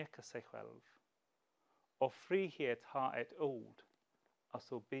förneka sig själv. Och frihet har ett ord.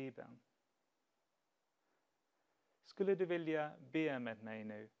 Alltså Bibeln. Skulle du vilja be med mig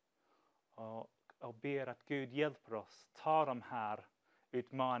nu? Och ber att Gud hjälper oss. Ta de här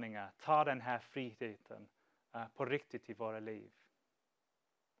utmaningarna. Ta den här friheten på riktigt i våra liv.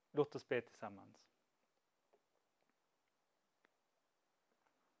 Låt oss be tillsammans.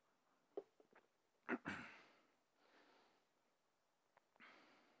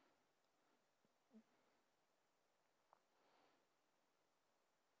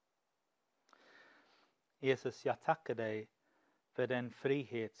 Jesus, jag tackar dig för den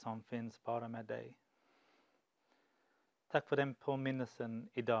frihet som finns bara med dig. Tack för den påminnelsen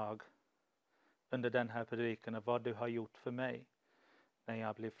idag under den här predikan av vad du har gjort för mig när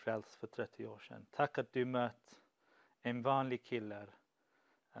jag blev frälst för 30 år sedan. Tack att du mött en vanlig kille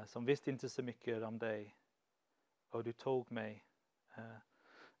som visste inte så mycket om dig. Och du tog mig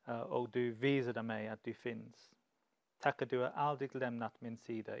och du visade mig att du finns. Tack att du har aldrig lämnat min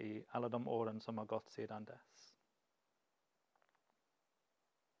sida i alla de åren som har gått sedan dess.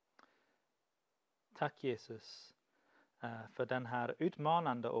 Tack Jesus för den här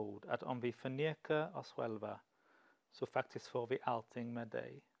utmanande ord att om vi förnekar oss själva så faktiskt får vi allting med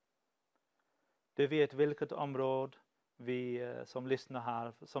dig. Du vet vilket område vi som lyssnar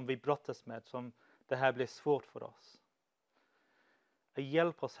här, som vi brottas med, som det här blir svårt för oss.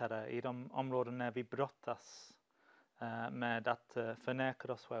 Hjälp oss Herre i de områden när vi brottas med att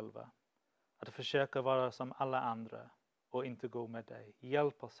förneka oss själva. Att försöka vara som alla andra och inte gå med dig.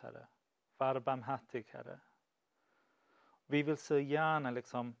 Hjälp oss Herre. Var barmhärtig Herre. Vi vill så gärna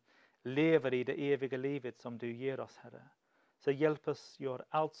liksom leva i det eviga livet som du ger oss Herre. Så hjälp oss göra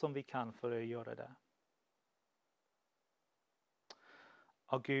allt som vi kan för att göra det.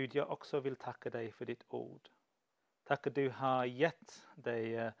 Och Gud, jag också vill tacka dig för ditt ord. Tack att du har gett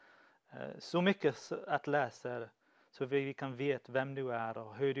dig så mycket att läsa så vi kan veta vem du är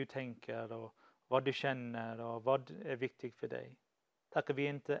och hur du tänker och vad du känner och vad är viktigt för dig. Tack att vi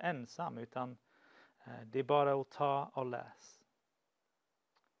inte är ensamma utan det är bara att ta och läsa.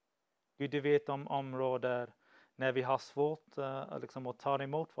 Gud, du vet om områden när vi har svårt liksom, att ta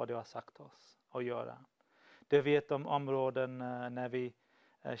emot vad du har sagt oss och göra. Du vet om områden när vi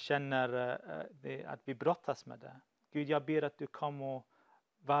känner att vi brottas med det. Gud, jag ber att du kommer och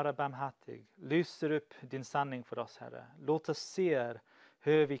vara barmhärtig. Lyser upp din sanning för oss, Herre. Låt oss se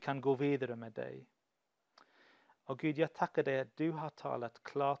hur vi kan gå vidare med dig. Och Gud, jag tackar dig att du har talat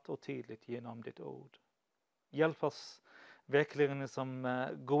klart och tydligt genom ditt ord. Hjälp oss verkligen liksom,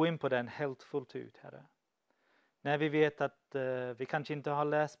 gå in på den helt fullt ut, Herre. När vi vet att vi kanske inte har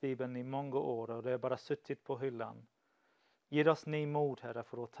läst Bibeln i många år och det är bara suttit på hyllan. Ge oss ny mod, Herre,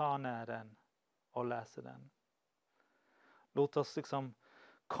 för att ta ner den och läsa den. Låt oss liksom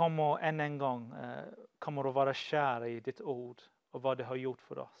komma än en gång kommer att vara kära i ditt ord och vad det har gjort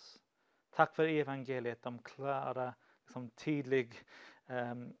för oss. Tack för evangeliet, de klara, liksom, tydlig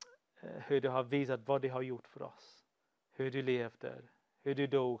hur du har visat vad det har gjort för oss. Hur du levde, hur du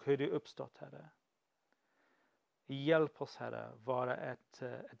dog, hur du uppstått, Herre. Hjälp oss, Herre, vara ett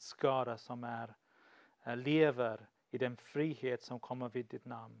skara som är lever i den frihet som kommer vid ditt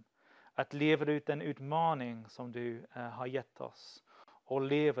namn. Att leva ut den utmaning som du har gett oss. Och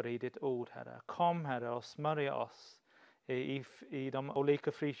lever i ditt ord, Herre. Kom, Herre, och smörja oss i de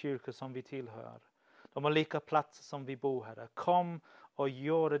olika frikyrkor som vi tillhör. De olika platser som vi bor, Herre. Kom och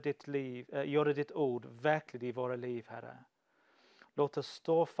gör ditt ord verkligt i våra liv, Herre. Låt oss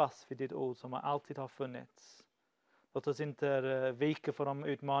stå fast vid ditt ord som alltid har funnits. Låt oss inte vika för de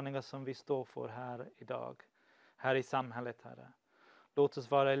utmaningar som vi står för här idag. Här i samhället, Herre. Låt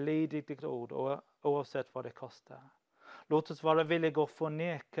oss vara lydiga ditt ord oavsett vad det kostar. Låt oss vara villiga att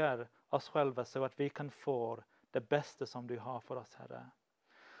förneka oss själva så att vi kan få det bästa som du har för oss, Herre.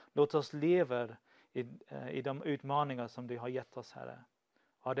 Låt oss leva i de utmaningar som du har gett oss, Herre.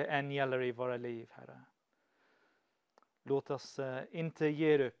 Och det än gäller i våra liv, Herre. Låt oss inte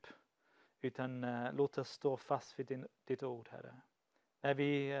ge upp, utan låt oss stå fast vid ditt ord, Herre.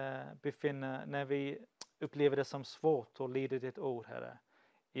 När vi upplever det som svårt att lyda ditt ord, Herre.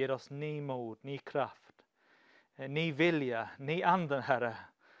 Ge oss ny mod, ny kraft, ny vilja, ny anden, Herre.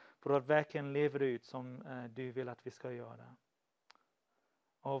 För att verkligen leva ut som du vill att vi ska göra.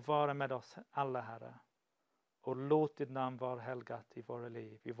 Och vara med oss alla, Herre. Och låt ditt namn vara helgat i våra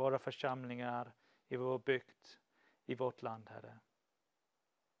liv, i våra församlingar, i vår bygd, i vårt land, Herre.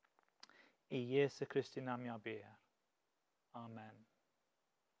 I Jesu Kristi namn jag ber. Amen.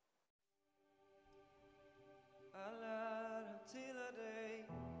 All ära till dig.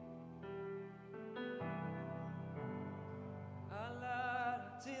 All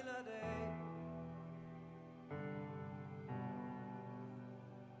ära till dig.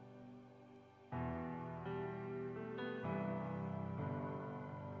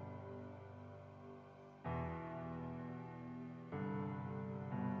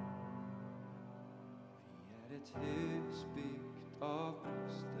 Vi är ett hus byggt av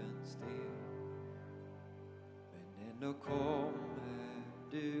brusten sten. Men ändå kommer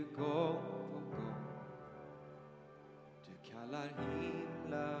du gång på gång. Du kallar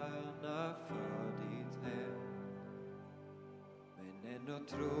himlarna för ditt hem. Men ändå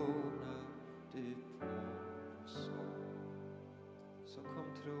tronar du på vår sång. Så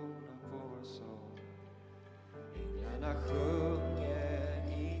kom trona på vår sång. Änglarna sjunger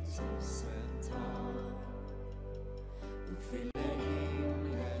i tusental. Du fyller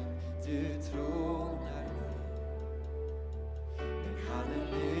himlen, du tronar i. Men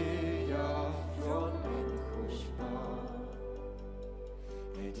halleluja från människors barn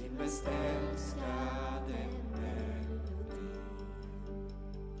är din mest älskade melodi.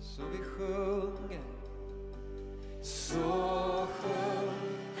 Så vi sjunger, så sjung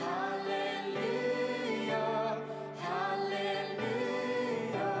halleluja, halleluja,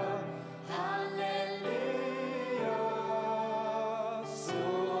 halleluja. Så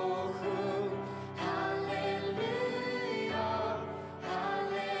sjung halleluja,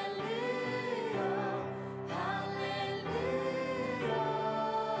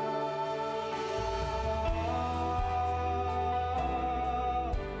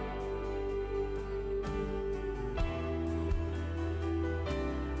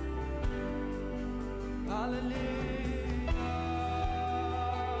 halleluja,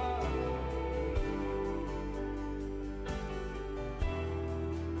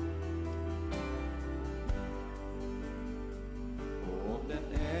 om den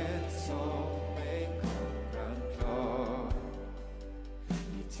eld som en gång brann klar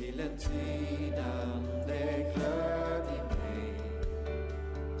blir till en tynande glöd i mig,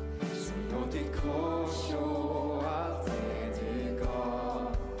 så låt ditt kors och allt det du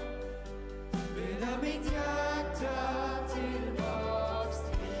gav bära mitt hjärta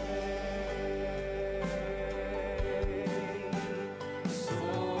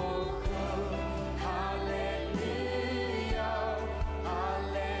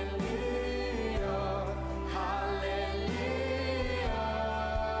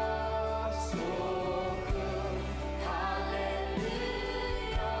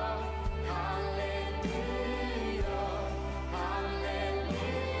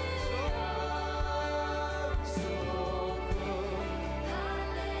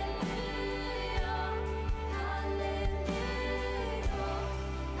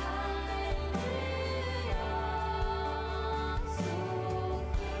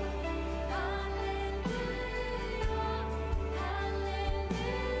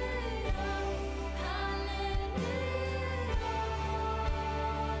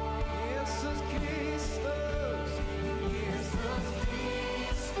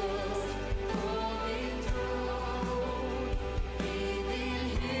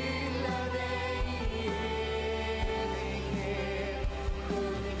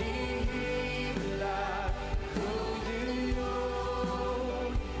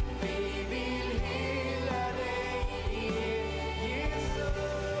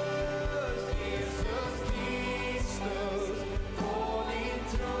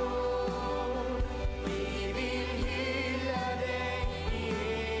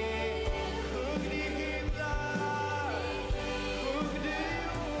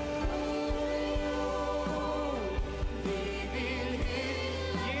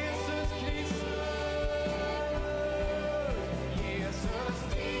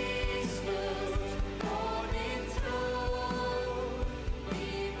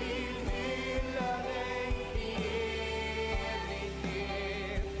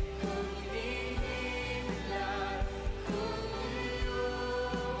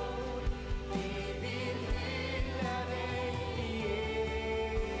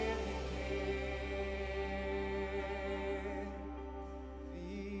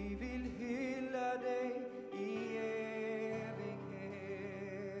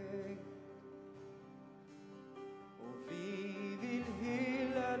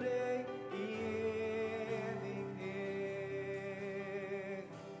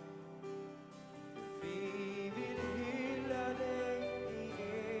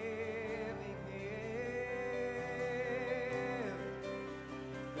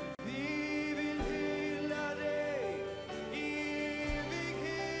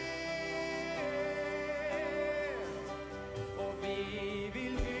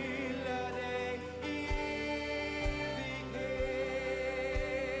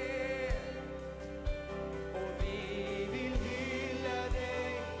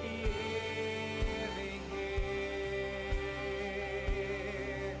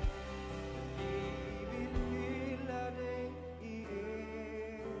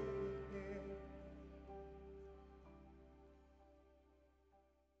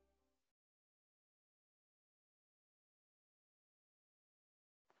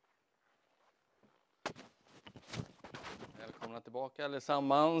Välkomna tillbaka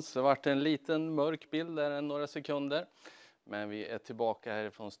allesammans. Det har varit en liten mörk bild där än några sekunder. Men vi är tillbaka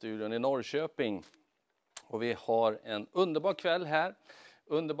härifrån studion i Norrköping. Och vi har en underbar kväll här.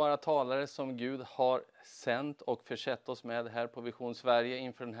 Underbara talare som Gud har sänt och försett oss med här på Vision Sverige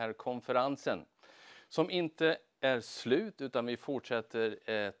inför den här konferensen. Som inte är slut utan vi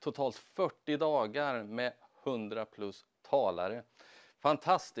fortsätter totalt 40 dagar med 100 plus talare.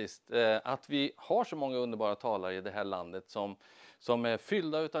 Fantastiskt att vi har så många underbara talare i det här landet som är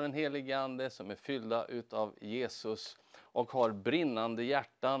fyllda utav den helige Ande, som är fyllda utav Jesus och har brinnande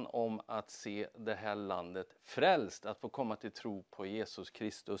hjärtan om att se det här landet frälst, att få komma till tro på Jesus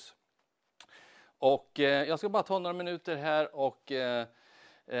Kristus. Och jag ska bara ta några minuter här och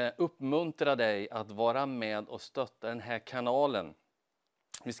uppmuntra dig att vara med och stötta den här kanalen.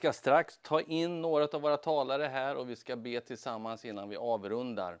 Vi ska strax ta in några av våra talare här och vi ska be tillsammans innan vi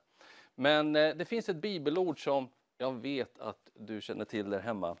avrundar. Men det finns ett bibelord som jag vet att du känner till där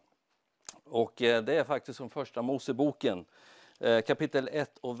hemma. Och det är faktiskt från första Moseboken, kapitel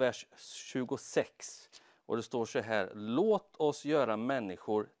 1 och vers 26. Och det står så här: låt oss göra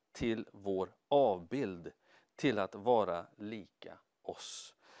människor till vår avbild, till att vara lika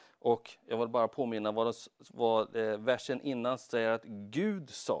oss. Och jag vill bara påminna vad versen innan säger att Gud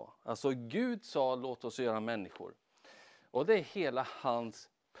sa. Alltså Gud sa låt oss göra människor. Och det är hela hans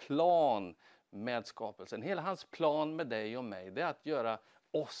plan med skapelsen. Hela hans plan med dig och mig, det är att göra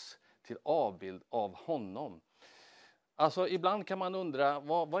oss till avbild av honom. Alltså ibland kan man undra,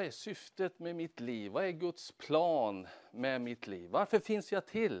 vad är syftet med mitt liv? Vad är Guds plan med mitt liv? Varför finns jag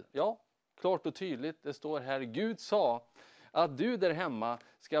till? Ja, klart och tydligt, det står här, Gud sa att du där hemma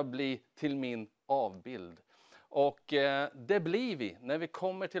ska bli till min avbild. Och det blir vi när vi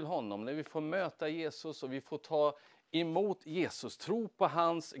kommer till honom, när vi får möta Jesus och vi får ta emot Jesus, tro på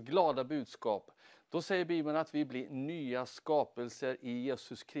hans glada budskap. Då säger Bibeln att vi blir nya skapelser i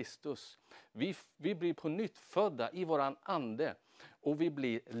Jesus Kristus. Vi blir på nytt födda i våran ande och vi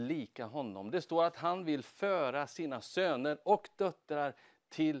blir lika honom. Det står att han vill föra sina söner och döttrar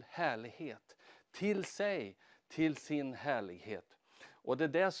till härlighet, till sig, till sin härlighet. Och det är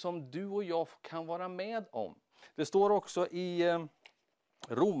det som du och jag kan vara med om. Det står också i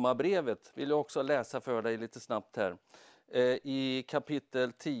Romarbrevet, vill jag också läsa för dig lite snabbt här. I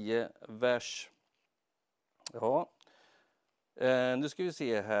kapitel 10, vers... nu ska vi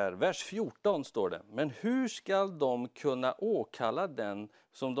se här. Vers 14 står det. Men hur ska de kunna åkalla den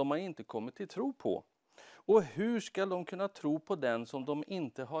som de har inte kommit till tro på? Och hur ska de kunna tro på den som de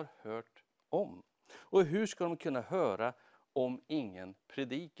inte har hört om? Och hur ska de kunna höra om ingen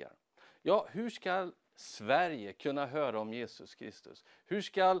predikar? Ja, hur ska Sverige kunna höra om Jesus Kristus? Hur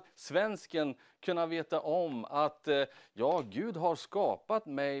ska svensken kunna veta om att Gud har skapat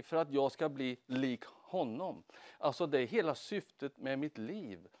mig för att jag ska bli lik honom? Alltså det är hela syftet med mitt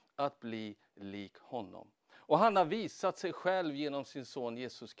liv, att bli lik honom. Och han har visat sig själv genom sin son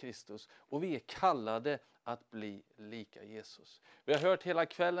Jesus Kristus. Och vi är kallade att bli lika Jesus. Vi har hört hela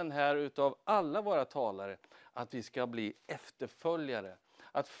kvällen här utav alla våra talare att vi ska bli efterföljare.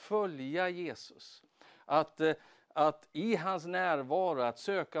 Att följa Jesus. Att i hans närvaro, att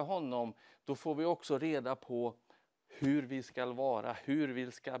söka honom, då får vi också reda på hur vi ska vara, hur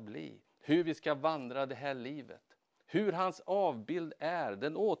vi ska bli. Hur vi ska vandra det här livet. Hur hans avbild är,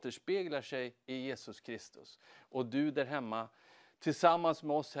 den återspeglar sig i Jesus Kristus. Och du där hemma, tillsammans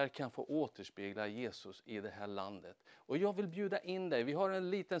med oss här, kan få återspegla Jesus i det här landet. Och jag vill bjuda in dig, vi har en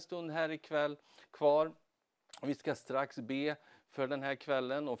liten stund här ikväll kvar. Och vi ska strax be för den här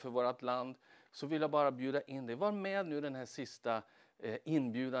kvällen och för vårt land. Så vill jag bara bjuda in dig, var med nu den här sista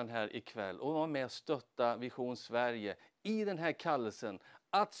inbjudan här ikväll. Och var med och stötta Vision Sverige i den här kallelsen.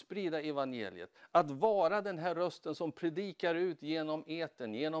 Att sprida evangeliet, att vara den här rösten som predikar ut genom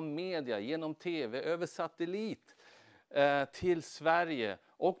etern, genom media, genom tv, över satellit till Sverige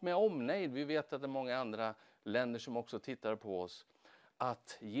och med omnejd. Vi vet att det är många andra länder som också tittar på oss.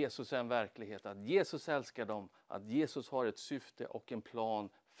 Att Jesus är en verklighet, att Jesus älskar dem, att Jesus har ett syfte och en plan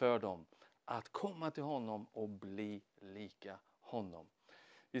för dem. Att komma till honom och bli lika honom.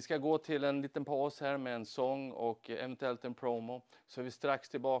 Vi ska gå till en liten paus här med en sång och eventuellt en promo. Så är vi strax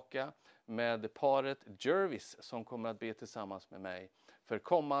tillbaka med paret Jervis som kommer att be tillsammans med mig. För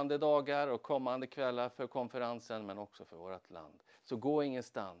kommande dagar och kommande kvällar för konferensen, men också för vårt land. Så gå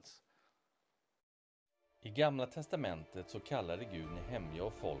ingenstans. I Gamla testamentet så kallade Gud Nehemja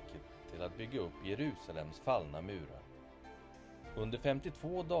och folket till att bygga upp Jerusalems fallna murar. Under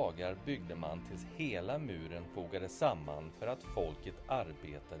 52 dagar byggde man tills hela muren fogades samman för att folket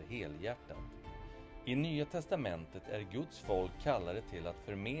arbetade helhjärtat. I Nya testamentet är Guds folk kallade till att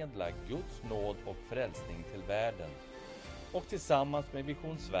förmedla Guds nåd och frälsning till världen. Och tillsammans med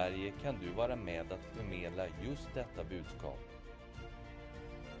Vision Sverige kan du vara med att förmedla just detta budskap.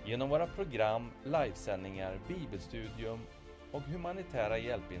 Genom våra program, livesändningar, bibelstudium och humanitära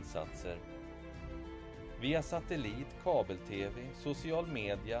hjälpinsatser via satellit, kabel-tv, social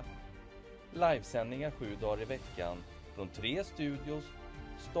media, livesändningar 7 dagar i veckan från 3 studios,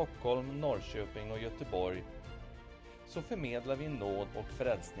 Stockholm, Norrköping och Göteborg, så förmedlar vi nåd och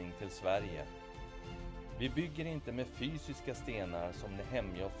frälsning till Sverige. Vi bygger inte med fysiska stenar som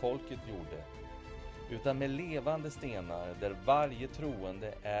Nehemja och folket gjorde, utan med levande stenar där varje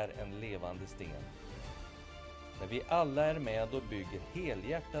troende är en levande sten. När vi alla är med och bygger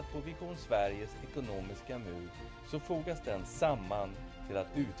helhjärtat på Vision Sveriges ekonomiska mur, så fogas den samman till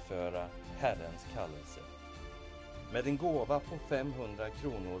att utföra Herrens kallelse. Med en gåva på 500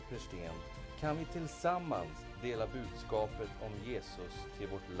 kronor per sten kan vi tillsammans dela budskapet om Jesus till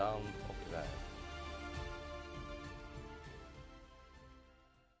vårt land och värld.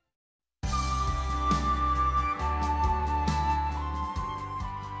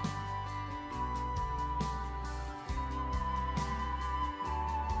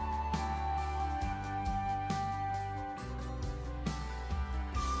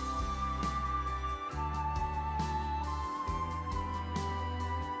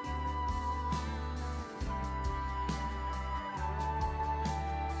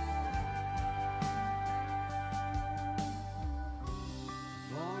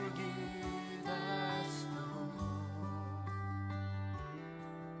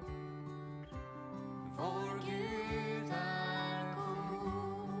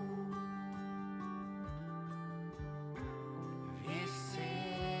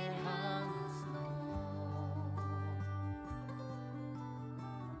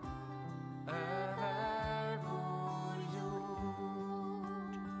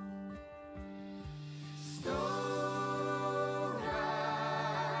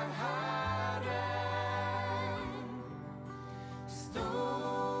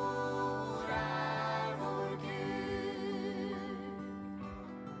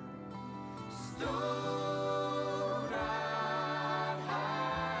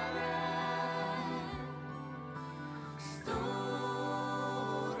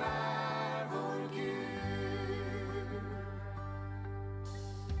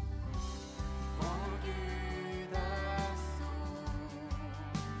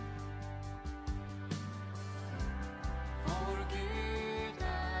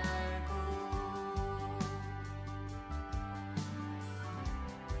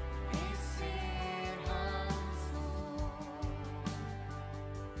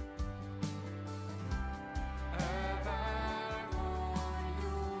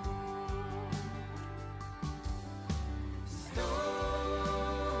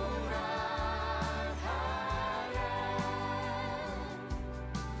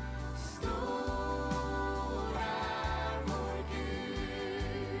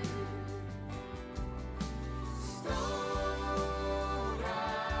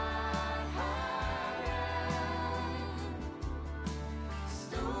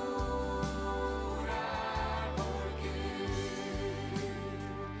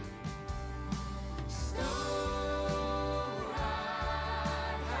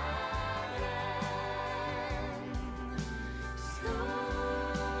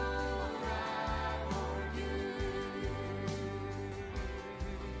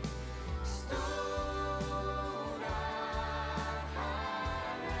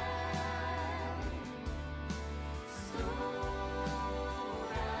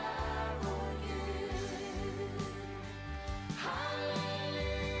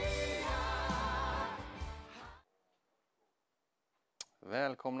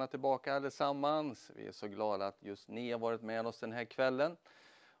 välkomna tillbaka allesammans. Vi är så glada att just ni har varit med oss den här kvällen.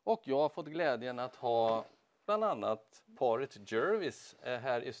 Och jag har fått glädjen att ha bland annat paret Jervis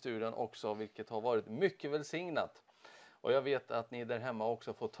här i studion också, vilket har varit mycket välsignat. Och jag vet att ni där hemma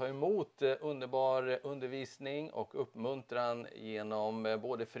också får ta emot underbar undervisning och uppmuntran genom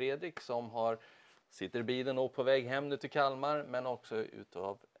både Fredrik som sitter i bilen och på väg hem nu till Kalmar, men också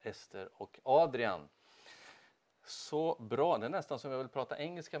utav Ester och Adrian. Så bra, det är nästan som jag vill prata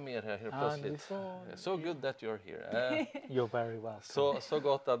engelska mer här helt plötsligt. So good that you're here. You're very welcome. Så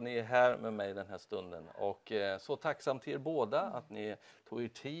gott att ni är här med mig den här stunden. Och så tacksam till er båda att ni tog er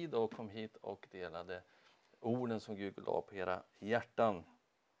tid och kom hit och delade orden som Gud la på era hjärtan.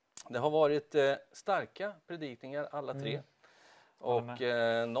 Det har varit starka predikningar alla tre. Och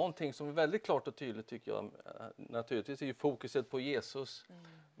någonting som är väldigt klart och tydligt tycker jag, naturligtvis är ju fokuset på Jesus.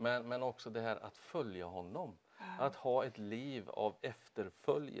 Men också det här att följa honom. Att ha ett liv av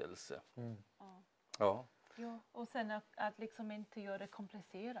efterföljelse. Ja. Ja, och sen att liksom inte göra det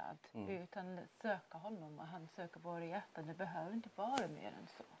komplicerat utan söka honom och han söker våra hjärtan. Det behöver inte vara mer än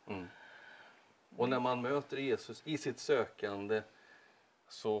så. Och när man möter Jesus i sitt sökande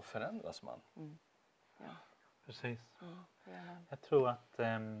så förändras man. Ja. Precis. Gärna. Jag tror att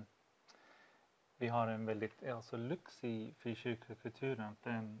vi har en väldigt lyx i frikyrkokulturen. Att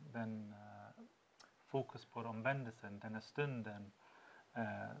den fokus på omvändelsen, den här stunden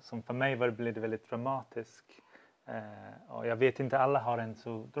som för mig blev det väldigt dramatisk. Och jag vet inte alla har en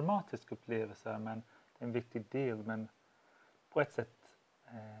så dramatisk upplevelse, men det är en viktig del. Men på ett sätt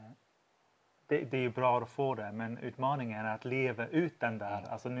det är bra att få det, men utmaningen är att leva ut den där.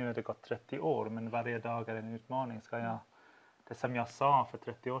 Alltså nu har det gått 30 år, men varje dag är en utmaning. Det som jag sa för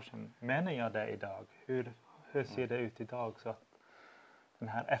 30 år sedan, menar jag det idag? Hur ser det ut idag? Så att den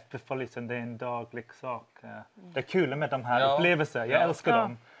här efterföljelsen, det är en daglig sak. Det är kul med de här upplevelserna, jag älskar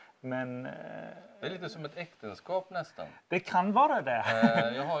dem. Men det är lite som ett äktenskap nästan. Det kan vara det.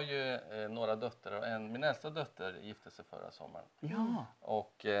 Jag har ju några döttrar och min äldsta dotter gifte sig förra sommaren. Ja.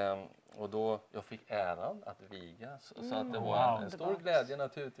 Och då jag fick äran att viga så att det var en stor glädje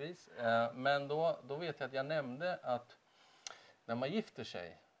naturligtvis. Men då vet jag att jag nämnde att när man gifter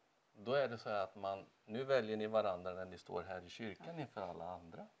sig då är det så att nu väljer ni varandra när ni står här i kyrkan inför alla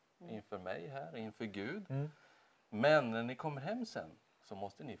andra. Inför mig här, inför Gud. Men när ni kommer hem sen så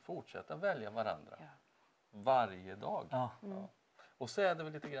måste ni fortsätta välja varandra. Varje dag. Ja. Och så är det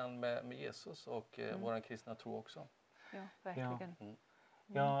väl lite grann med Jesus och våran kristna tro också. Ja, verkligen.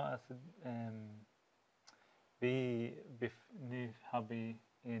 Ja, alltså, nu har vi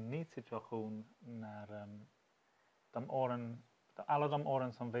en ny situation när alla de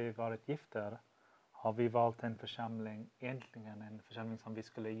åren som vi varit gifta har vi valt en församling, egentligen en församling som vi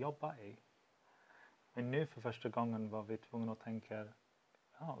skulle jobba i. Men nu för första gången var vi tvungna att tänka,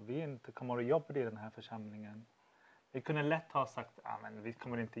 vi inte kommer att jobba i den här församlingen. Vi kunde lätt ha sagt, men vi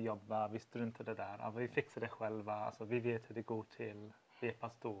kommer inte jobba, vi struntar det där, vi fixar det själva, alltså, vi vet hur det går till, vi är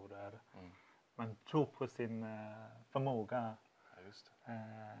pastorer. Man tror på sin förmåga. Ja, just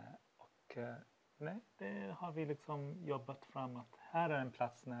det. Nej, det har vi liksom jobbat fram att här är en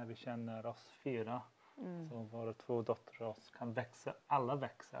plats när vi känner oss 4. Så våra 2 döttrar kan växa, alla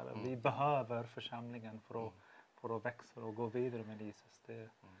växer. Vi behöver församlingen för att växa och gå vidare med Jesus.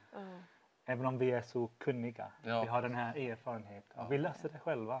 Även om vi är så kunniga, vi har den här erfarenheten. Vi löser det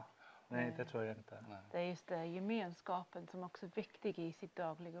själva. Nej, det tror jag inte. Det är just det, gemenskapen som också är viktig i sitt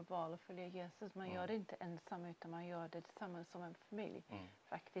dagliga val att följa Jesus. Man gör det inte ensam utan man gör det tillsammans som en familj.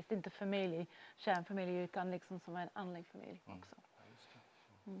 Faktiskt inte kärnfamilj utan liksom som en andlig familj också.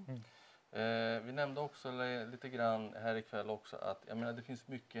 Vi nämnde också lite grann här ikväll också att det finns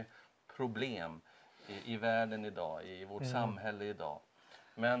mycket problem i världen idag, i vårt samhälle idag.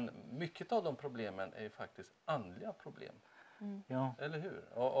 Men mycket av de problemen är ju faktiskt andliga problem. Ja. Eller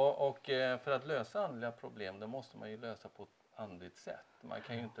hur? Och för att lösa andliga problem då måste man ju lösa på ett andligt sätt. Man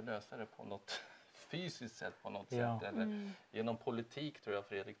kan ju inte lösa det på något fysiskt sätt på något sätt. Eller genom politik tror jag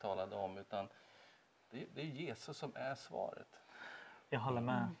Fredrik talade om. Utan det är Jesus som är svaret. Jag håller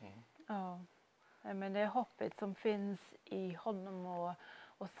med. Ja, men det är hoppet som finns i honom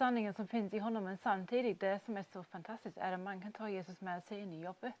och sanningen som finns i honom. Men samtidigt det som är så fantastiskt är att man kan ta Jesus med sig in i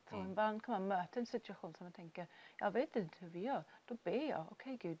jobbet. Och ibland kan man möta en situation som man tänker, jag vet inte hur vi gör. Då ber jag,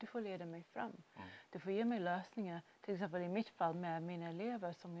 okej Gud, du får leda mig fram. Du får ge mig lösningar. Till exempel i mitt fall med mina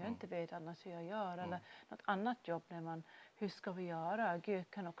elever som jag inte vet annars hur jag gör. Eller något annat jobb hur ska vi göra? Gud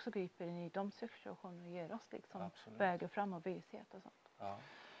kan också gripa in i de situationerna och ge oss liksom vägar fram och vishet och sånt. Ja.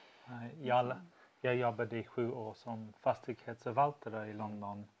 Jag jobbade i 7 år som fastighetsförvaltare i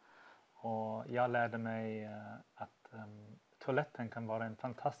London och jag lärde mig att toaletten kan vara en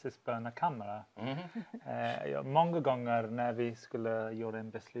fantastisk bönekammare. Många gånger när vi skulle göra en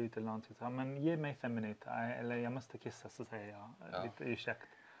beslut eller någonting så men ge mig 5 minuter eller jag måste kissa, så säger jag lite ursäkt.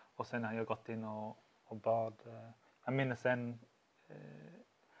 Och sen har jag gått in och bad. Jag minns alltså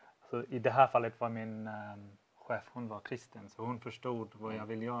i det här fallet var min chef, hon var kristen så hon förstod vad jag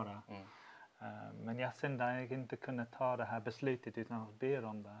vill göra. Men jag kände att jag inte kunde ta det här beslutet utan att be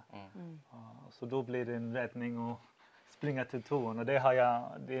om det. Så då blev det en räddning och springa till toan. Och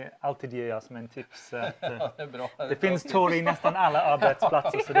det alltid ger jag som en tips. Att, det finns toor i nästan alla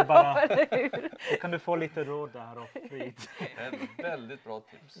arbetsplatser. Så det är bara, då kan du få lite råd där och frid. Ett väldigt bra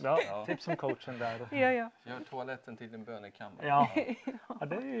tips. Ja, tips som coachen där. Gör toaletten till din bönekammare. Ja,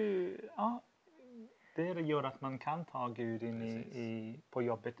 det är ju... Ja. Det gör att man kan ta Gud in på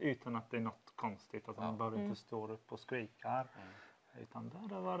jobbet utan att det är något konstigt. Att man bara inte står upp och skriker. Utan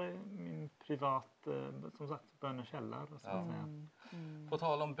där var det min privat, som sagt, bönekällare. Så att säga. På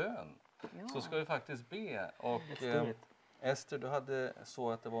tal om bön så ska vi faktiskt be. Och Ester, du hade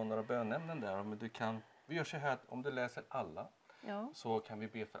så att det var några bönämnen där. Men vi gör så här att om du läser alla så kan vi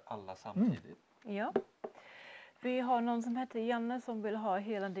be för alla samtidigt. Ja. Vi har någon som heter Janne som vill ha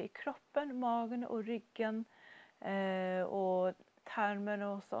helande i kroppen, magen och ryggen och tarmen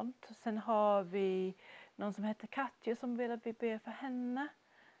och sånt. Sen har vi någon som heter Katja som vill att vi ber för henne.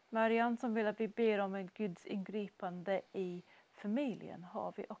 Marianne som vill att vi ber om en Guds ingripande i familjen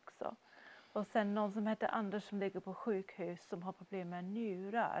har vi också. Och sen någon som heter Anders som ligger på sjukhus som har problem med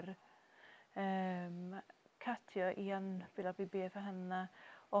njurar. Katja igen vill att vi ber för henne.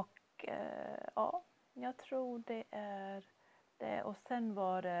 Och jag tror det är det. Och sen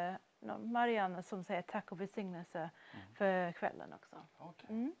var det Marianne som säger tack och välsignelse för kvällen också.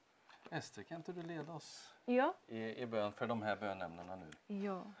 Okay. Ester, kan inte du leda oss i bön för de här bönämnena nu?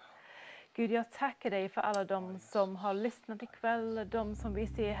 Ja. Gud, jag tackar dig för alla de som har lyssnat ikväll. De som vi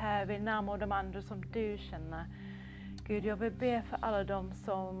ser här vid namn och de andra som du känner. Gud, jag vill be för alla de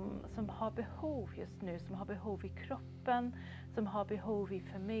som har behov just nu. Som har behov i kroppen. Som har behov i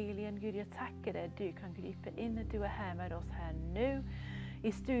familjen. Gud, jag tackar dig. Du kan gripa in. Du är här med oss här nu.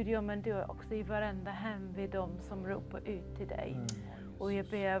 I studion, men du är också i varenda hem vid dem som ropar ut till dig. Och jag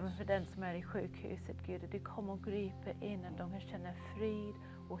ber även för den som är i sjukhuset, Gud, att du kommer att gripa in. Att de kan känna frid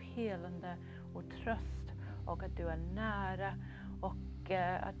och helande och tröst. Och att du är nära. Och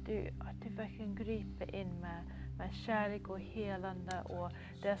att du verkligen griper in med kärlek och helande och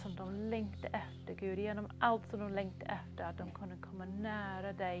det som de längtar efter, Gud. Genom allt som de längtar efter, att de kunde komma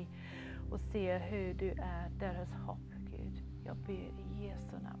nära dig och se hur du är deras hopp, Gud. Jag ber i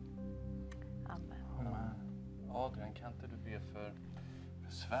Jesu namn. Amen. Adrian, kan inte du be för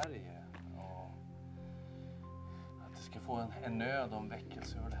Sverige och att det ska få en nöd om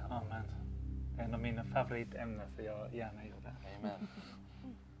väckelse över det här? Amen. En av mina favoritämnen, så jag gärna gör det. Amen.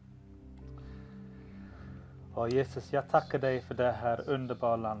 Jesus, jag tackar dig för det här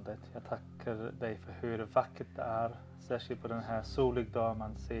underbara landet. Jag tackar dig för hur vackert det är. Särskilt på den här soliga dagen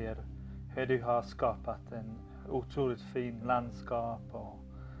man ser hur du har skapat en otroligt fin landskap.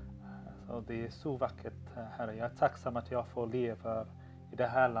 Så det är så vackert, Herre. Jag är tacksam att jag får leva i det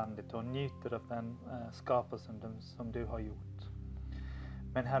här landet och njuter av den skapelsen som du har gjort.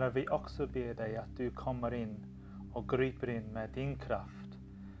 Men Herre, vi också ber dig att du kommer in och griper in med din kraft.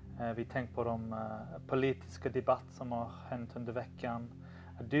 Vi tänker på de politiska debatt som har hänt under veckan.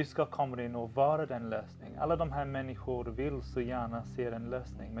 Att du ska komma in och vara den lösning. Alla de här människor vill så gärna se en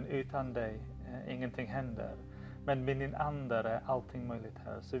lösning. Men utan dig, ingenting händer. Men med din ande är allting möjligt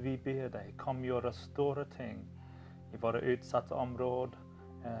här. Så vi ber dig, kom göra stora ting i våra utsatta områden,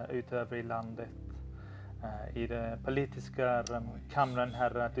 utöver i landet. I det politiska kammaren,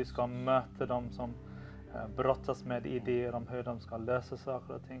 Herre, att du ska möta dem som brottas med idéer om hur de ska lösa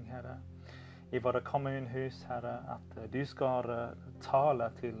saker och ting, Herre. I våra kommunhus, Herre, att du ska tala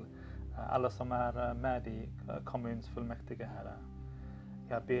till alla som är med i kommunfullmäktige, Herre.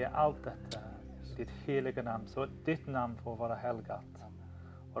 Jag ber allt detta i ditt heliga namn, så att ditt namn får vara helgat.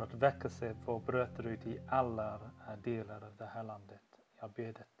 Och att väckelse får bröta ut i alla delar av det här landet. Jag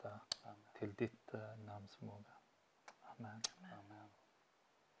ber detta till ditt namns förmåga. Amen. Amen.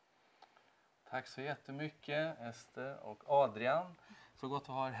 Tack så jättemycket Ester och Adrian. Så gott att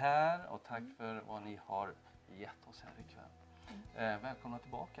ha er här och tack för vad ni har gett oss här ikväll. Välkomna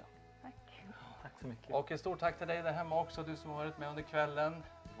tillbaka. Tack. Tack så mycket. Och ett stort tack till dig där hemma också, du som har varit med under kvällen.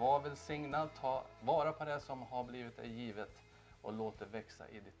 Var välsignad, ta vara på det som har blivit dig givet och låt det växa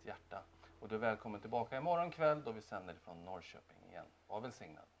i ditt hjärta. Och du är välkommen tillbaka imorgon kväll då vi sänder från Norrköping igen. Var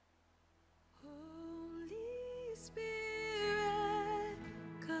välsignad. Holy Spirit,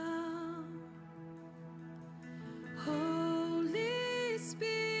 come. Holy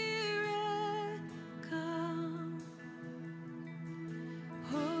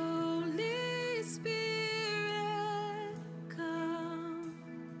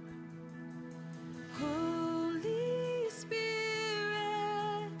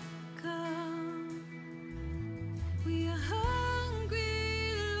We are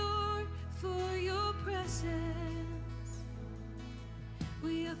hungry, Lord, for your presence.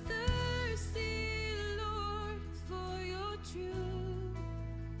 We are thirsty, Lord, for your truth.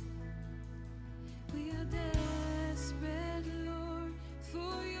 We are desperate, Lord,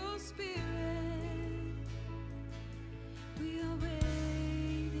 for your spirit. We are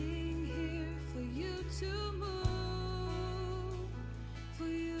waiting here for you to move, for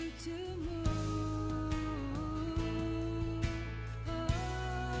you to move. Oh,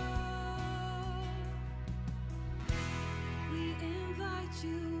 we invite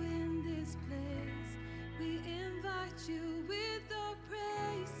you in this place. We invite you with our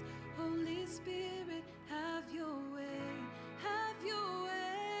praise. Holy Spirit, have your way, have your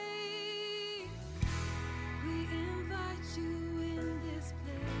way. We invite you in this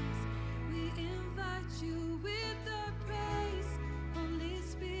place. We invite you with our praise. Holy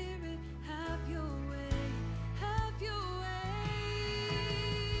Spirit, have your way, have your way.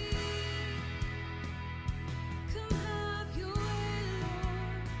 Come have your way,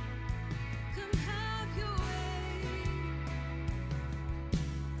 Lord. Come have your way.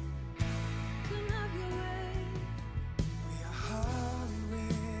 Come have your way. We are hungry,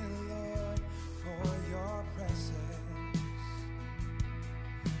 Lord, for your presence.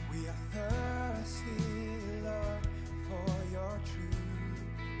 We are thirsty, Lord, for your truth.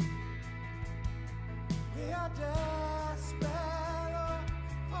 We are desperate, Lord,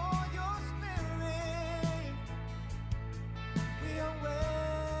 for your spirit. We are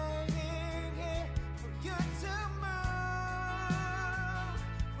waiting here for you to move,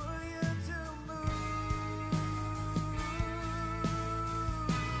 for you to move.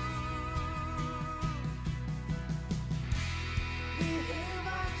 We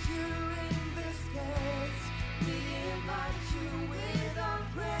invite you in this place. We invite you with our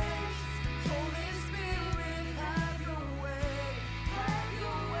praise. Holy Spirit, have your way, have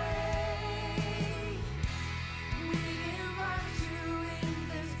your way. We invite you in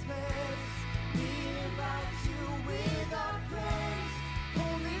this place. We invite you with our praise.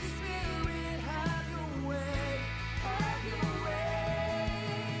 Holy Spirit, have your way, have your way.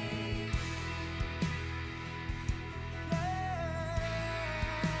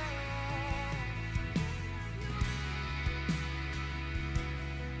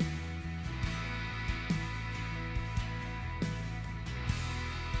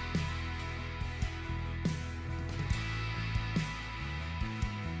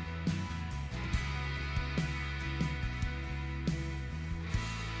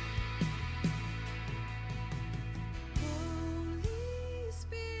 Holy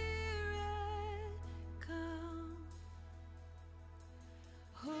Spirit, come.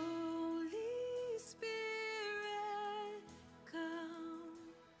 Holy Spirit, come.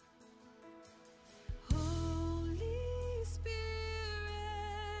 Holy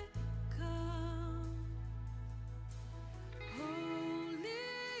Spirit, come.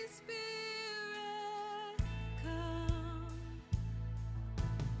 Holy Spirit, come.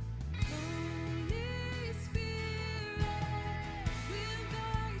 Holy Spirit, we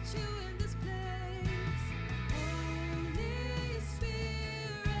invite you in this place. Holy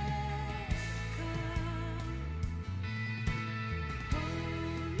Spirit, come.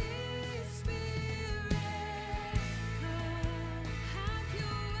 Holy Spirit, come. Have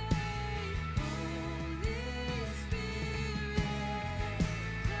your way. Holy Spirit,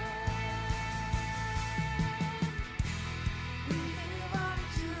 come. We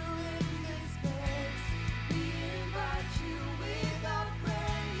invite you in this place. We invite you with our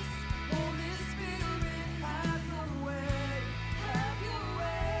praise. Holy Spirit, have your way, have your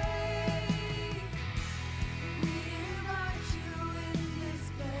way. We invite you in this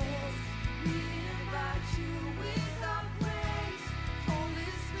place. We invite you with our praise.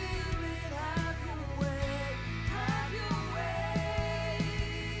 Holy Spirit, have your way, have your way.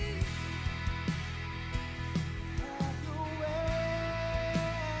 Have your way,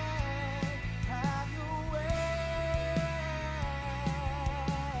 have your way.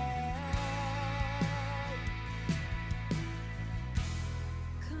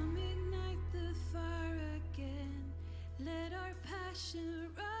 Come ignite the fire again. Let our passion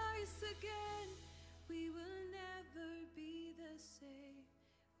rise again. We will never be the same.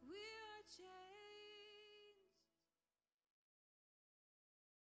 We are changed.